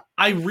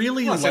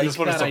really I'm not saying like that's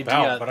what that it's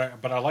idea.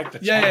 about, but I like the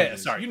Yeah, challenge.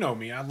 sorry. You know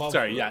me. I love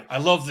Sorry, yeah. I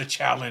love the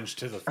challenge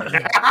to the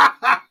thing.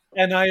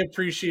 And I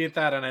appreciate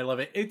that, and I love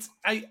it.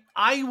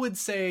 I would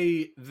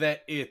say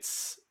that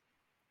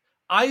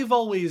I've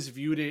always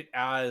viewed it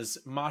as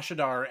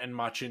Mashadar and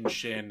Machin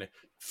Shin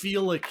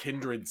feel a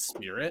kindred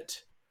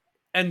spirit.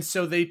 And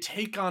so they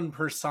take on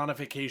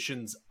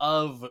personifications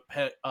of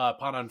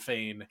Padan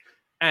Fain,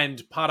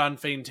 and Padan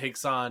Fain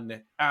takes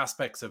on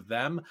aspects of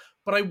them.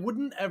 But I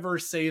wouldn't ever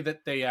say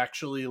that they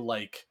actually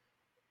like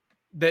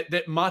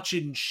that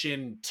Machin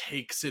Shin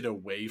takes it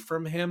away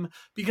from him,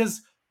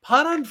 because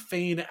Padan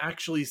Fain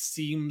actually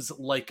seems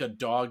like a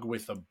dog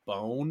with a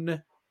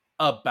bone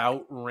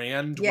about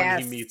Rand when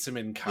he Yes. meets him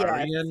in Yes.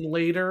 Carrion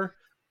later.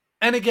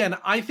 And again,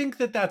 I think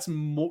that that's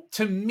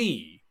to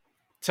me,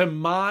 to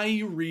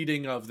my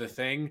reading of the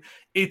thing,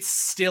 it's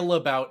still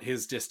about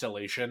his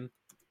distillation.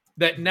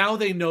 That now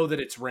they know that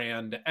it's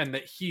Rand and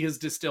that he has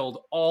distilled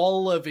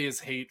all of his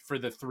hate for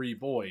the three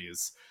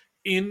boys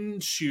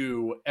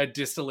into a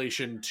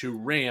distillation to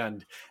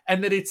Rand,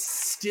 and that it's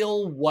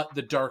still what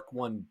the Dark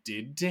One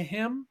did to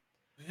him,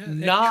 Yeah, it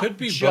not could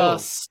be both.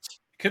 just.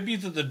 It could be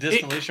that the It,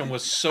 distillation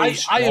was so I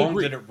strong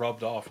agree. that it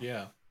rubbed off.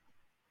 Yeah.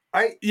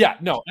 Yeah,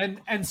 no,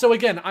 and so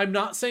again, I'm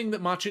not saying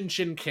that Machin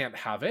Shin can't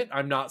have it.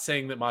 I'm not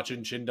saying that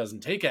Machin Shin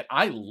doesn't take it.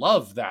 I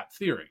love that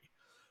theory.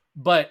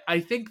 But I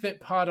think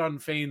that Padan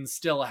Fain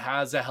still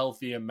has a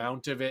healthy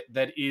amount of it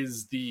that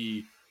is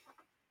the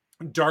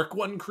Dark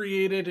One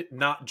created,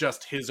 not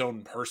just his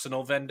own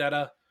personal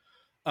vendetta.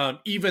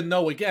 Even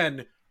though,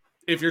 again,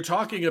 if you're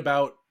talking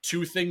about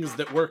two things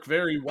that work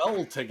very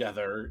well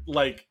together,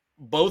 like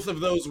both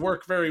of those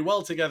work very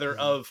well together.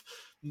 Of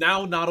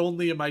now, not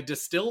only am I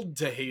distilled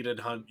to hate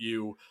and hunt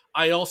you,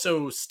 I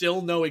also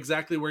still know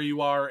exactly where you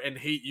are and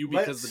hate you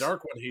because the Let's.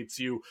 Dark One hates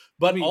you.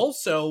 But I mean,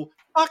 also,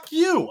 fuck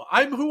you.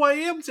 I'm who I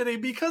am today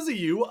because of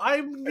you.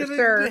 I'm gonna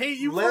Sure. hate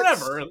you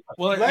Let's- forever.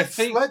 well, I Let's-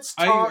 think let's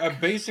talk- I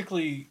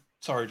basically.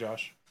 Sorry,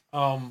 Josh.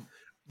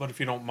 But if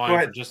you don't Go mind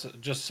ahead. for just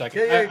a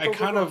second, Yeah, I go,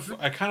 kind go, of go.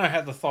 I kind of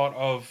had the thought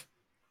of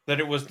that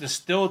it was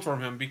distilled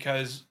from him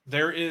because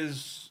there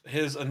is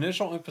his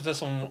initial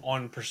emphasis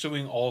on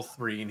pursuing all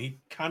three, and he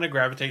kind of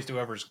gravitates to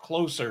whoever's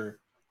closer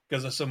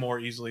because it's a more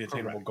easily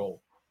attainable Correct.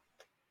 goal.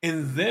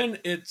 And then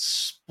it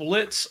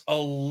splits a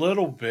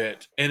little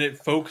bit and it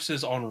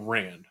focuses on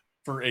Rand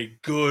for a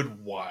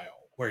good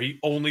while, where he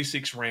only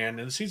seeks Rand.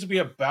 And it seems to be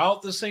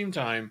about the same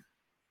time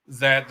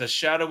that the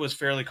Shadow was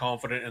fairly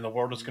confident and the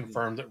world was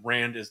confirmed that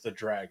Rand is the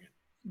dragon.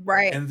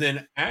 Right. And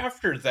then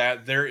after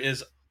that, there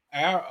is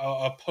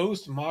a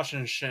post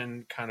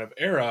Shin kind of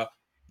era.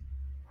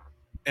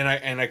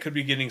 And I could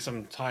be getting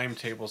some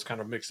timetables kind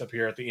of mixed up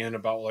here at the end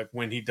about like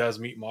when he does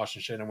meet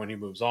Shin and when he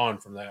moves on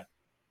from that,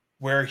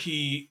 where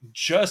he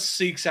just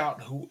seeks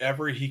out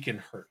whoever he can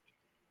hurt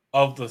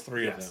of the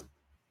three of Yes. them.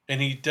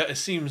 And he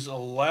seems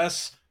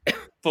less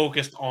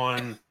focused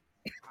on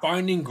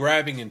finding,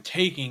 grabbing, and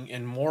taking,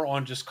 and more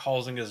on just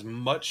causing as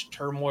much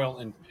turmoil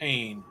and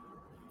pain,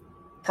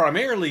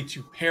 primarily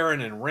to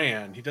Perrin and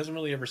Rand. He doesn't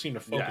really ever seem to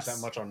focus that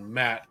Yes. much on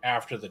Matt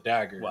after the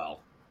dagger.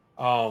 Well,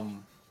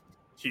 Um,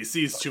 he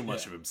sees too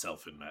much yeah. of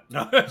himself in Matt.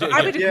 No.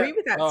 I would Yeah. agree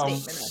with that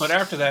statement. But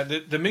after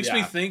that makes me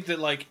Yeah. think that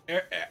like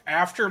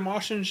after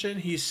Shin,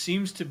 he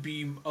seems to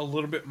be a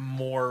little bit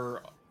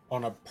more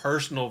on a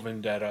personal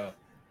vendetta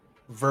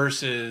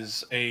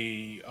versus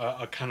a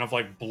kind of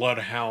like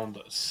bloodhound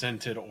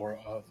scented or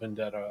a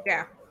vendetta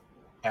Yeah.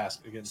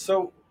 task against.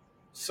 So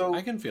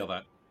I can feel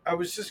that. I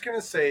was just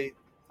gonna say,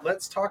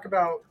 let's talk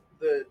about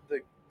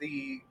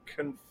the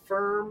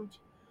confirmed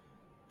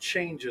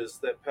changes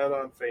that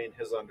Padan Fain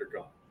has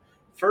undergone.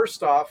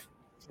 First off,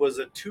 was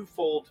a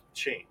twofold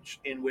change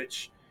in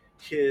which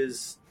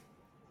his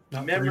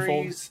Not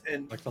memories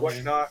and like the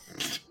whatnot.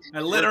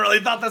 I literally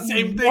thought the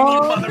same thing, you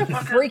One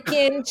motherfucker.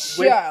 freaking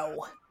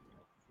show.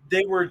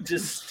 They were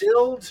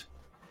distilled.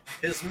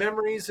 His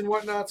memories and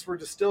whatnots were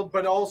distilled,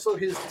 but also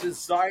his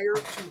desire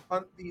to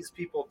hunt these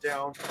people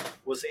down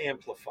was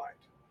amplified,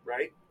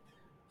 right?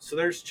 So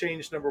there's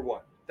change number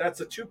one.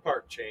 That's a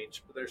two-part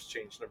change, but there's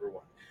change number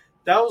one.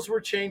 Those were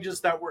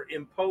changes that were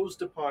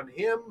imposed upon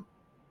him,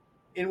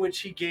 in which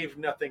he gave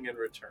nothing in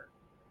return.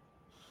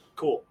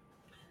 Cool.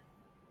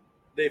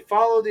 They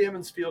follow the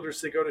Emmons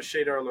Fielders. They go to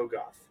Shadar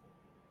Logoth.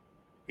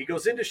 He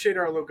goes into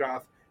Shadar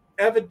Logoth,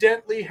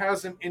 evidently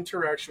has an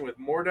interaction with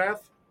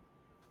Mordath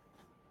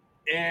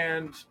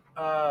and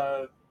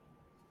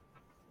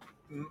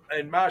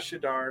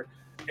Mashadar,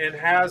 and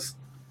has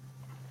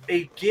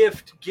a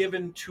gift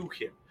given to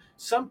him.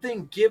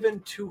 Something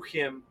given to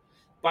him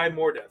by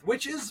Mordath,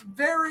 which is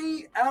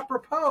very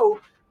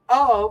apropos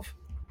of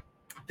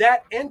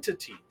that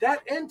entity.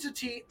 That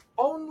entity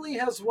only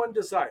has one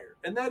desire,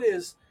 and that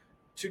is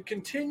to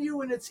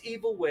continue in its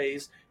evil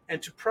ways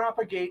and to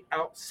propagate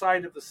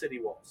outside of the city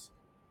walls.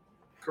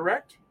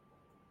 Correct?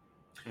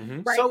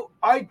 Mm-hmm. Right. So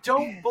I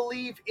don't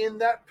believe in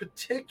that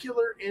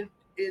particular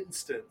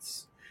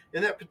instance,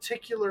 in that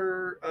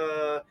particular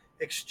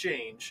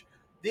exchange.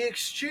 The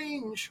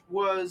exchange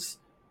was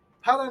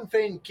Padan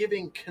Fain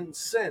giving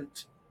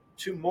consent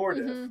to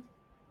Mordath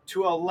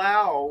to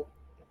allow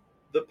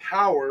the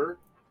power,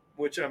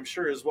 which I'm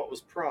sure is what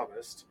was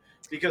promised,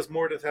 because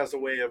Mordeth has a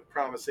way of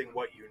promising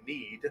what you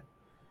need,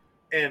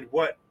 and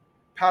what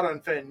Padan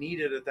Fain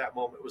needed at that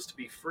moment was to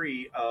be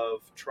free of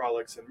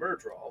Trollocs and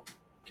Murdral.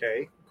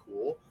 Okay,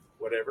 cool,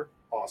 whatever,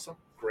 awesome,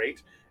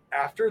 great.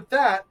 After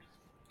that,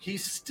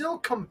 he's still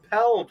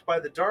compelled by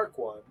the Dark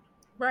One.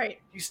 Right.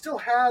 He still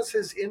has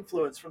his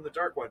influence from the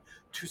Dark One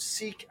to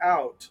seek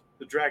out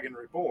the Dragon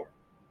Reborn.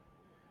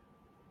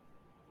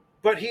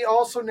 But he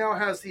also now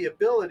has the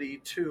ability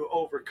to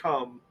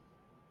overcome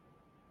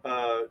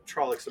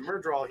Trollocs and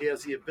Murdral. He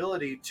has the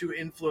ability to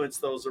influence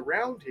those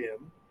around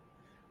him.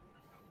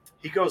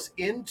 He goes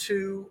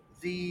into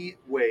the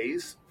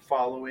ways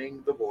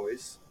following the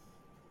boys.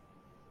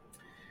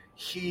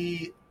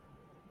 He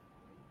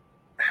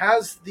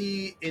has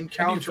the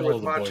encounter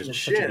with Machin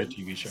Such a good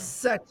Shin. TV show.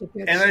 Such a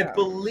good And show. I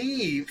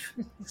believe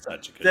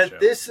Such a good that show.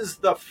 this is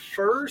the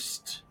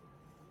first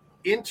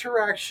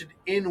interaction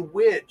in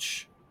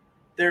which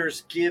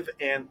there's give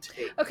and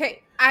take.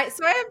 Okay, I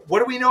have. What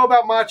do we know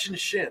about Machin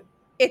Shin?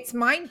 It's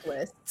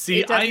mindless. See,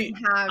 it doesn't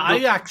have.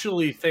 I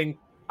actually think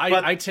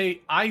But-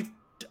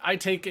 I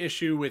take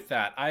issue with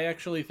that. I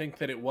actually think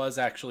that it was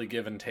actually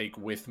give and take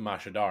with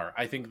Mashadar.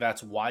 I think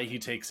that's why he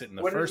takes it in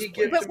the What did first he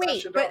place. give But to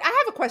wait, Mashadar? but I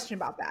have a question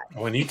about that.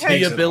 When he Because-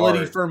 takes The it ability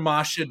hard. for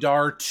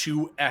Mashadar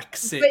to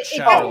exit But it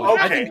Shadow. doesn't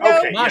okay, have to go-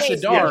 okay, yes,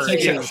 Mashadar yes,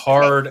 takes it yes.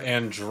 hard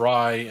and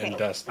dry and Okay,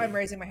 dusty. I'm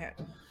raising my hand.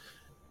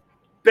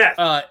 Beth.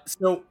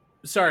 So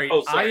sorry,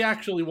 Oh, sorry. I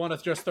actually want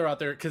to just throw out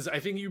there because I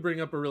think you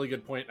bring up a really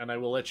good point, and I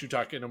will let you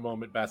talk in a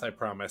moment, Beth. I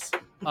promise.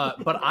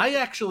 But I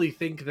actually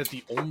think that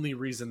the only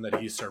reason that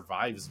he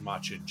survives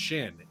Machin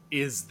Shin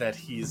is that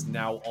he's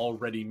now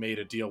already made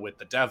a deal with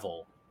the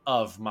devil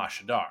of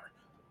Mashadar.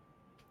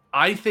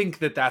 I think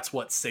that that's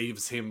what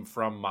saves him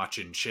from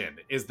Machin Shin,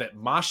 is that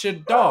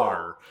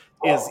Mashadar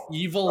is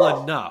evil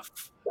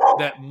enough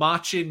that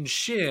Machin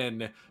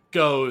Shin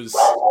goes,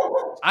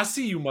 I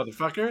see you,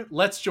 motherfucker.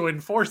 Let's join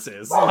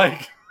forces.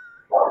 Like,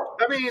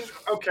 I mean,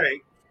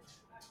 okay.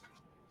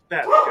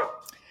 Beth, go.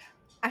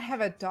 I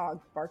have a dog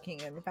barking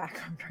in the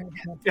background right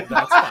now.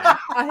 that's fine.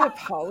 I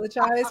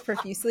apologize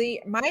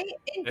profusely. My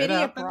NVIDIA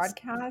happens.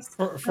 broadcast.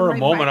 For a my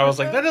moment, I was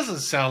like, that microphone- doesn't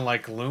sound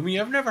like Lumi.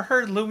 I've never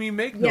heard Lumi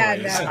make Yeah,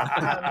 noise. no.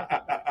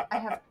 I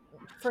have,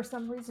 for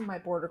some reason, my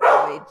border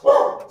collie.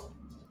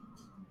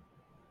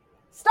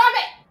 Stop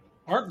it!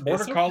 Aren't border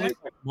It's okay. collies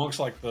like amongst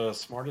like the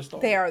smartest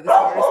dogs? They are the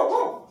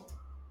smartest.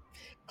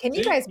 Can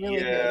you See? guys really Yeah,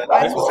 hear? that's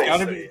That's what they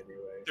gotta say be- anyway.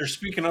 They're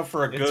speaking up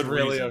for a It's good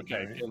really reason.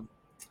 okay. right?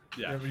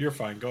 Yeah. You're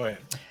fine. Go ahead.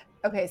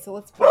 Okay, so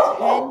let's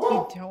pretend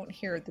you don't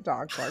hear the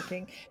dog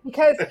barking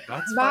because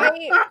That's my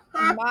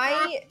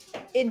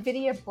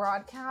NVIDIA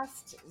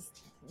broadcast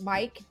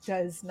mic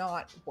does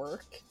not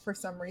work for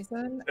some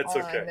reason It's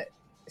on okay.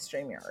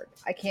 StreamYard.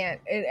 I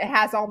can't. It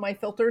has all my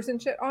filters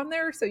and shit on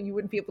there, so you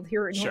wouldn't be able to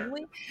hear it Sure.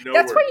 normally. No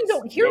That's why you worries.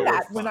 don't hear No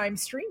that worries. when fine. I'm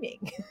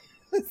streaming.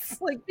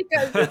 It's like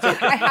because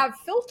okay. I have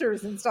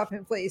filters and stuff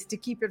in place to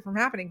keep it from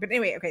happening. But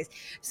anyway, okay.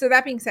 So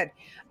that being said,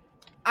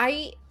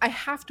 I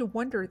have to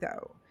wonder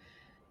though,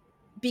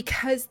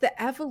 because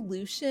the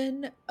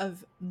evolution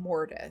of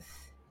Mordeth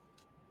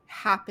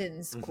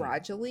happens Mhm.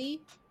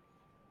 gradually.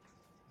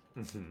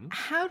 Mhm.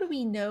 How do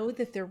we know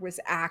that there was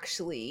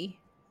actually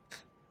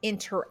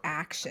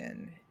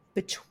interaction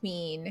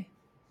between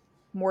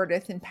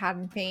Mordeth and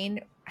Padan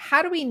Fain?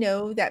 How do we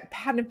know that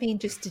Padan Fain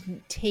just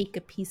didn't take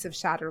a piece of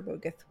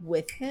Shatterlogith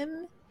with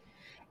him?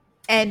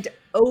 And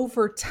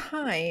over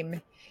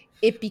time,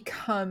 it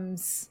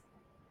becomes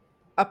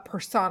a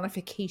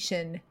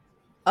personification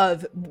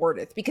of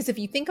Mordeth. Because if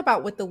you think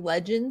about what the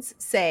legends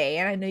say,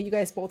 and I know you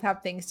guys both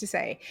have things to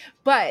say,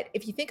 but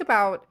if you think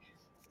about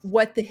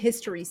what the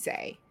histories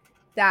say,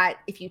 that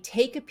if you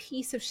take a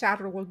piece of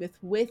Shatterlogith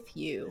with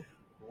you,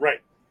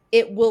 Right.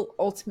 it will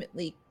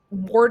ultimately,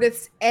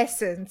 Mordeth's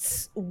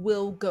essence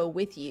will go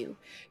with you.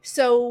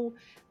 So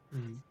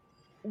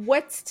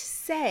what's to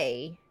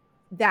say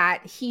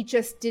that he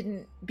just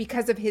didn't,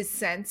 because of his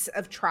sense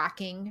of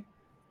tracking,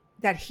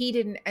 that he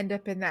didn't end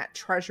up in that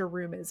treasure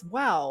room as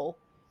well,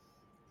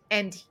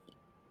 and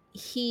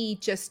he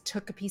just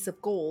took a piece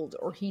of gold,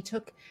 or he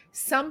took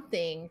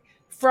something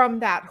from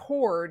that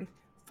hoard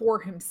for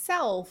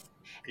himself,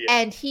 Yeah.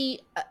 and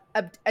he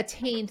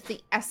attained the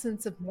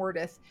essence of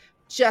Mordeth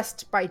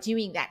just by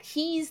doing that.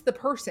 He's the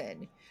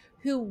person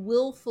who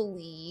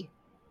willfully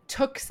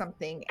took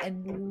something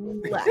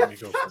and Let left. me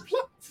go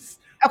first.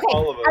 Okay,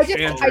 All of us.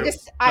 Andrew, I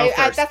go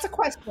first. that's a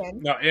question.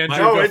 No, Andrew,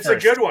 No, go it's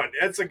first. a good one.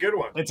 It's a good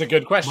one. It's a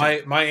good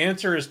question. My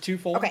answer is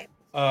twofold. Okay.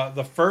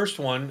 The first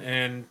one,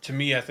 and to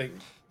me, I think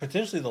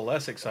potentially the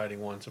less exciting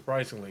one,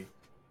 surprisingly,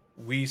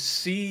 we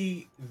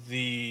see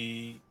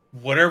the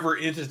whatever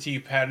entity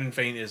Padan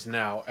Fain is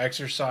now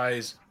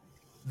exercise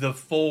the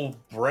full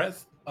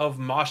breadth of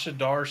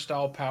Mashadar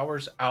style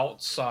powers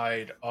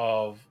outside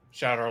of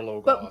Shadow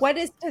Logoth. But what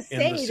is to in the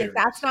say that series.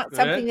 that's not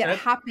something that That-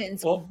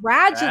 happens well,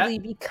 gradually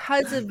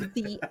because of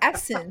the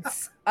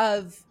essence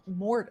of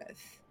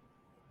Mordeth?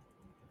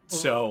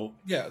 So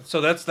Yeah,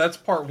 so that's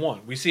part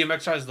one. We see him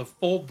exercise the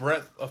full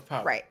breadth of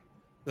power. Right.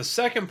 The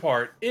second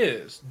part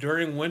is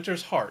during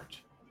Winter's Heart.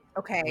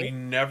 Okay. We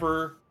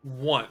never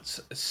once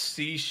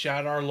see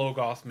Shadar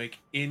Logoth make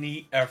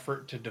any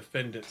effort to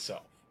defend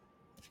itself,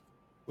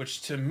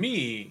 which to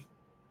me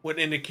would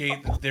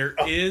indicate that there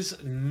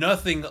is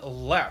nothing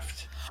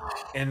left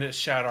in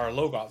Shadar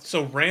Logoth.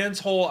 So Rand's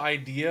whole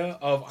idea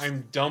of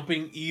I'm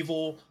dumping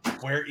evil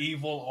where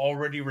evil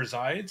already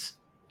resides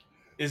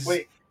is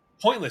Wait.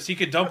 pointless. He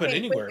could dump it Okay,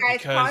 anywhere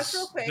wait, guys, pause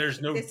real because quick.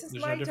 there's no This is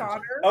my difference.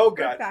 daughter, Oh,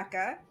 God.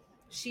 Rebecca.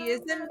 She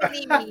is a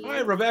mini me. Hi,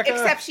 Rebecca.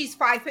 Except she's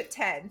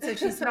 5'10", so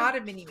she's not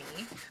a mini me.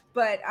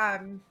 But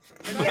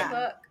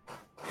yeah,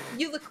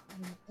 you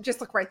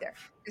look right there.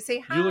 Say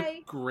hi. You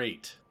look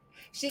great.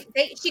 She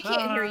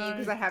can't hear you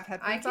because I have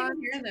I headphones can on.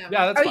 hear them.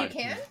 Yeah, that's Oh, fine. you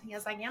can?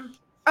 Yes, I am.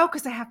 Oh,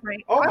 because I have my.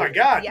 Oh my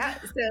God. Yeah.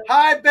 So.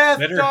 Hi, Beth,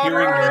 Better daughter.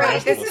 hearing All your right,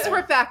 voice this all the is time.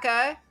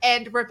 Rebecca,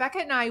 and Rebecca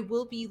and I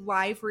will be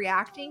live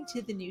reacting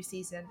to the new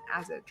season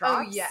as it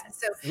drops. Oh, yes.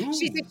 So Ooh.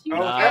 she's a huge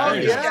Oh, fan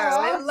of the yeah. show.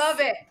 I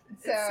love it.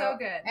 So, It's so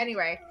good.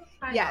 Anyway,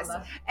 Hi, yes.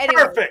 Nala.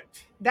 Anyway,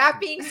 Perfect. that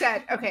being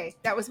said, okay,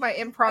 that was my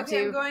impromptu.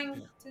 Okay, I'm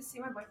going to see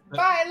my boyfriend.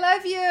 Bye,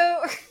 love you.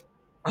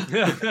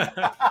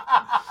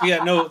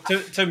 Yeah, no,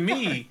 to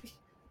me,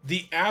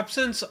 the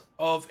absence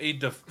of a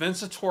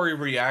defensatory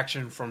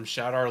reaction from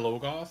Shadar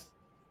Logoth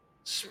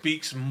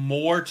speaks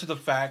more to the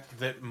fact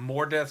that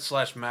Mordeth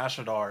 /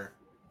 Mashadar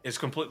is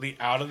completely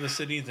out of the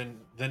city than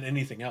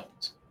anything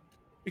else.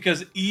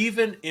 Because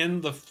even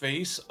in the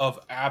face of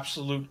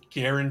absolute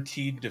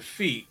guaranteed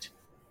defeat,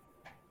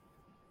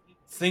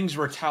 things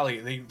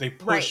retaliate. They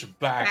push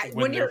back That-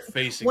 when they're you're-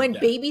 facing when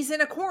death. baby's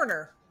in a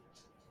corner.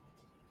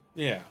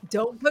 Yeah.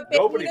 Don't put baby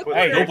Nobody in a puts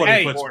corner. baby Nobody in a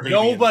puts corner. baby in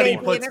a Nobody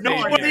corner. puts Baby in a baby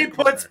corner. in a Nobody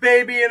puts corner.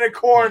 baby in a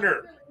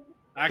corner.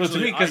 So to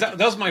me, because I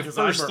that was my because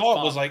I'm first her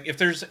thought was father. like, if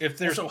there's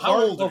Also, how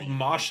part old are of you?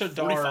 Mashadar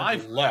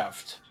 45?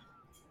 left,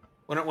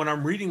 when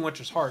I'm reading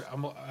Winter's Heart,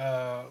 I'm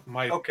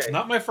Okay.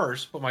 not my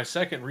first, but my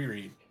second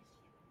reread.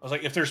 I was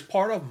like, if there's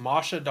part of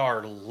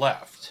Mashadar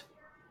left,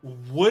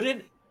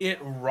 wouldn't it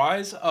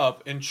rise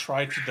up and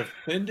try to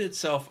defend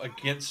itself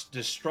against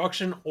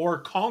destruction or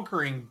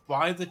conquering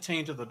by the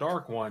taint of the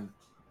Dark One?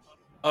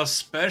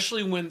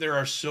 Especially when there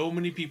are so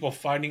many people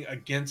fighting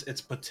against its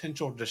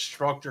potential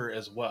destructor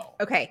as well.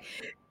 Okay,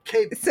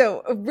 Okay.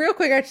 so real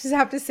quick, I just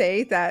have to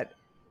say that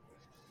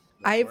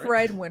I've for it.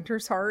 read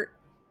Winter's Heart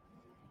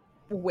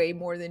way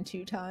more than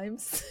 2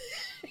 times.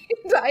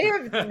 And I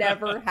have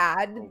never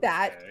had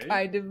that Okay.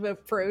 kind of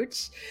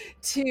approach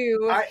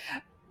to I-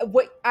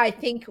 what I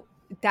think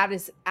that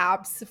is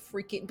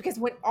freaking because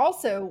what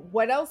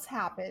else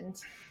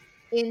happened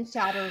in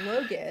Shadow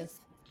Logoth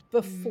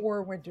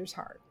before Winter's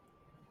Heart?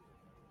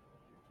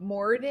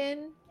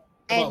 Morden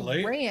and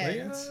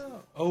Rand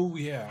Oh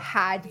yeah.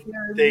 had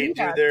their They do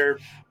meetup, their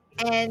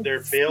and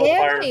balefire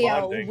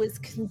Samuel bonding. was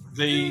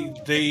They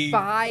consumed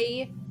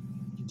by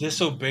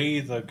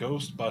disobey the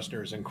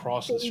Ghostbusters and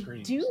cross the they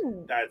streams.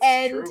 do, That's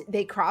and true.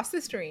 they cross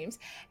the streams,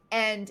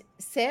 and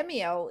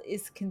Samuel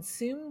is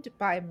consumed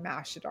by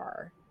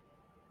Mashadar.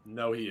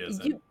 No, he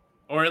isn't. You-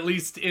 Or at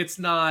least it's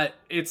not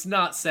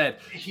Leia said.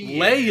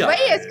 Leia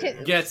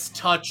Leia's gets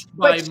touched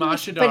by but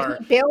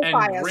Mashadar, he and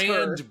balefires her.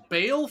 Rand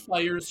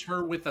balefires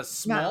her with a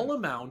small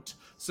amount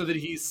so that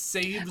he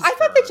saves I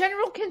thought her. the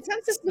general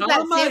consensus was that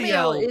Samuel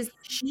Samael, is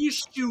he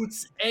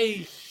shoots a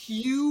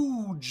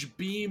huge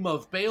beam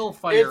of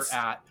balefire It's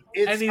and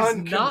It's is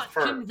not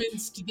unconfirmed.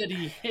 convinced that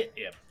he hit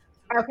him.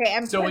 okay.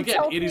 I'm So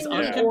again, it is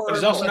consulting the unconfirmed.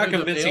 He's also not whether the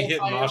convinced he hit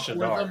balefire or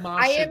the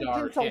Mashadar. I am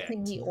Mashadar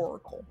consulting hit. the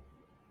Oracle.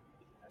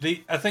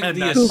 I think And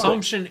the that's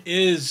assumption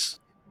is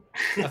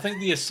that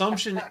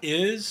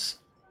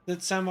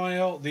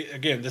Samael.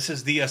 Again, this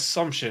is the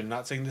assumption.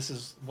 Not saying this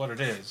is what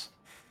it is.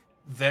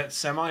 That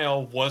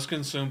Samael was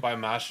consumed by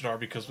Mashadar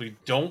because we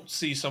don't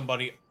see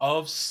somebody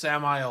of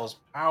Samael's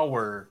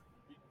power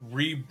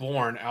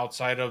reborn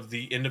outside of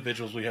the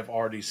individuals we have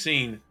already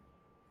seen.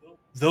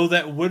 Though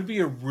that would be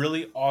a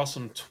really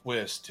awesome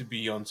twist to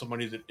be on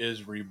somebody that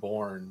is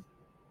reborn.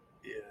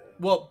 Yeah.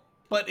 Well,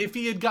 but if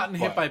he had gotten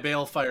hit What? by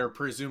balefire,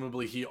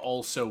 presumably he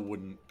also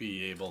wouldn't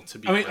be able to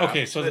be. I mean, grabbed.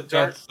 okay, so The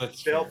that's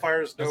fair.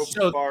 Balefire's no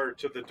So- bar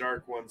to the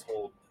Dark One's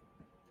hold.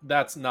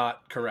 That's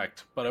not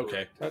correct, but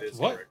okay. That That's is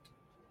what? correct.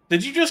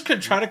 Did you just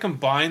try to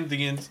combine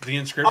the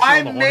inscription I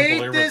on the horn of the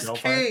made Lair this with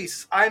Balefire?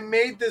 case. I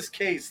made this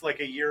case like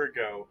a year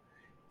ago,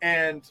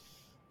 and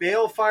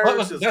Balefire Well,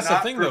 does that's the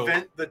not thing, though.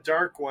 prevent the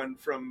Dark One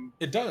from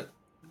It does.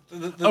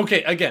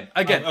 Okay, again.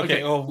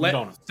 okay, well, we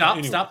don't.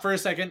 Anyway. Stop for a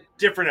second.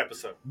 different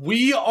episode.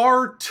 We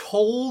are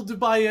told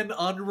by an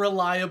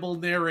unreliable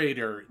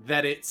narrator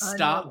that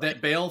that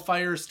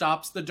balefire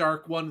stops the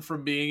Dark One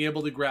from being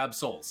able to grab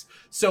souls.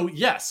 So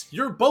yes,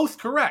 you're both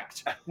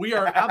correct. We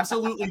are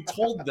absolutely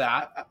told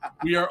that.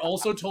 We are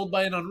also told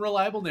by an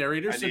unreliable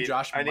narrator. So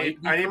Josh I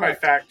might be need my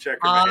correct. fact checker.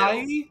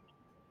 Mahale.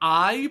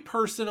 I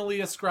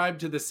personally ascribe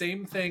to the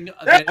same thing.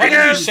 Why That Why did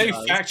Andrew you say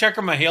does. fact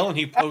checker Mahale and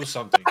he posts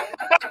something?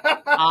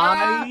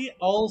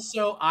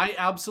 I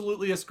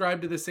absolutely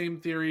ascribe to the same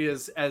theory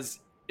as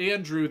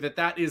Andrew,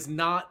 that is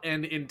not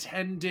an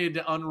intended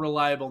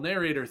unreliable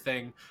narrator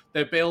thing,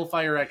 that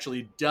balefire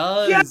actually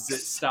does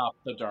Yes! stop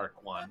the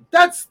Dark One.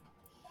 That's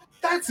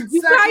That's You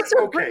exactly guys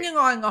are okay. bringing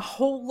on a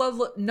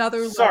whole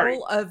another Sorry.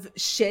 level of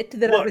shit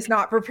that I Look. was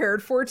not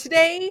prepared for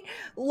today.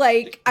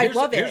 Like, I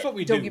love Here's it. what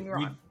we Don't do. get me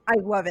wrong. I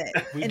love it.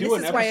 We And do this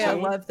an is why I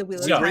episode. love the Wheel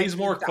We of Time raise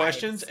more deep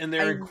questions, dives. and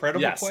they're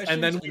incredible Yes, questions,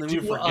 and then we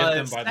do forget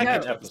them by the second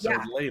next episode.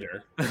 Yeah.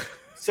 later.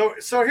 So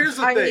here's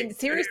the I thing. mean,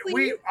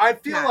 seriously? I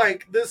feel Yeah.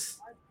 like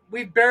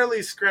we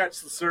barely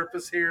scratched the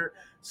surface here.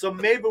 So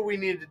maybe we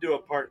need to do a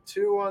part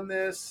 2 on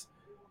this,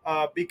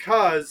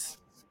 because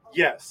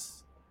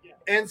yes.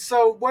 And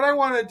so what I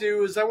want to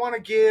do is I want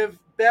to give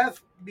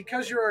Beth,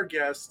 because you're our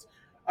guest,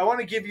 I want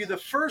to give you the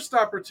first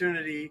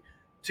opportunity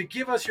to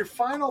give us your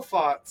final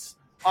thoughts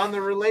on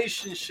the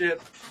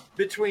relationship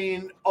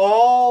between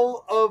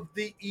all of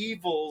the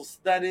evils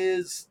that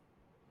is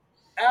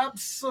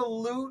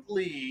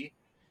absolutely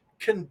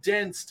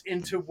condensed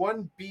into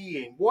one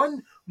being,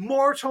 one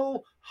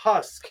mortal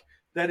husk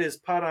that is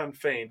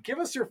Fain. Give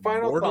us your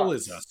final Mortal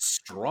thoughts. is a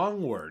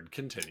strong word.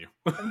 Continue.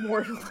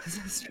 Mortal is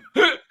a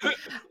strong.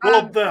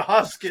 Well, the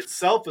husk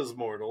itself is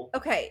mortal.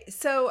 Okay,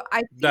 so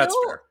That's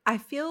fair. I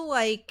feel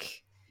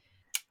like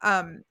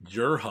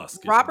Your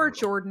husk is Robert mortal.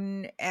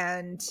 Jordan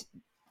and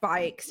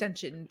by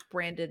extension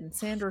Brandon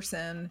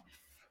Sanderson.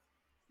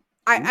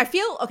 I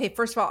feel okay.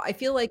 First of all, I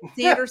feel like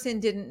Sanderson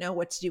didn't know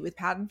what to do with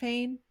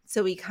Fain,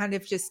 so he kind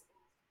of just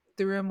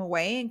threw him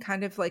away and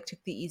kind of like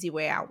took the easy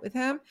way out with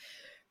him.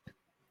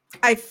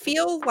 I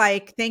feel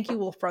like, thank you,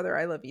 Wolf Brother.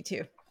 I love you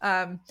too.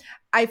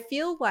 I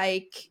feel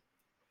like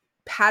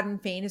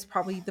Fain is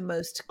probably the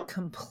most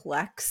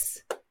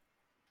complex,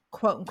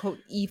 quote unquote,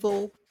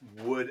 evil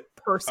Would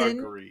person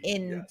agree.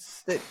 in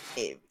Yes.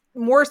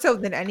 more so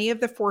than any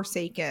of the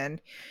Forsaken,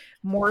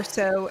 more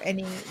so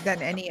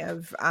than any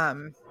of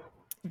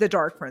the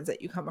Dark Friends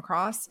that you come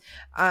across.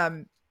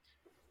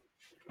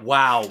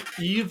 Wow.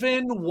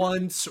 Even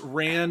once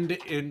Rand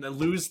and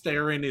Luz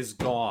Theron is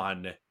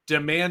gone,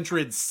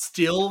 Demandred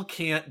still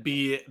can't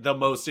be the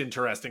most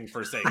interesting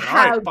Forsaken. All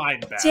How right, fine,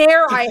 Beth.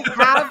 dare I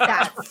have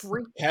that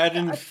freak?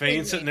 Hadn't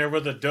Fain sitting there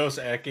with a Dos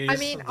Equis. I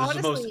mean, this is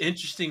the most honestly-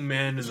 interesting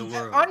man in the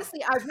world.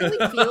 Honestly, I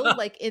really feel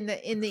like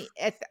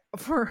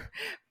for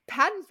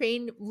Pat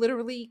Fain,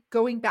 literally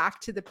going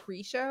back to the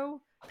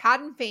pre-show, Pat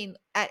Fain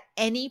at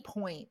any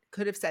point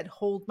could have said,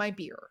 "Hold my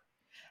beer,"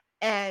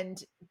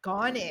 and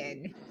gone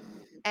in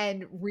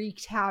and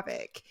wreaked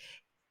havoc.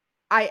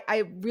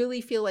 I really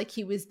feel like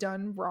he was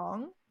done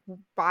wrong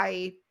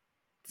by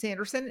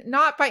Sanderson,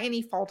 not by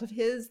any fault of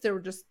his. There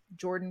were just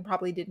Jordan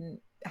probably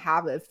didn't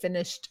have a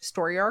finished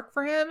story arc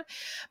for him,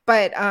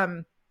 but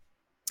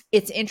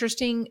it's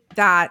interesting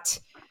that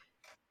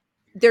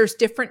there's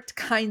different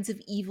kinds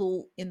of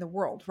evil in the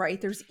world,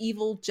 right? There's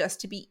evil just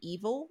to be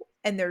evil,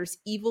 and there's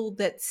evil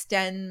that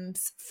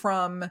stems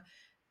from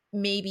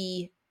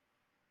maybe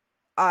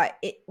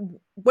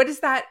what is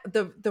that?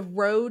 The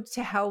road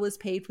to hell is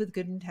paved with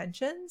good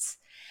intentions.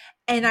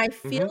 And I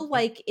feel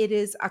like it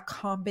is a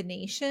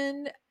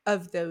combination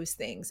of those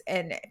things.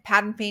 And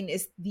Fain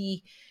is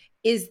the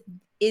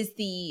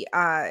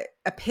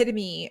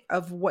epitome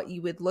of what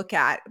you would look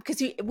at,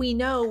 because we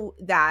know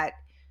that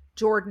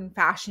Jordan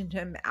fashioned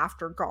him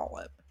after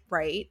Gollum,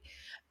 right?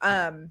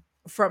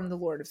 From the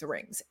Lord of the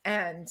Rings.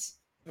 And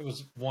it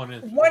was one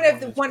of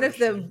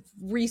the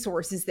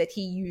resources that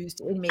he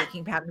used in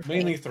making Fain.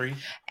 Mainly 3.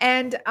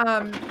 And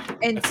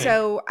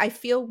so I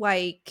feel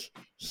like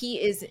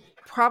he is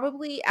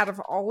probably, out of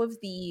all of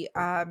the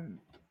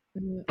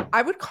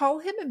I would call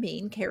him a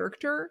main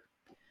character.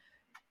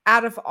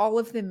 Out of all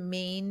of the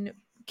main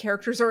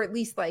characters, or at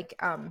least like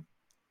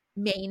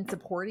main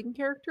supporting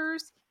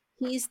characters,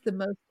 he's the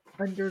most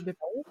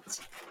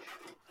underdeveloped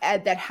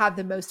and that had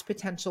the most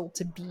potential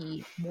to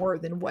be more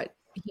than what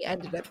he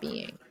ended up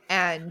being.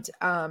 And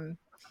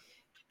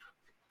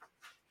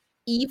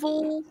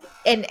evil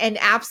and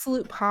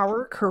absolute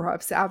power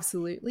corrupts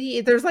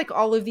absolutely. There's like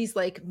all of these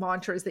like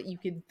mantras that you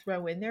can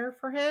throw in there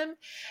for him.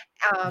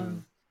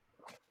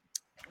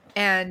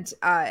 And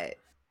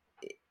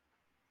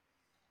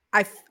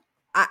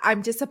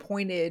I'm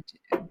disappointed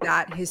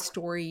that his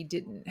story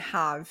didn't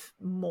have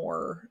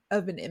more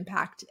of an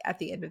impact at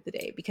the end of the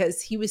day,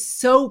 because he was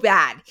so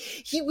bad.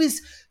 He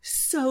was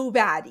so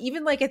bad.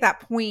 Even like at that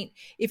point,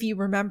 if you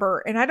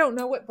remember, and I don't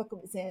know what book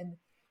it was in,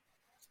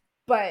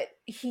 but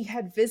he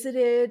had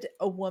visited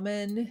a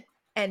woman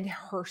and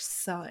her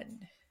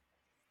son,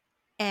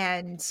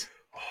 and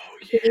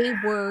they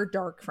were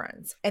dark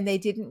friends, and they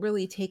didn't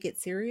really take it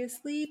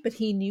seriously, but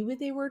he knew that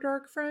they were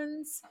dark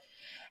friends.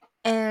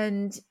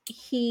 And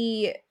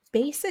he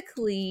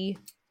basically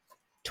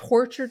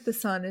tortured the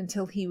son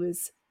until he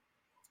was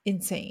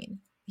insane.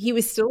 He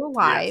was still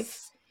alive,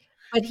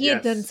 but he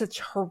had done such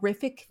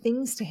horrific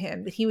things to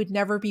him that he would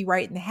never be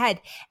right in the head.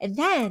 And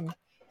then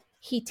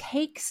he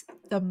takes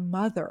the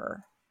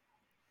mother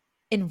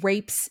and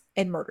rapes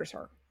and murders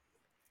her.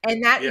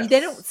 And that they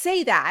don't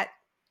say that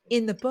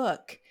in the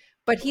book,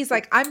 but he's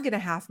like, I'm going to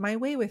have my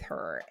way with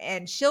her,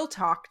 and she'll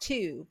talk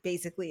too,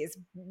 basically,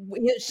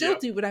 she'll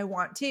do what I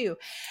want to.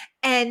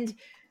 And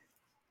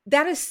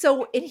that is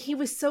so, and he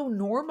was so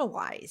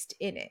normalized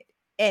in it.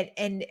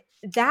 And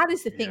that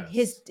is the thing.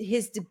 Yes.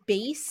 His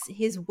debase,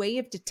 his way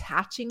of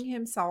detaching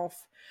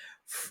himself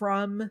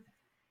from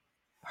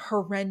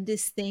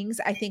horrendous things,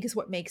 I think is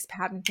what makes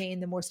Patton Fain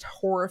the most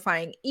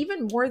horrifying,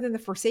 even more than the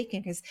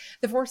Forsaken, because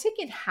the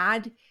Forsaken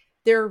had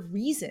their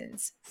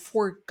reasons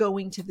for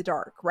going to the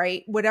dark,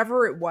 right?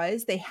 Whatever it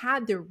was, they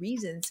had their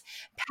reasons.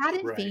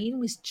 Patton Right. Fain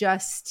was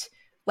just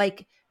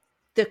like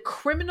the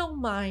criminal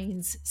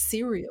minds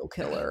serial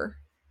killer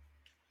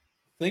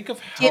Think of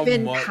how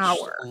given much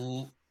power.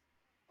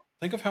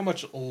 think of how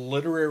much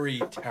literary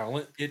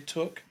talent it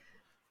took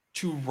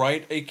to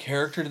write a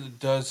character that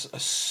does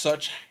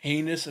such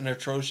heinous and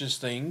atrocious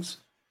things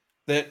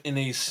that in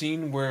a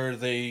scene where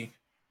they,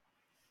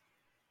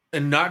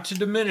 and not to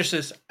diminish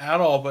this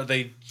at all, but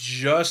they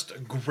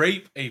just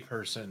grape a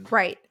person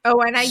Right.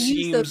 Oh, and I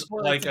use those seems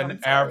words, like and an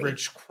I'm sorry.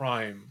 average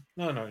crime.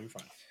 No, you're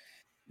fine.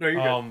 No,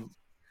 you're good.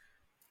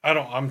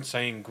 I'm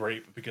saying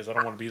grape because I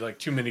don't want to be like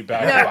too many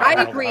bad. No, words. I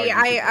don't know agree.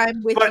 how you people-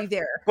 I'm with But- you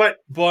there.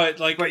 but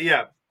like But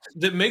yeah,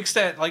 that makes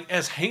that like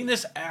as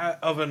heinous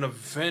of an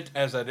event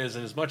as that is,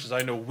 and as much as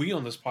I know we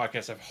on this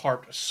podcast have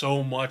harped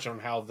so much on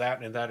how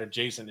that and that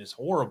adjacent is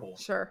horrible,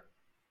 Sure.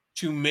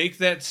 to make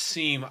that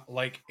seem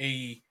like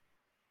a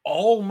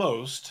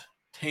almost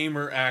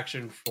tamer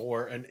action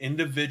for an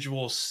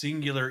individual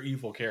singular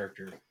evil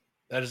character,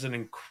 that is an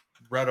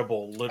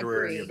incredible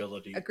literary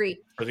ability Agree.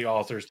 for the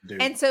authors to do.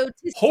 And so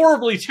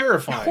horribly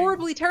terrifying.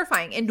 horribly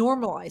terrifying and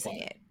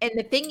normalizing it. And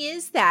the thing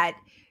is that,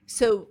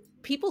 so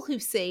people who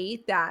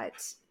say that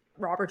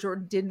Robert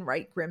Jordan didn't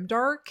write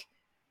Grimdark,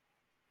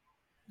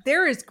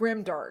 there is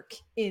Grimdark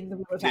in the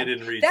Wheel of Time.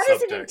 didn't read That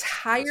is an subtext. That's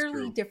entirely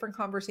true. different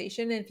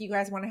conversation. And if you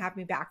guys want to have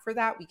me back for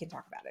that, we can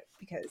talk about it,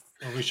 because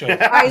Well, we should.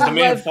 I The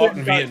man love fought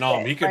in Grimdark Vietnam.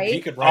 shit, He could. right? He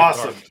could write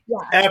Awesome.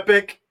 dark. yeah,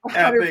 Epic,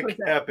 100%.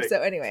 epic.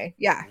 So anyway,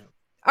 yeah.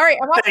 All right,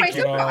 I'm off my Thank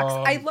you.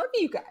 soapbox. I love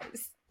you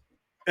guys.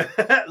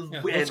 Yeah,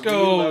 And let's we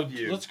go. love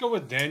you. Let's go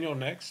with Daniel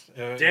next. If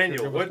you're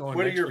Daniel, good with what going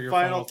are next your for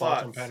final on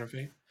thoughts? Pat and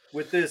Fain?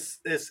 With this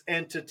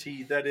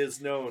entity that is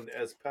known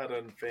as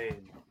Patton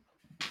Fain.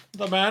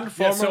 The man Yeah,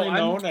 formerly so I'm-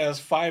 known as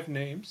Five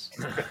Names.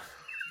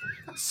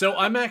 So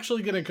I'm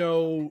actually going to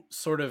go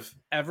sort of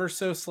ever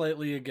so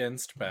slightly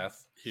against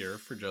Beth here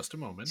for just a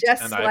moment.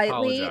 Just and I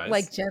slightly, apologize.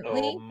 like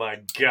gently, Oh my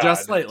god.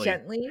 Just slightly.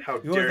 gently. How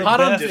You're dare the you Pot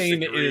on best. Fain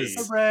disagree.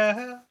 is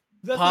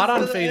Pot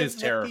on Fain is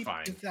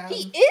terrifying.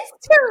 He is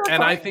terrifying.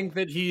 And I think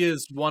that he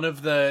is one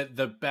of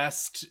the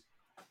best,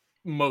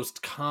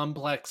 most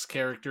complex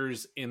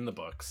characters in the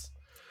books.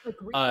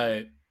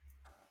 Agreed.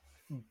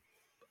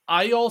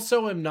 I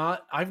also am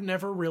not, I've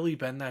never really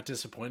been that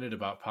disappointed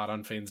about Pot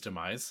on Fain's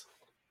demise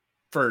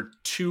for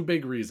two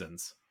big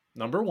reasons.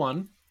 Number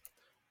one,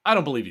 I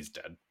don't believe he's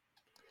dead.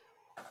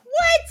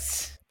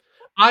 What?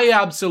 I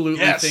absolutely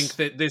Yes. think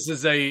that this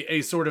is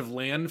a sort of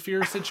land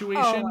fear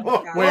situation Oh my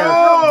God. where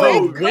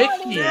Oh, the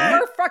wiki.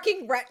 We're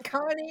fucking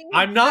retconning.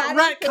 I'm not Patton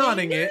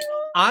retconning Fain it.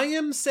 I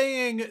am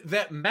saying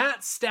that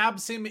Matt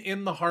stabs him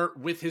in the heart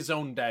with his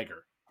own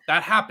dagger.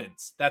 That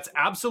happens. That's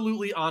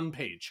absolutely on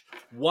page.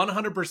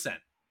 100%.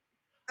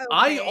 now?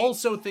 I Okay.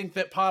 also think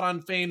that Pot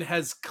on Fain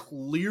has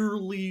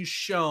clearly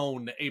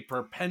shown a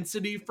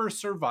propensity for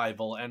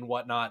survival and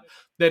whatnot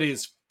that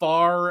is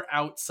far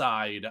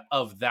outside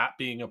of that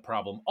being a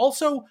problem.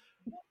 Also,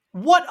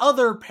 what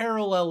other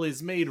parallel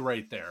is made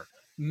right there?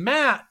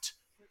 Matt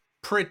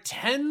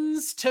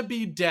pretends to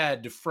be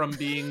dead from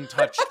being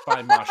touched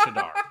by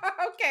Mashadar.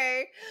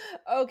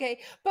 Okay.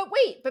 But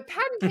wait, but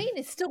Patton Fain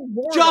is still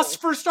mortal.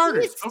 Just for He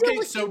starters. is still Okay,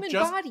 a so human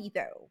just body,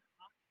 though.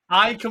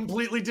 I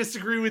completely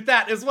disagree with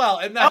that as well.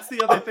 And that's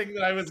the other thing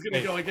that I was going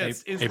to go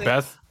against. is that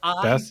Beth.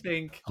 I Beth?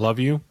 think I love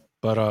you,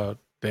 but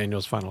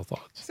Daniel's final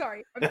thoughts.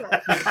 Sorry, I'm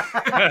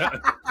sorry.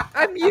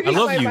 I'm muting I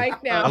love my you.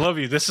 mic now. I love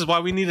you. This is why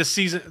we need a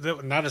season,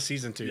 not a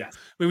season 2. Yes. I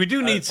mean, we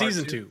do need part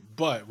season two. 2,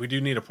 but we do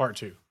need a part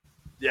 2.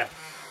 Yeah.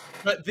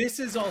 But this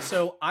is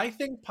also, I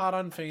think Pot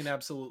on Fain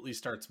absolutely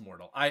starts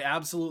mortal. I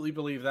absolutely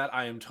believe that.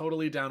 I am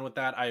totally down with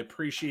that. I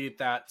appreciate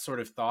that sort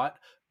of thought.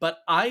 But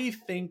I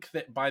think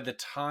that by the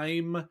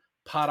time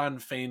Pot on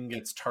Fain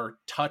gets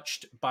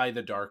touched by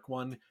the Dark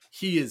One,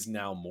 he is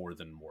now more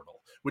than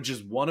mortal, which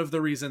is one of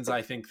the reasons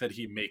I think that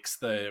he makes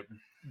that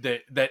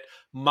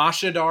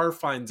Mashadar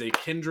finds a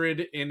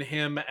kindred in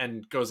him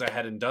and goes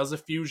ahead and does a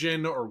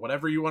fusion or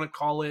whatever you want to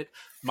call it.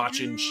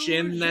 Machin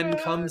Shin then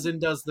comes and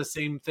does the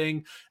same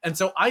thing. And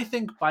so I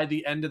think by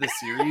the end of the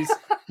series,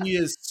 he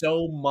is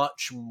so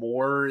much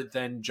more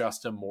than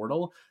just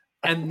immortal.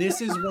 And this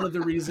is one of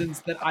the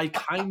reasons that I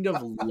kind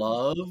of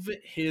love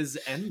his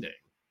ending.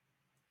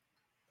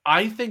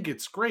 I think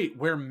it's great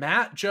where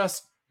Matt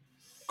just,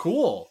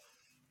 cool,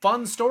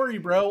 fun story,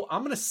 bro.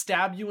 I'm going to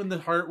stab you in the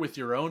heart with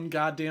your own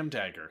goddamn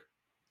dagger.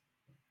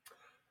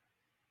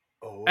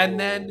 Oh. And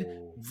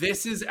then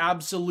this is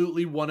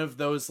absolutely one of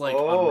those like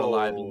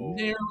unreliable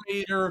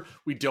narrator.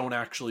 We don't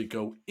actually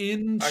go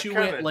into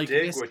kinda it like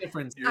dig this what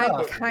different you're I'm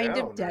stuff. putting kind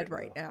down of dead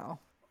right right now.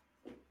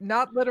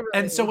 Not literally.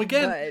 And so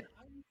again, but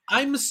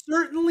I'm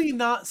certainly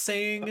not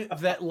saying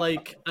that,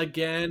 like,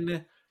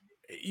 again,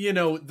 you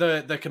know,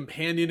 the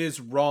companion is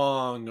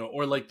wrong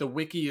or like the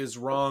wiki is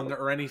wrong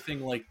or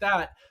anything like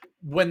that.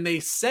 when they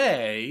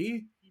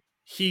say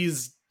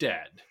he's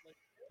dead,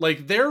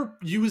 like they're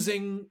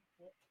using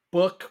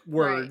book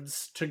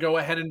words to go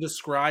ahead and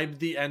describe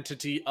the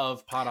entity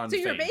of Padan So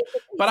you're Fain,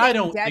 basically but I saying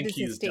don't dead think is a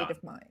he's state done.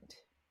 of mind.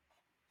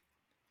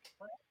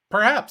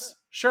 Perhaps.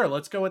 Sure,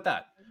 let's go with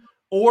that.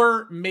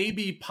 Or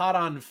maybe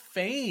Padan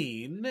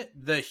Fain,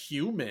 the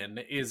human,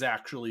 is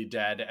actually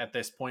dead at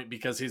this point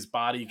because his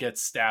body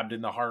gets stabbed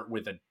in the heart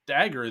with a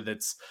dagger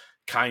that's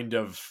kind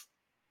of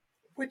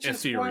Which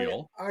ethereal.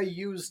 is why I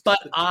used But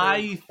the term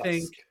I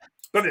think... husk.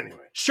 But anyway.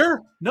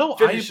 Sure. No, I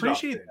Finish it off,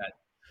 appreciate Daniel. that.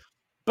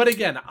 But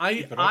again,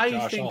 Keep it up, I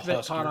Josh. I'll think that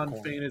husk your Padan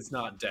corn. Fain is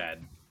not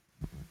dead.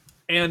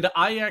 And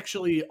I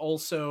actually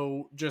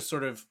also just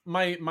sort of...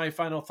 My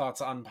final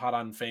thoughts on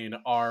Padan Fain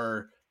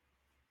are...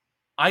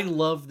 I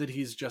love that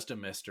he's just a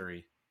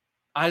mystery.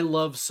 I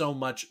love so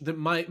much that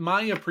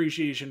my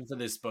appreciation for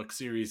this book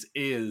series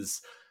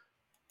is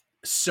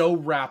so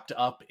wrapped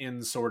up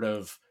in sort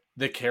of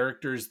the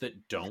characters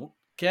that don't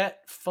get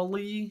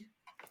fully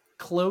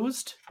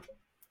closed.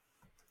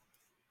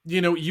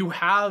 You know, you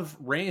have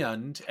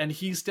Rand, and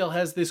he still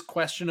has this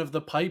question of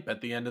the pipe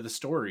at the end of the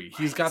story.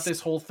 He's got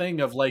this whole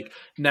thing of like,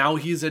 now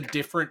he's a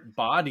different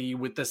body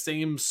with the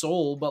same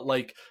soul, but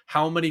like,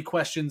 how many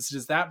questions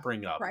does that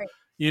bring up? Right.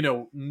 You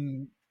know,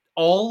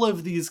 all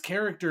of these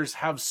characters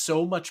have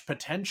so much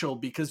potential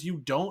because you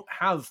don't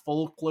have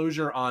full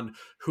closure on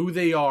who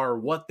they are,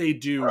 what they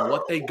do,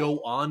 what they go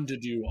on to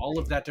do, all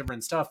of that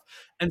different stuff.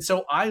 And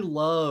so I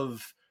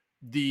love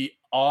the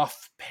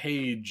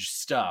off-page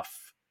stuff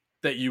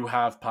that you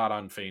have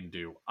Padan Fain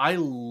do. I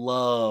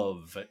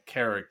love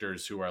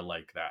characters who are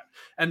like that.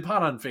 And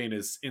Padan Fain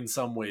is in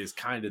some ways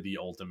kind of the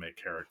ultimate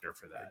character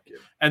for that.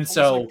 And Almost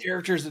so like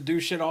characters that do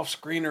shit off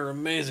screen are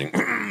amazing.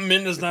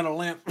 Minda's not a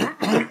lamp.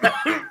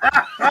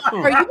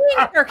 Are you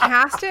being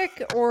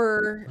sarcastic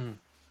or?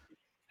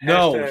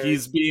 no, Hashtag-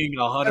 he's being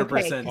 100%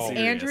 Okay, serious.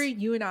 Andrew,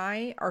 you and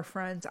I are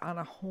friends on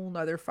a whole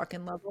nother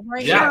fucking level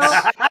right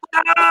Yes.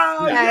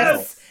 now.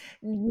 Yes.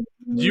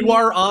 You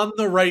are on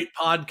the right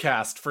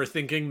podcast for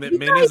thinking that You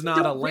Min is guys not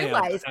a don't lamp.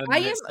 realize And I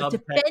that am subtext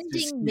is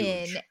defending huge.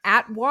 Min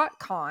at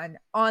WatCon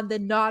on the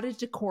Not a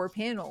Decor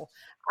panel.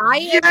 I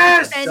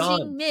Yes! am defending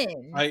Done.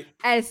 Min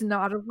as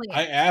not a lamp.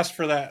 I asked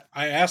for that.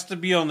 I asked to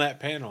be on that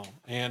panel,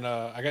 and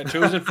I got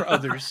chosen for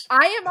others.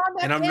 I am on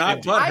that And I'm panel.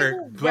 not butthurt, I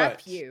will rep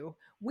but- you.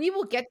 We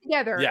will get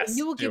together Yes, and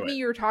you will do give me it.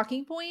 your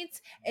talking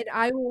points and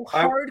I will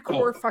I-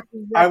 hardcore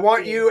fucking rep I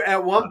want you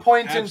at one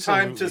point in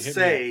time Absolutely, to hit me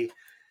say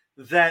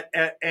that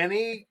at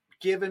any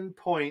given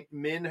point,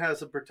 Min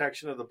has a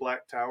protection of the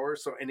Black Tower,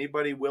 so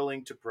anybody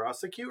willing to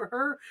prosecute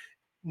her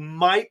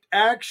might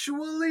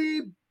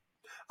actually...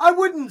 I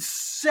wouldn't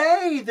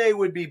say they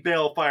would be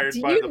bail fired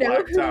Do by you the know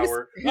Black who's-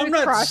 Tower. I'm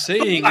not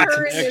prosecuting saying it's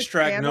her an in this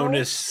extract known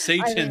panel? as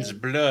Satan's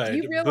blood. Do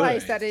you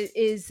realize but that it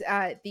is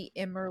the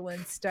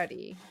Immerlin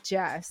study,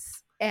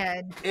 Jess?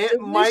 And It the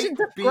might visions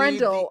of be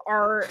Grendel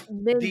are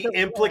the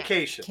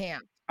implication.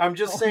 Camp. I'm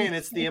just saying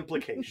it's the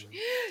implication.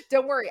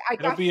 Don't worry, I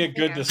It'll got be you, a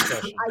good man.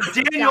 discussion. I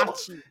Daniel,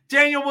 got you.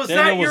 Daniel, was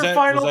Daniel, that was your that-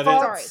 final was that it?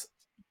 thoughts?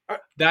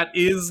 That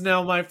is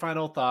now my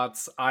final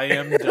thoughts. I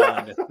am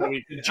done. So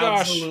we can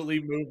Josh. absolutely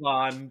move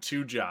on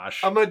to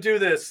Josh. I'm gonna do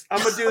this.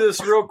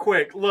 Real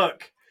quick.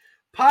 Look,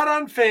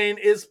 Padan Fain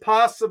is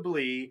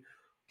possibly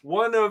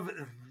one of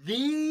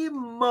the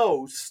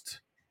most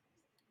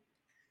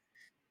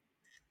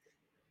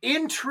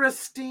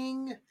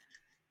interesting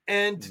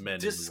and Men in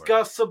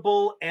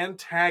discussable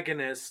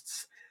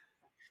antagonists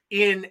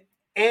in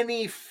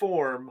any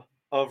form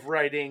of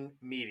writing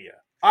media.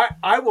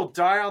 I will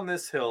die on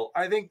this hill.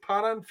 I think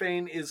Padan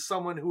Fain is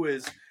someone who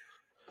is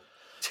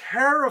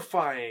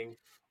terrifying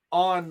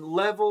on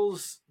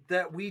levels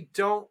that we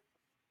don't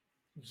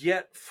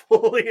yet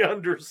fully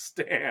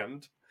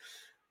understand.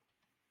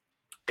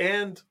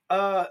 And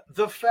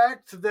the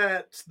fact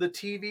that the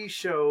TV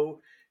show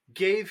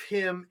gave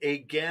him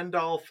a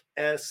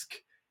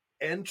Gandalf-esque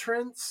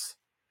entrance,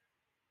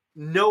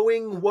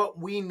 knowing what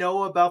we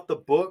know about the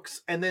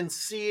books, and then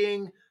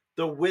seeing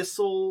the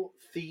whistle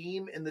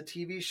theme in the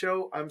TV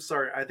show, I'm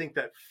sorry, I think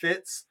that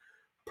fits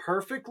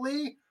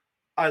perfectly.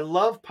 I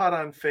love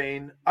Padan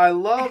Fain. I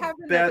love have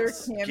another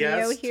Beth's cameo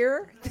guest.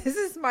 here. This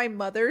is my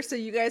mother. So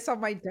you guys saw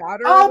my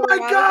daughter. Oh a little my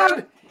while God!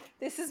 ago.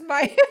 This is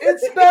my.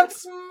 It's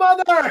Beth's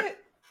mother.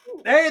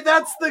 Hey,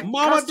 that's the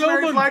Mama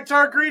customary Doman. Black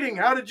Tar greeting.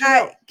 How did you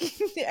know?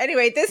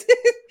 Anyway, this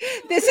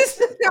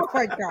is oh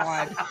my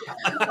god,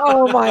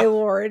 oh my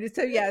lord.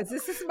 So yes,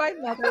 this is my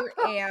mother,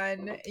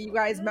 and you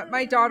guys met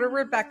my daughter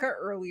Rebecca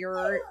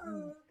earlier.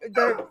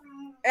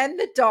 And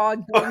the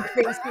dog going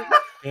crazy.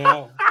 You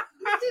know,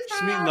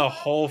 just meeting the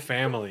whole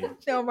family.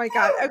 Oh my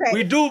god. Okay.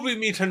 We do be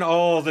meeting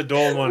all the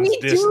Dolmans We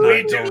this do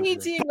night, be don't we?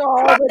 meeting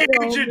all the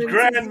My aged Dolmans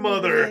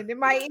grandmother. this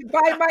weekend.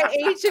 By my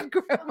aged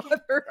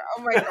grandmother.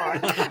 Oh my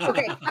god.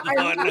 Okay,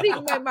 I'm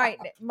muting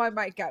my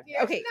mic out.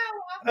 Okay,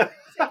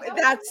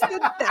 that's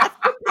the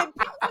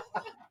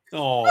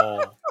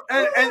Oh,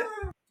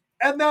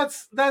 And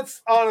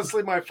that's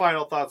honestly my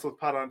final thoughts with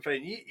Padan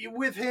Fain.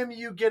 With him,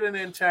 you get an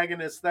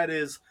antagonist that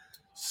is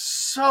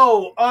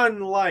so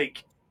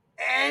unlike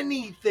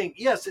anything.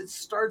 Yes, it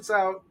starts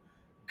out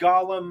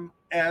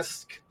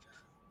Gollum-esque,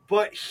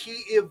 but he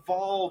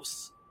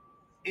evolves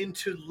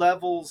into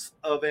levels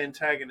of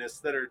antagonists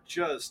that are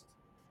just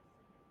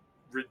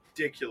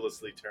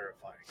ridiculously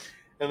terrifying.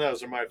 And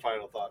those are my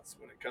final thoughts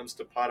when it comes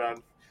to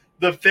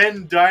the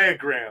Venn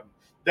diagram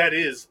that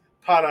is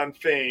Padan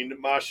Fain,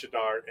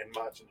 Mashadar, and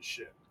Majin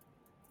Shin.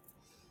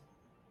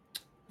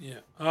 Yeah.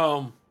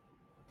 Let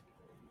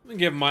me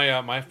give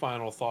my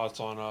final thoughts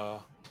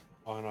on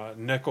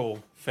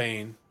Nickel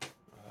Fain.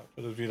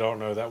 For those of you who don't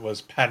know, that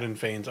was Padan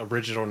Fain's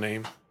original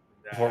name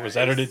before it was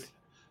edited.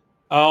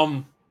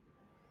 Nice.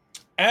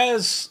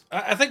 As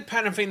I think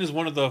Padan Fain is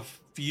one of the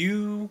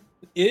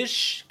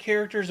few-ish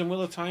characters in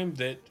Wheel of Time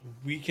that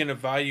we can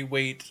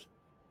evaluate,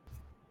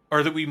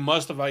 or that we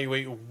must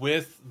evaluate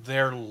with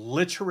their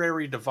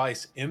literary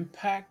device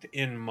impact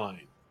in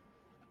mind.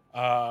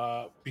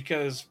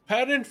 Because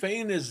Padan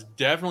Fain is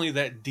definitely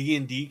that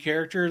D&D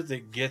character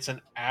that gets an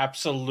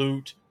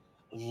absolute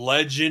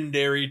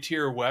legendary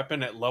tier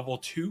weapon at level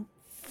 2.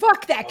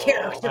 Fuck that Oh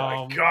character.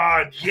 my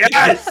god,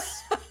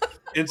 yes!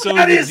 And so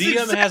That the is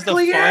DM has to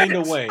exactly find a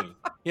it! way.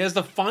 He has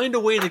to find a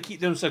way to keep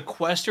them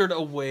sequestered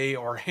away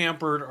or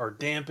hampered or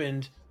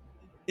dampened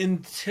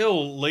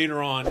until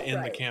later on in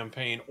the Right.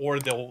 campaign, or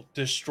they'll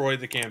destroy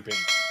the campaign.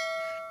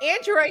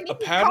 Andrew, I need to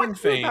Padan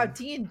talk to you Fain. about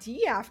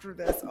D&D after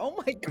this.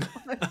 Oh my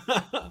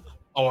god.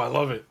 Oh, I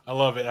love it. I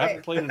love it. I haven't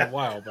Right. played in a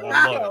while, but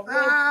I love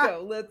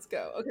it. Let's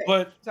go. Okay.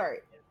 But Sorry.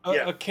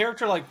 Yeah. a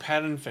character like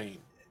Padan Fain,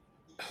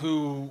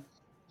 who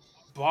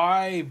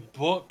by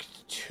book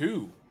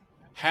 2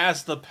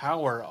 has the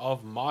power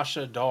of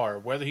Masha Dar,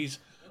 whether he's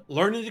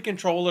learning to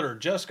control it or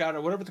just got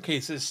it, whatever the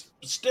case is,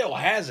 still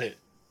has it,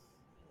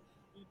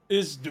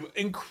 is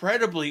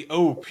incredibly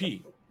OP,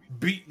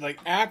 like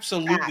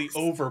absolutely Facts.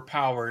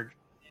 overpowered.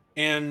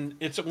 And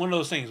it's one of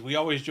those things we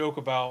always joke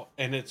about,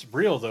 and it's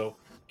real though.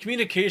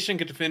 Communication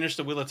could finish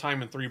the Wheel of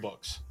Time in 3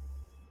 books.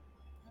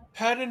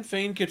 Padan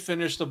Fain could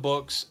finish the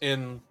books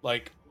in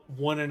like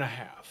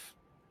 1.5,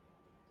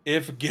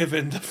 if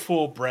given the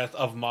full breadth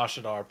of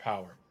Mashadar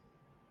power.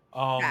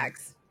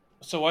 Facts.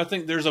 So I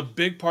think there's a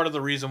big part of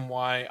the reason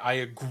why I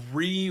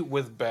agree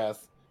with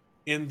Beth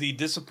in the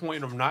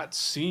disappointment of not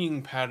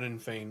seeing Padan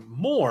Fain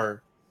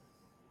more.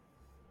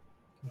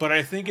 But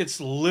I think it's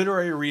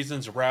literary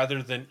reasons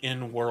rather than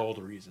in-world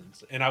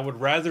reasons. And I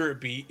would rather it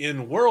be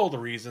in-world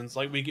reasons,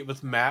 like we get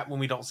with Matt when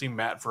we don't see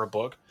Matt for a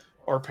book,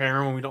 or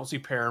Perrin when we don't see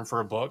Perrin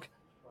for a book,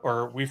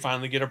 or we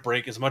finally get a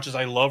break. As much as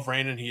I love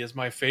Rand and he is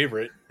my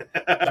favorite,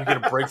 we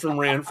get a break from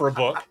Rand for a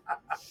book.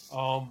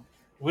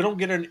 We don't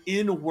get an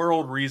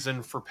in-world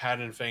reason for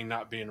Padan Fain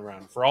not being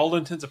around. For all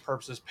intents and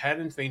purposes,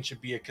 Padan Fain should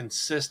be a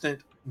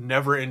consistent,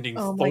 never-ending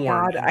Oh my thorn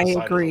god, in the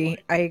side of the line.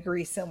 I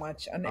agree so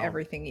much on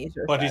everything you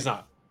just But said. he's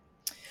not.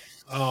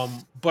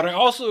 But I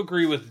also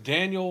agree with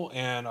Daniel,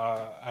 and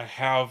I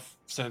have,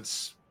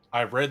 since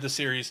I've read the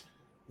series,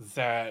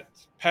 that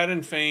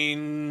Padan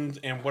Fain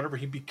and whatever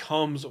he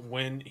becomes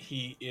when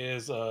he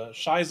is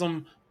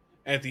Shizem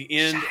at the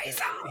end,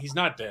 he's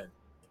not dead.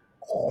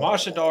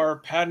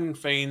 Mashadar, Padan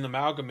Fain, the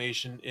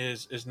amalgamation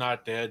is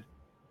not dead.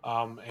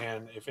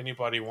 And if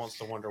anybody wants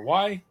to wonder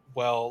why,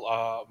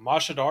 well,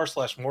 Mashadar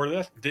 /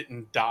 Mordeth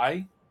didn't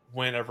die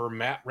whenever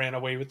Matt ran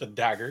away with the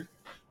dagger.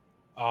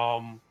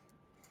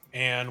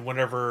 And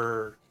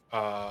whenever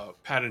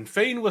Padan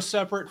Fain was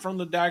separate from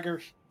the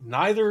dagger,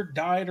 neither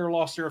died or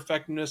lost their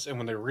effectiveness. And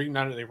when they were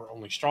reunited, they were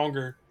only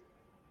stronger.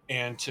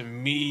 And to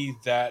me,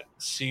 that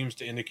seems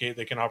to indicate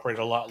they can operate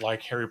a lot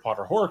like Harry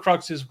Potter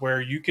Horcruxes,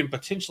 where you can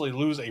potentially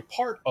lose a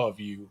part of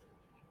you,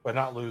 but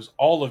not lose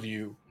all of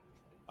you.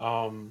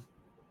 And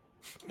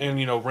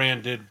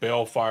Rand did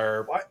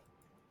Balefire. What?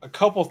 A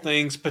couple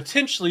things,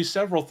 potentially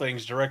several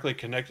things directly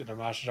connected to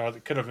Mashadar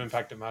that could have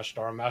impacted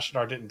Mashadar.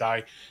 Mashadar didn't die.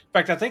 In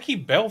fact, I think he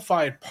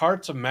Balefied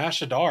parts of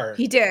Mashadar.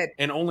 He did.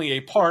 And only a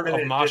part And of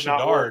it did not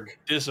Mashadar work.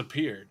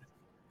 disappeared.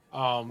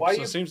 So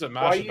you- it seems that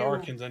why Mashadar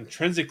you- can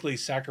intrinsically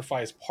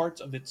sacrifice parts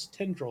of its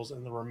tendrils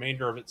and the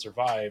remainder of it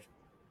survive.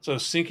 So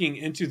sinking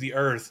into the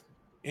earth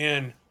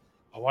in,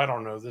 I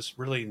don't know, this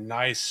really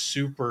nice,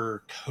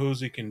 super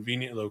cozy,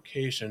 convenient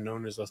location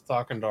known as the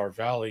Thakandar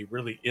Valley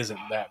really isn't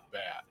that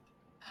bad.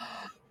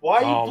 Why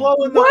are you Um,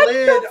 blowing the What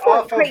lid the fuck?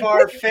 off of Wait,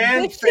 our this should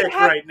fanfic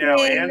have right now,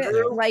 been,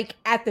 Andrew? like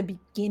at the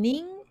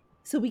beginning,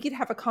 so we could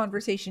have a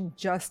conversation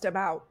just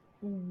about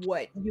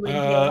what you and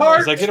Dale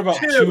As I get about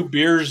two. 2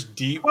 beers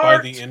deep by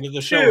Part the end of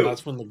the show, two. and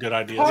that's when the good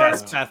ideas Part come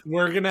out. Seth,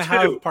 we're gonna two.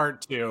 have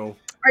part 2.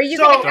 Are you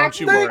So, gonna Don't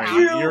actually you worry. thank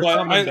you. You're But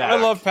coming I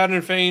back. love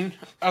Padan Fain.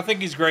 I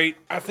think he's great.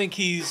 I think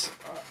he's,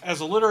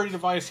 as a literary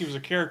device, he was a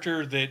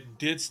character that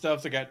did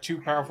stuff that got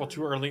too powerful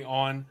too early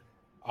on.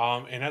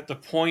 And at the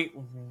point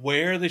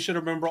where they should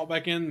have been brought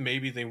back in,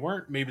 maybe they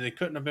weren't, maybe they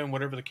couldn't have been,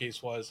 whatever the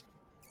case was.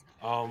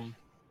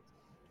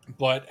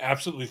 But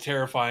absolutely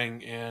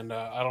terrifying, and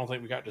I don't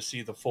think we got to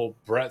see the full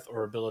breadth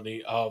or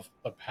ability of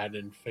a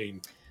Padan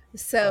Fain.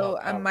 So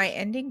powers. my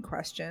ending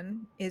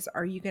question is: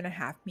 are you gonna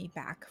have me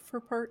back for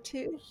part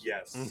 2?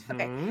 Yes.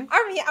 Okay, Mhm.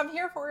 I'm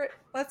here for it.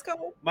 Let's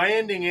go. My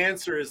ending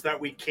answer is that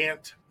we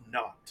can't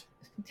not.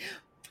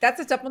 That's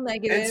a double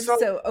negative. And so-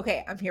 So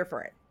okay, I'm here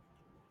for it.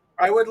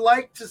 I would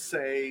like to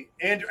say,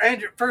 Andrew.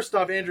 First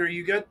off, Andrew,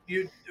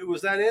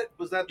 was that it?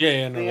 Was that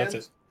Yeah, no, the that's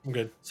end? it. I'm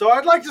good. So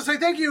I'd like to say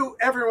thank you,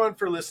 everyone,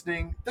 for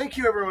listening. Thank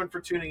you, everyone,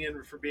 for tuning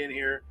in, for being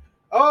here.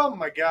 Oh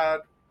my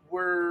God,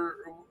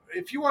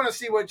 if you want to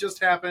see what just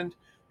happened,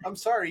 I'm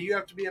sorry, you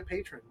have to be a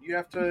patron. You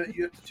have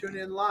to tune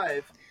in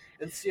live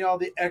and see all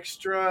the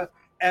extra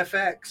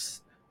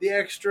FX, the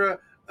extra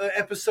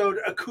episode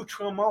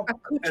accoutrement,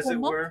 as it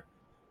were.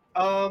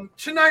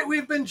 Tonight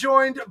we've been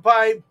joined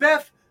by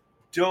Beth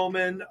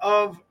Doman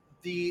of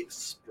The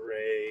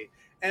Spray,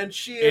 and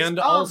she is And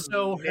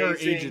also her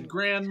amazing. aged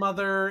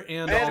grandmother,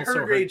 and And also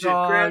her her aged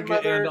dog,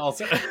 grandmother. and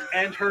also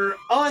and her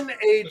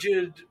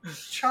unaged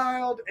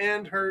child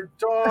and her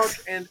dog.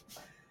 And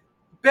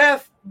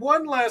Beth,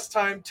 one last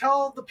time,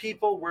 tell the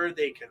people where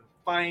they can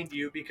find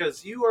you,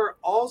 because you are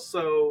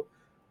also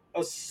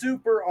a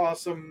super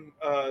awesome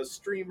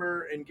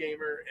streamer and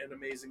gamer and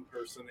amazing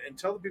person. And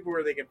tell the people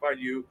where they can find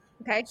you,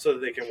 Okay. so that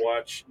they can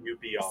watch you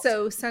be awesome.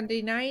 So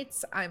Sunday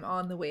nights, I'm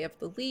on the Way of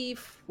the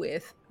Leaf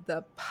with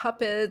the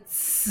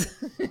puppets,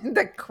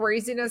 the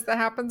craziness that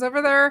happens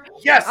over there.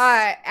 Yes!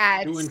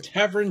 At Doing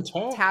Tavern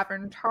Talk.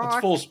 Tavern Talk.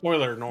 It's full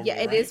spoiler normally.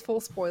 Yeah, it right? is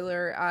full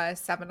spoiler.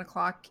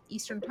 7:00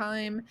 Eastern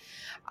time,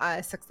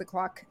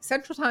 6:00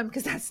 Central time,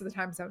 because that's the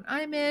time zone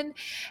I'm in.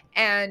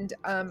 And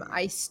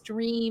I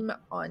stream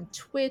on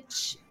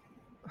Twitch,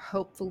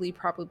 hopefully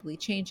probably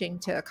changing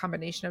to a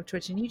combination of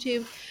Twitch and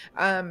YouTube,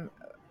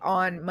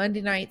 on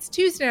Monday nights,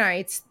 Tuesday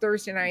nights,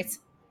 Thursday nights,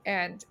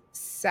 and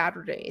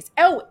Saturdays.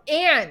 Oh,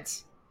 and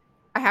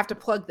I have to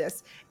plug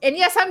this. And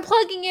yes, I'm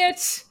plugging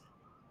it.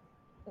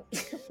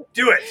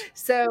 Do it!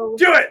 So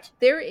Do it!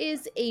 there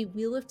is a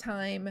Wheel of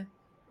Time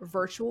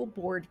virtual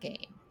board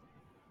game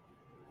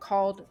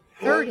called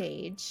Third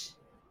Age.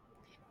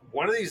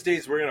 One of these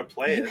days we're going to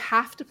play You it.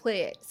 have to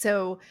play it.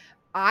 So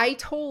I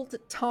told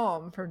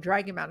Tom from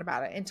Dragon Mount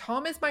about it. And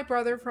Tom is my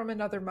brother from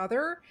another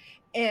mother,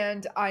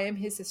 and I am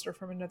his sister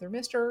from another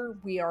mister.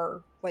 We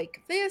are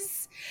like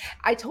this.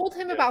 I told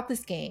him about this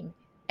game,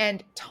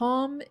 and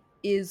Tom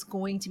is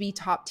going to be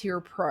top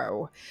tier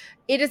pro.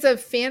 It is a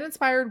fan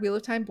inspired Wheel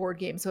of Time board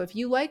game. So if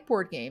you like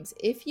board games,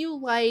 if you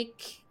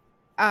like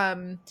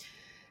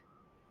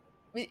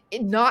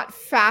not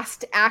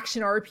fast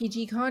action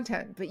RPG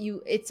content, but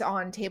it's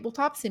on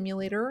Tabletop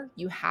Simulator.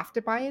 You have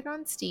to buy it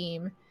on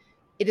Steam.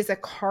 It is a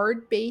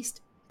card-based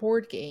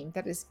board game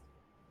that is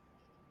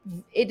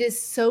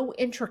so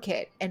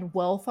intricate and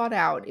well thought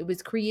out. It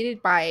was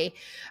created by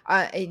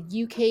a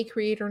UK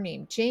creator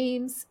named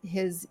James.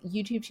 His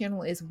YouTube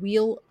channel is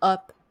Wheel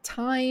Up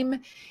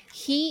Time.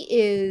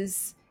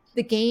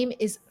 The game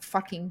is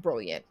fucking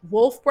brilliant.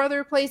 Wolf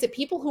Brother plays it.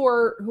 People who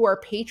are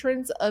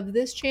patrons of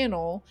this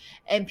channel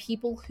and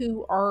people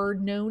who are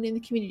known in the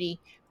community: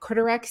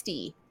 Critter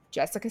XD,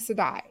 Jessica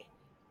Sadai,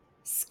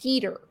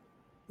 Skeeter,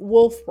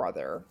 Wolf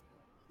Brother,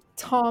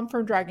 Tom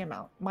from Dragon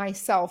Mount,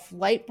 myself,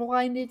 Light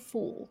Blinded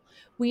Fool.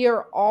 We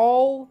are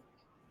all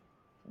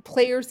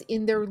players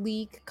in their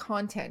league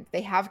content.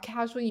 They have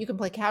you can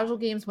play casual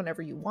games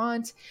whenever you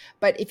want.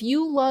 But if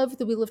you love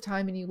the Wheel of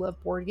Time and you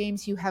love board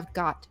games, you have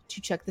got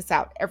to check this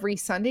out. Every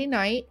Sunday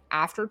night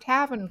after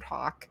Tavern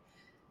Talk,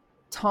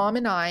 Tom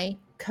and I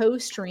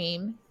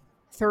co-stream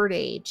Third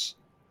Age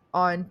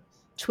on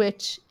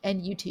Twitch and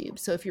YouTube.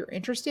 So if you're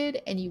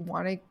interested and you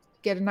want to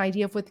get an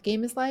idea of what the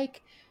game is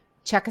like,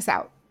 check us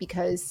out,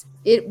 because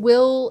it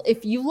will,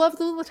 if you love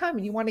the Wheel of Time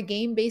and you want a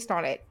game based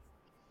on it,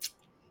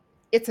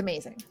 it's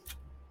amazing.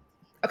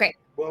 Okay.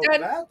 Well,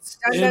 Done. that's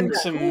And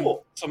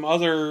cool. some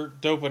other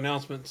dope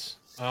announcements.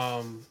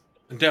 And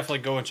definitely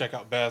go and check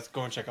out Beth.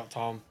 Go and check out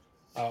Tom.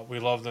 We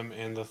love them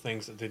and the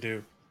things that they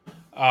do.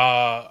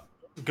 Go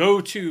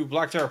to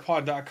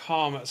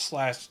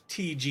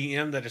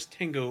blacktowerpod.com/TGM. That is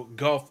Tango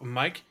Golf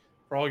Mike,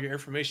 for all your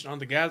information on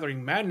the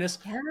Gathering Madness.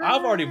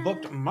 I've already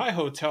booked my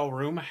hotel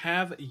room.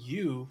 Have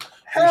you?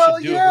 Hell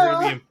we should do it. We're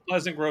going to be in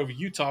Pleasant Grove,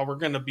 Utah. We're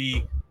going to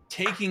be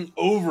taking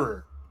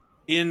over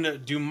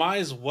in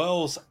Demise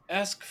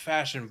Wells-esque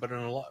fashion, but in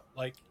a lot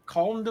like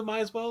calm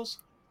Demise Wells,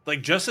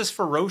 like just as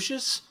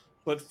ferocious,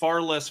 but far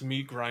less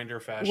meat grinder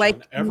fashion.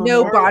 Like Ever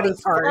no more body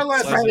far parts,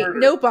 less right? murder.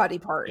 No body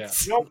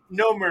parts. Yeah.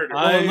 No murder.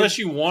 Well, unless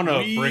you want to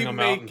we bring them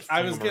out and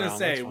I fling was them gonna around,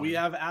 say that's we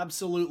fine. have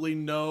absolutely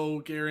no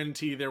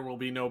guarantee there will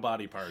be no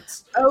body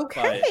parts.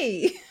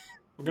 Okay.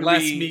 We're going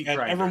less to be meat at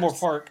grinders. Evermore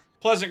Park,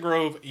 Pleasant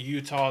Grove,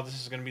 Utah.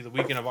 This is going to be the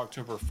weekend of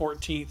October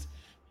 14th.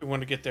 We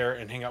want to get there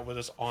and hang out with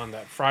us on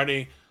that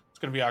Friday. It's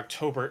going to be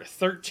October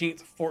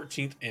 13th,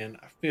 14th, and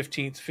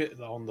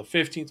 15th. On the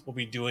 15th, we'll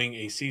be doing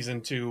a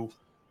season 2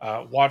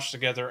 watch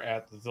together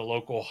at the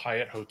local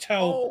Hyatt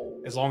Hotel,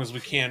 as long as we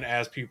can,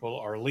 as people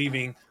are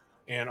leaving.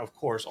 And of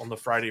course, on the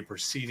Friday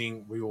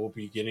preceding, we will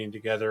be getting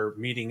together,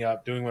 meeting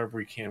up, doing whatever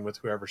we can with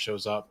whoever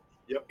shows up.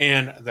 Yep.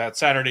 And that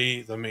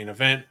Saturday, the main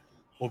event,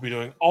 we'll be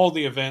doing all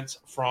the events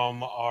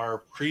from our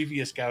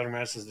previous Gathering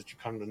Madnesses that you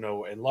come to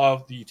know and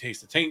love. The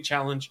Taste the Taint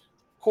Challenge.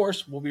 Of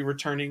course, we'll be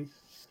returning.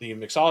 The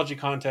Mixology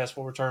Contest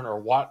will return, our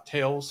Watt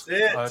Tales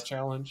That's it.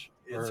 challenge.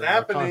 It's or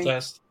happening.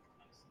 contest.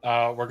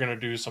 We're going to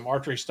do some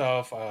archery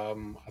stuff. I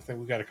think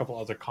we got a couple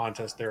other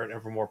contests there at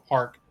Evermore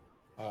Park.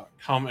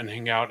 Come and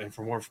hang out. And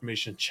for more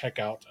information, check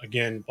out,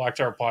 again,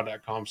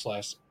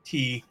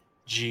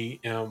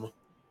 blacktowerpod.com/TGM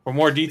for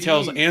more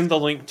details Please. and the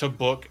link to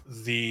book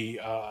the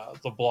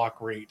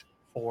block rate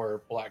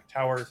for Black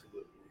Tower.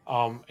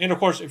 And of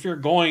course, if you're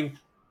going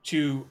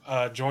to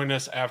join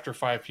us after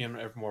 5 p.m.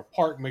 at Evermore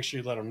Park, make sure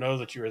you let them know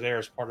that you are there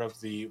as part of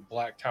the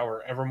Black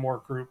Tower Evermore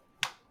group.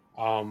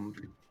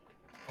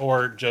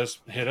 Or just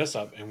hit us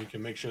up and we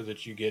can make sure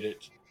that you get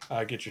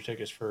your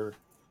tickets for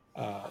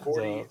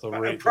the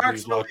rate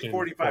approximately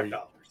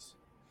 $45.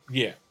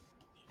 Yeah.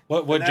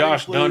 What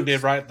Josh done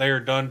did right there,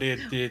 did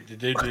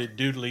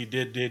doodly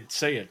did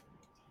say it.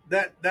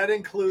 That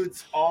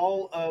includes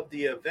all of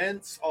the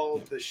events, all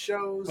of the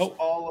shows,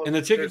 all of and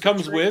the ticket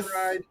comes with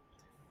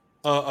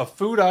a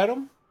food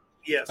item,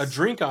 yes, a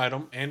drink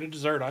item, and a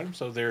dessert item.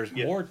 So there's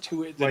more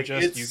to it than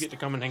just you get to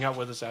come and hang out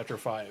with us after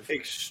 5.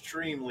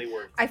 Extremely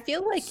worth it. I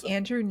feel like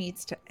Andrew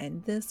needs to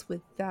end this with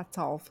 "That's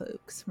all,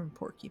 folks" from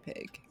Porky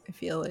Pig. I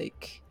feel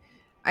like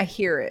I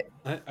hear it.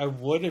 I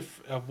would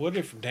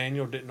if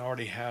Daniel didn't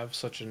already have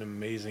such an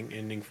amazing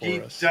ending for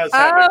us. He does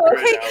have a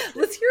great outfit.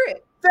 Let's hear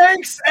it.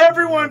 Thanks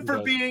everyone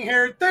for being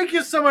here. Thank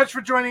you so much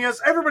for joining us.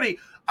 Everybody,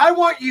 I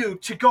want you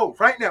to go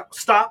right now.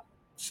 Stop.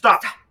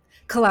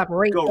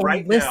 Collaborate go and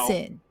right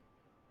listen.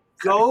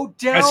 Now. Go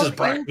down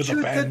into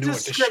the new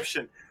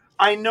description.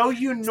 I know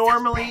you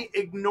normally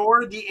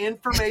ignore the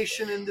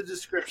information in the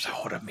description,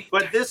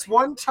 but this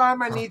one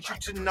time I need you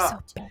to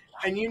not.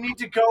 And you need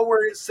to go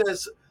where it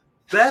says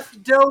Beth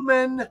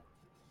Doman,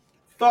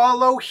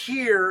 follow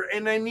here,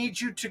 and I need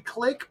you to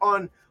click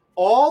on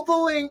all the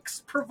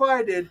links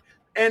provided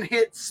and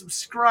hit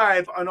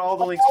subscribe on all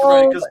the links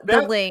provided, because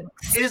Beth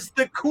is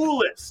the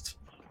coolest.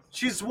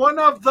 She's one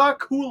of the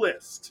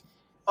coolest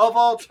of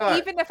all time.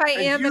 Even if I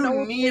am an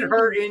old need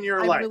her in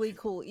your life. I'm really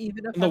cool.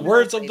 Even if in the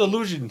words of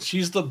Delusion,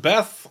 she's the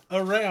Beth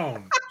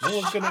around. No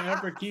one's gonna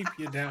ever keep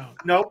you down.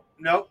 Nope.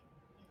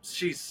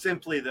 She's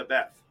simply the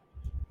Beth.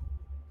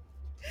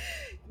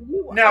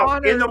 Now,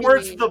 in the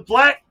words of the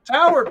Black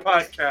Tower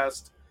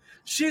podcast,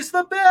 she's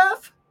the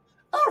Beth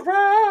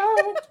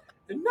around,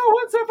 and no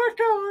one's ever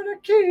gonna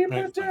keep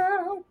her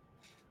down.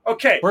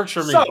 Okay. Works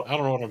for me. So, I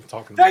don't know what I'm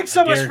talking about. Thanks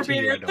so much for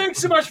being here. Thanks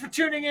so much for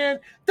tuning in.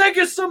 Thank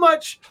you so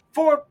much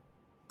for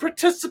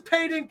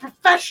participating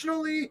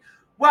professionally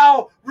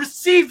while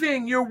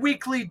receiving your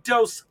weekly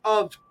dose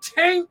of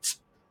taint.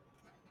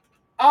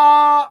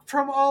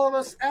 From all of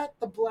us at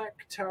the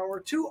Black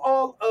Tower to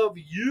all of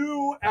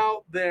you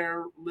out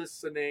there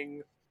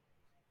listening,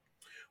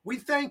 we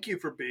thank you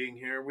for being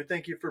here. We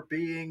thank you for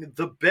being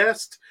the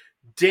best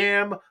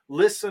damn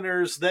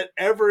listeners that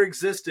ever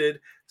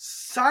existed,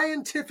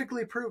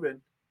 scientifically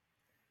proven.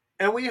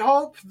 And we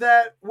hope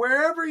that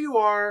wherever you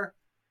are,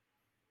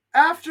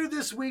 after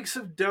this week's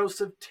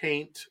dose of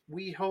taint,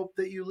 we hope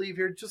that you leave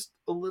here just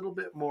a little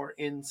bit more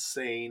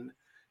insane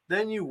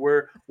than you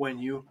were when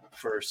you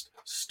first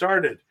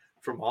started.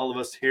 From all of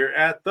us here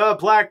at the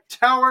Black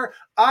Tower,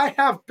 I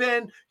have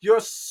been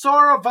your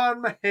Sora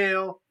Von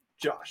Mahale,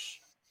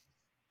 Josh.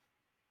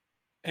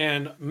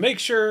 And make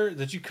sure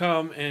that you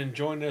come and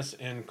join us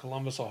in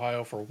Columbus,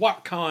 Ohio for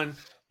WatCon.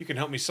 You can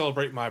help me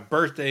celebrate my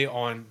birthday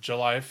on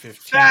July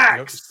 15th. We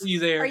hope to see you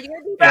there. Are you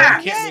gonna be back?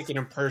 If you can't make it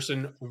in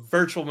person,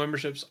 virtual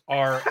memberships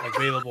are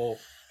available.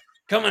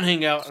 Come and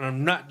hang out. And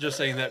I'm not just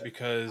saying that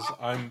because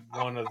I'm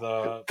one of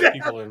the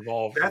people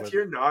involved. Beth,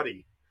 you're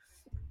naughty.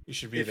 You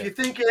should be if there. You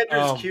think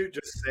Andrew's cute,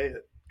 just say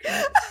it.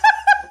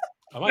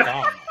 Oh my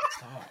God.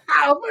 Stop.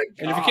 Oh my God.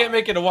 And if you can't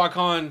make it to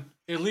WatCon,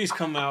 at least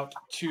come out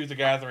to the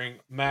Gathering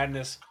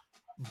Madness.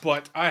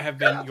 But I have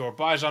been your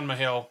Bajan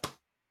Mahale,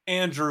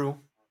 Andrew.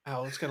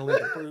 Oh, it's going to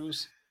leave a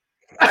bruise.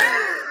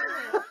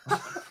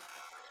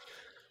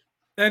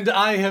 And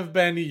I have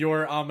been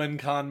your Amin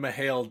Khan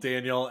Mahale,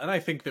 Daniel, and I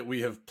think that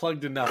we have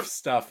plugged enough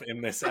stuff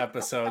in this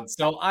episode,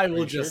 so I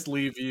will just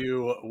leave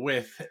you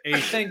with a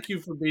thank you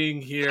for being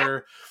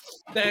here.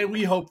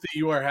 We hope that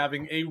you are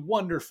having a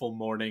wonderful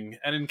morning,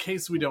 and in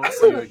case we don't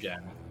see you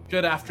again,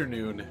 good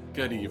afternoon,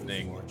 good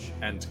evening,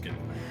 and good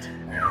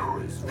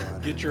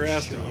night. Get your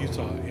ass to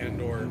Utah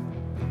and or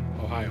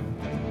Ohio.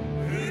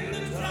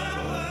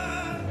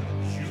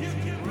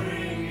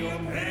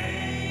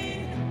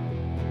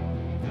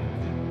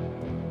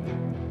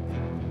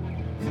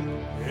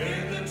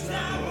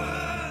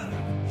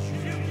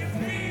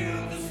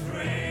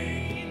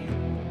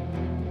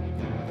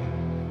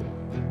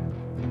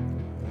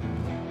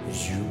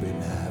 You've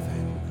been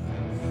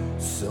having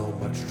so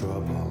much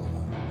trouble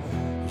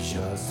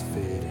just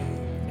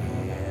fitting